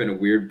relationship and a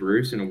weird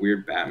Bruce and a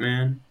weird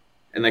Batman.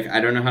 And like, I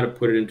don't know how to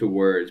put it into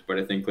words, but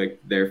I think like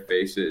their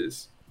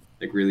faces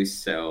like really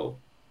sell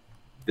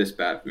this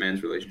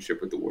Batman's relationship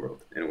with the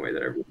world in a way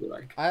that I really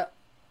like.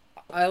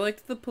 I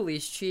liked the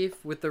police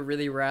chief with the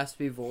really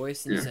raspy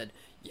voice, and he said,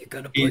 "You're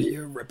gonna put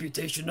your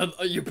reputation on.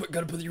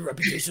 Gonna put your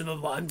reputation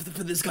on the line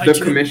for this guy." The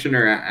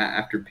commissioner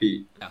after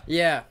Pete.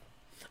 Yeah.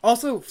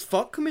 Also,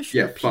 fuck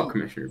Commissioner Pete. Fuck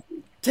Commissioner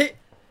Pete.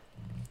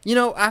 You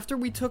know, after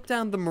we took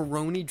down the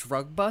Maroni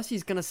drug bust,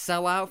 he's gonna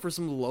sell out for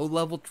some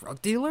low-level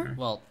drug dealer.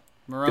 Well,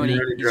 Maroni is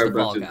the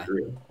fall guy.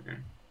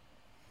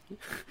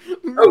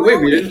 Oh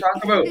wait, we didn't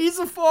talk about. He's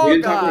a fall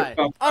guy.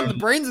 I'm the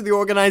brains of the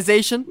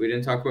organization. We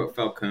didn't talk about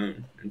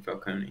Falcone and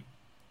Falcone.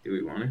 Do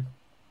we want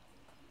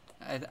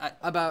to?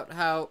 About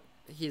how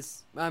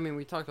he's. I mean,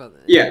 we talked about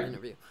that in the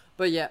interview.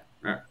 But yeah.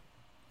 Right.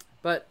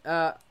 But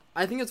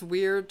I think it's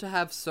weird to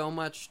have so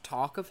much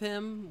talk of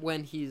him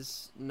when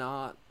he's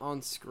not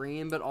on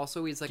screen, but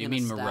also he's like an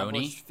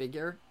established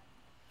figure.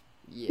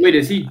 Yeah. Wait,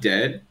 is he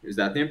dead? Is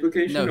that the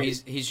implication? No,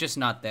 he's just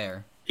not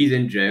there. He's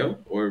in jail,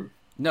 or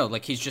No,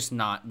 like he's just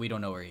not. We don't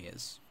know where he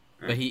is,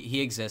 but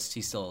he exists.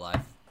 He's still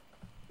alive.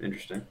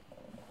 Interesting.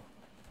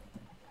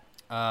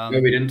 No,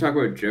 we didn't talk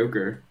about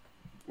Joker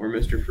or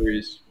Mr.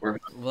 Freeze or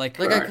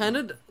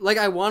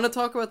I want to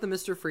talk about the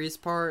Mr. Freeze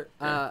part.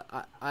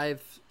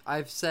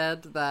 I've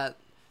said that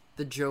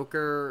the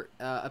Joker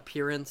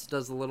appearance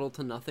does little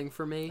to nothing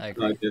for me. I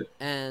agree.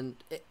 And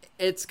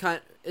it's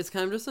kind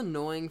of just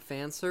annoying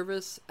fan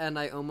service, and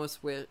I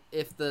almost wish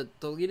if the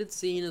deleted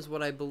scene is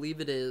what I believe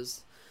it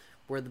is,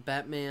 where the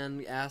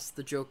Batman asked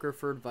the Joker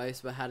for advice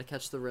about how to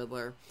catch the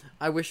Riddler.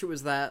 I wish it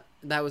was that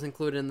was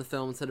included in the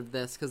film instead of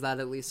this, because that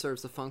at least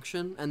serves a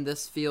function, and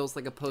this feels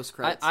like a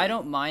post-credit I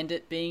don't mind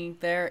it being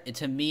there.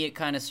 To me, it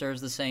kind of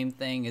serves the same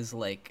thing as,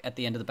 like, at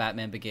the end of the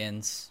Batman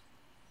Begins,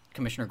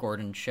 Commissioner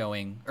Gordon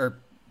showing, or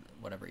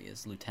whatever he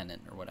is,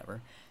 Lieutenant or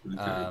whatever.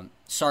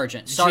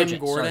 Sergeant Gordon.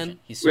 Sergeant.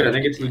 He's Wait, I Sergeant.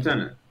 think it's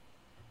Lieutenant.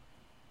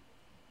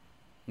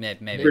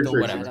 Maybe, but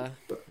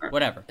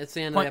whatever. It's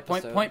the end of the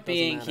episode. Point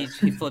being, he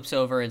flips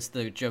over. It's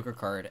the Joker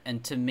card,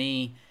 and to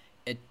me,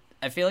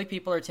 I feel like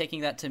people are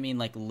taking that to mean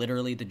like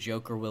literally the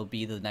Joker will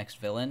be the next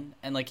villain,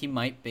 and like he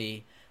might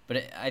be.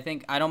 But I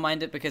think I don't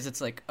mind it because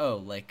it's like,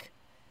 oh, like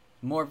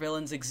more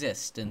villains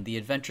exist, and the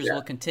adventures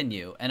will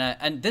continue.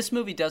 And this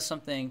movie does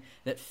something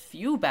that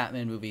few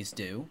Batman movies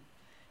do,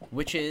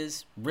 which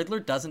is Riddler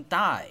doesn't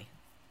die.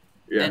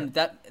 Yeah. And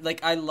that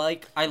I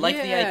like the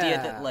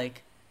idea that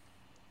like,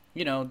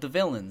 you know, the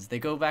villains, they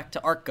go back to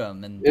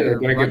Arkham and they're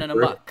running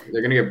amok.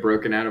 They're gonna get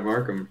broken out of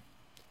Arkham.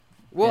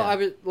 Well, I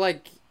would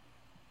like.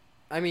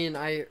 I mean,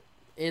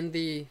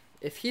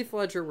 if Heath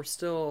Ledger were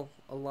still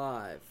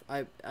alive,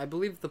 I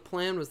believe the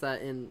plan was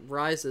that in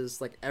Rises,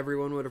 like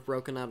everyone would have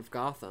broken out of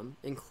Gotham,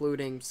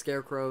 including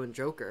Scarecrow and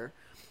Joker,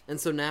 and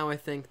so now I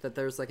think that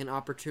there's like an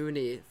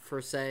opportunity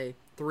for, say,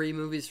 3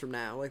 movies from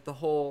now, like the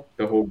whole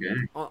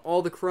gang,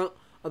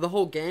 the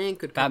whole gang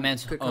could come,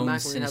 Batman's come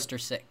back. Sinister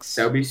Six.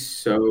 That would be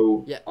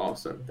so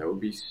awesome. That would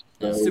be so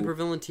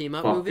supervillain team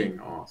up movie. Fucking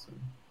awesome.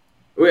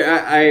 Wait,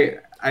 I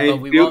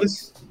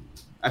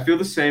feel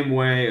the same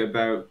way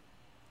about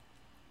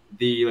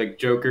the like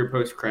Joker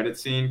post credit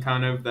scene,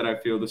 kind of, that I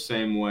feel the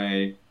same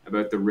way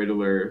about the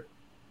Riddler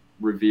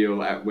reveal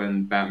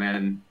when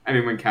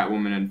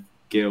Catwoman and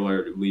Gil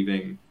are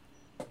leaving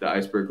the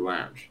Iceberg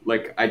Lounge.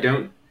 Like,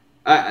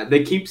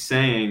 they keep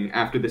saying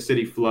after the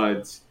city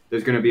floods,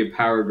 there's going to be a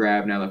power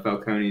grab now that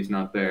Falcone's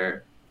not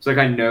there. So, like,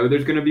 I know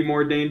there's going to be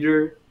more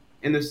danger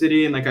in the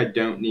city, and, like, I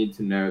don't need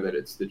to know that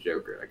it's the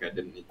Joker. Like, I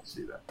didn't need to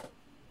see that.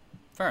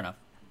 Fair enough.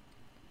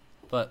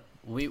 But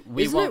we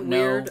won't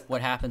know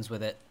what happens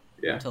with it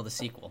until the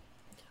sequel.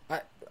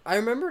 I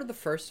remember the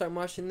first time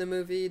watching the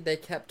movie, they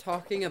kept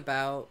talking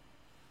about,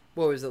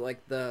 what was it,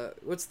 like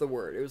what's the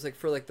word? It was like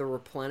for like the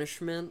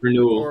replenishment.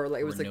 Renewal. Or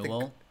like it was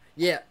renewal?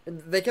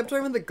 They kept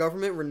talking about the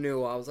government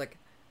renewal. I was like,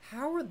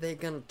 how are they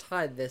going to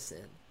tie this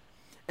in?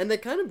 And they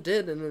kind of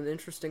did in an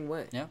interesting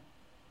way. Yeah.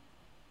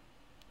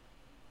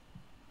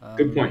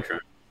 Good point,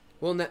 Trent.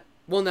 Well,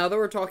 now that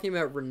we're talking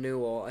about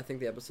renewal, I think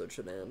the episode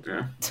should end.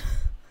 Yeah.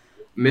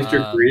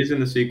 Mr. Freeze in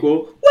the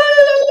sequel.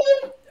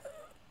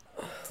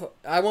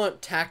 I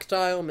want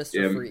tactile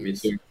Mr.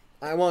 Freeze. Me too.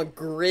 I want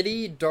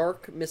gritty,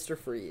 dark Mr.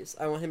 Freeze.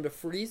 I want him to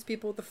freeze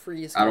people with the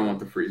freeze gun. I don't want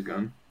the freeze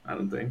gun. I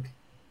don't think.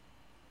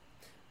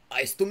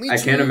 Nice to meet you. I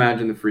can't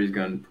imagine the freeze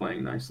gun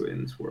playing nicely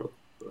in this world.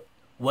 But.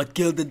 What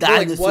killed the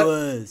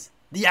dinosaurs?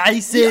 The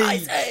Ice Age. The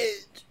Ice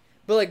Age.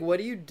 But like, what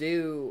do you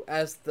do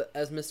as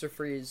Mr.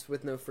 Freeze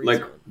with no freeze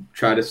gun?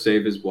 Try to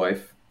save his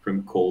wife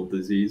from cold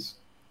disease.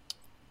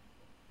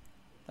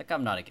 Like,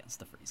 I'm not against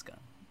the freeze gun.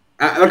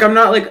 I'm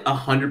not like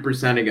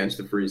 100% against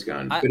the freeze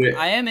gun.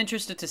 I am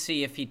interested to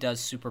see if he does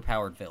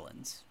superpowered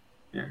villains.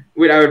 Yeah.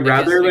 Wait, I would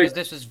rather because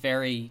this was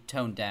very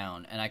toned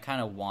down, and I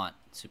kind of want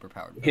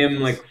superpowered villains.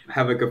 Him like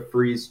have like a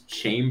freeze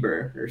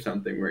chamber or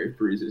something where he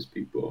freezes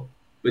people.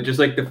 But just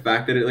like the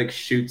fact that it like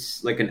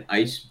shoots like an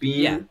ice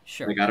beam. Yeah,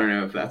 sure. Like I don't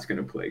know if that's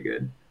gonna play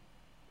good.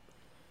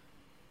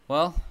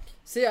 Well,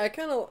 see, I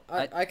kind of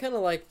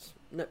liked.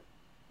 No,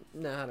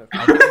 I don't.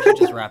 I think we should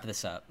just wrap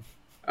this up.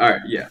 All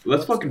right, yeah,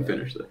 let's fucking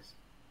finish this.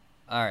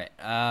 All right.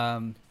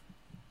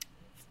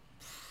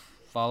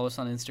 Follow us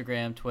on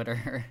Instagram,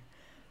 Twitter.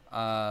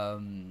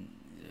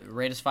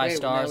 Rate us 5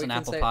 stars on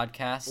Apple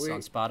Podcasts, on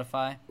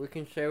Spotify. We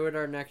can say what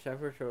our next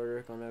episode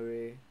is gonna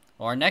be.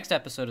 Well, our next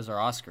episode is our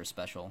Oscar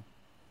special.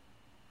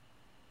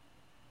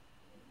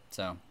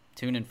 So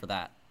tune in for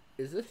that.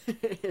 Is it?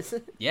 Is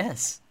it?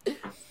 Yes.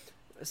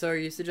 So are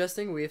you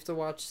suggesting we have to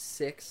watch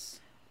 6?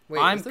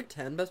 Wait, is there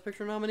 10 Best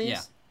Picture nominees?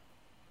 Yeah.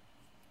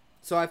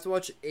 So I have to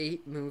watch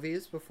 8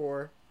 movies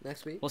before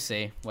next week? We'll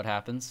see what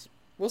happens.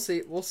 We'll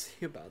see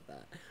about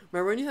that.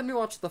 Remember when you had me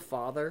watch The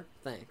Father?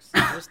 Thanks.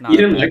 You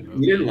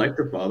didn't like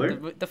The Father?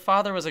 The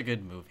Father was a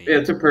good movie. Yeah,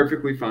 it's a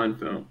perfectly fine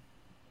film.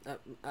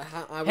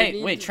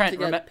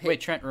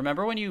 Trent,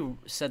 remember when you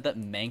said that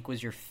Mank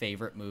was your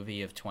favorite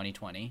movie of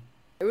 2020?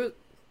 It was.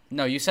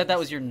 No, you said that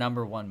was your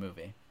number 1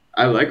 movie.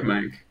 I like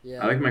Mank.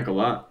 Yeah. I like Mank a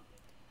lot.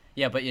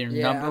 Yeah, but your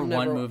number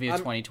 1 movie of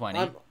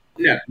 2020?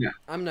 Yeah.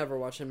 I'm never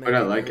watching Mank. But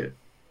I like it.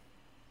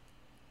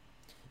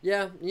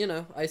 Yeah, you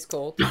know, ice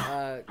cold.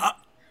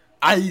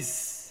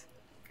 Ice.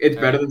 It's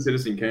better than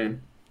Citizen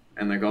Kane,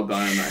 and like I'll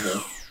die on that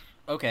hill.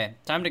 Okay,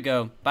 time to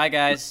go. Bye,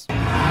 guys. They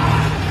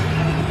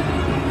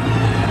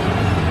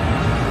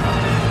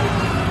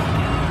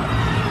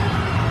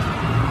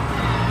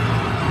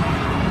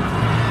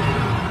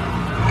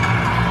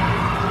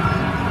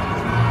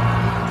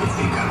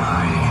think I'm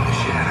hiding in the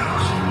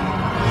shadows.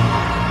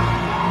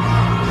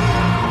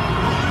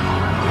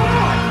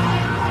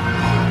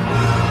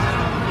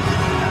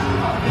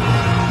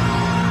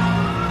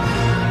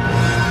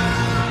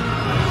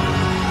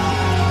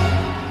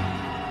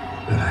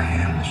 But I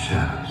am the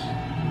shadows.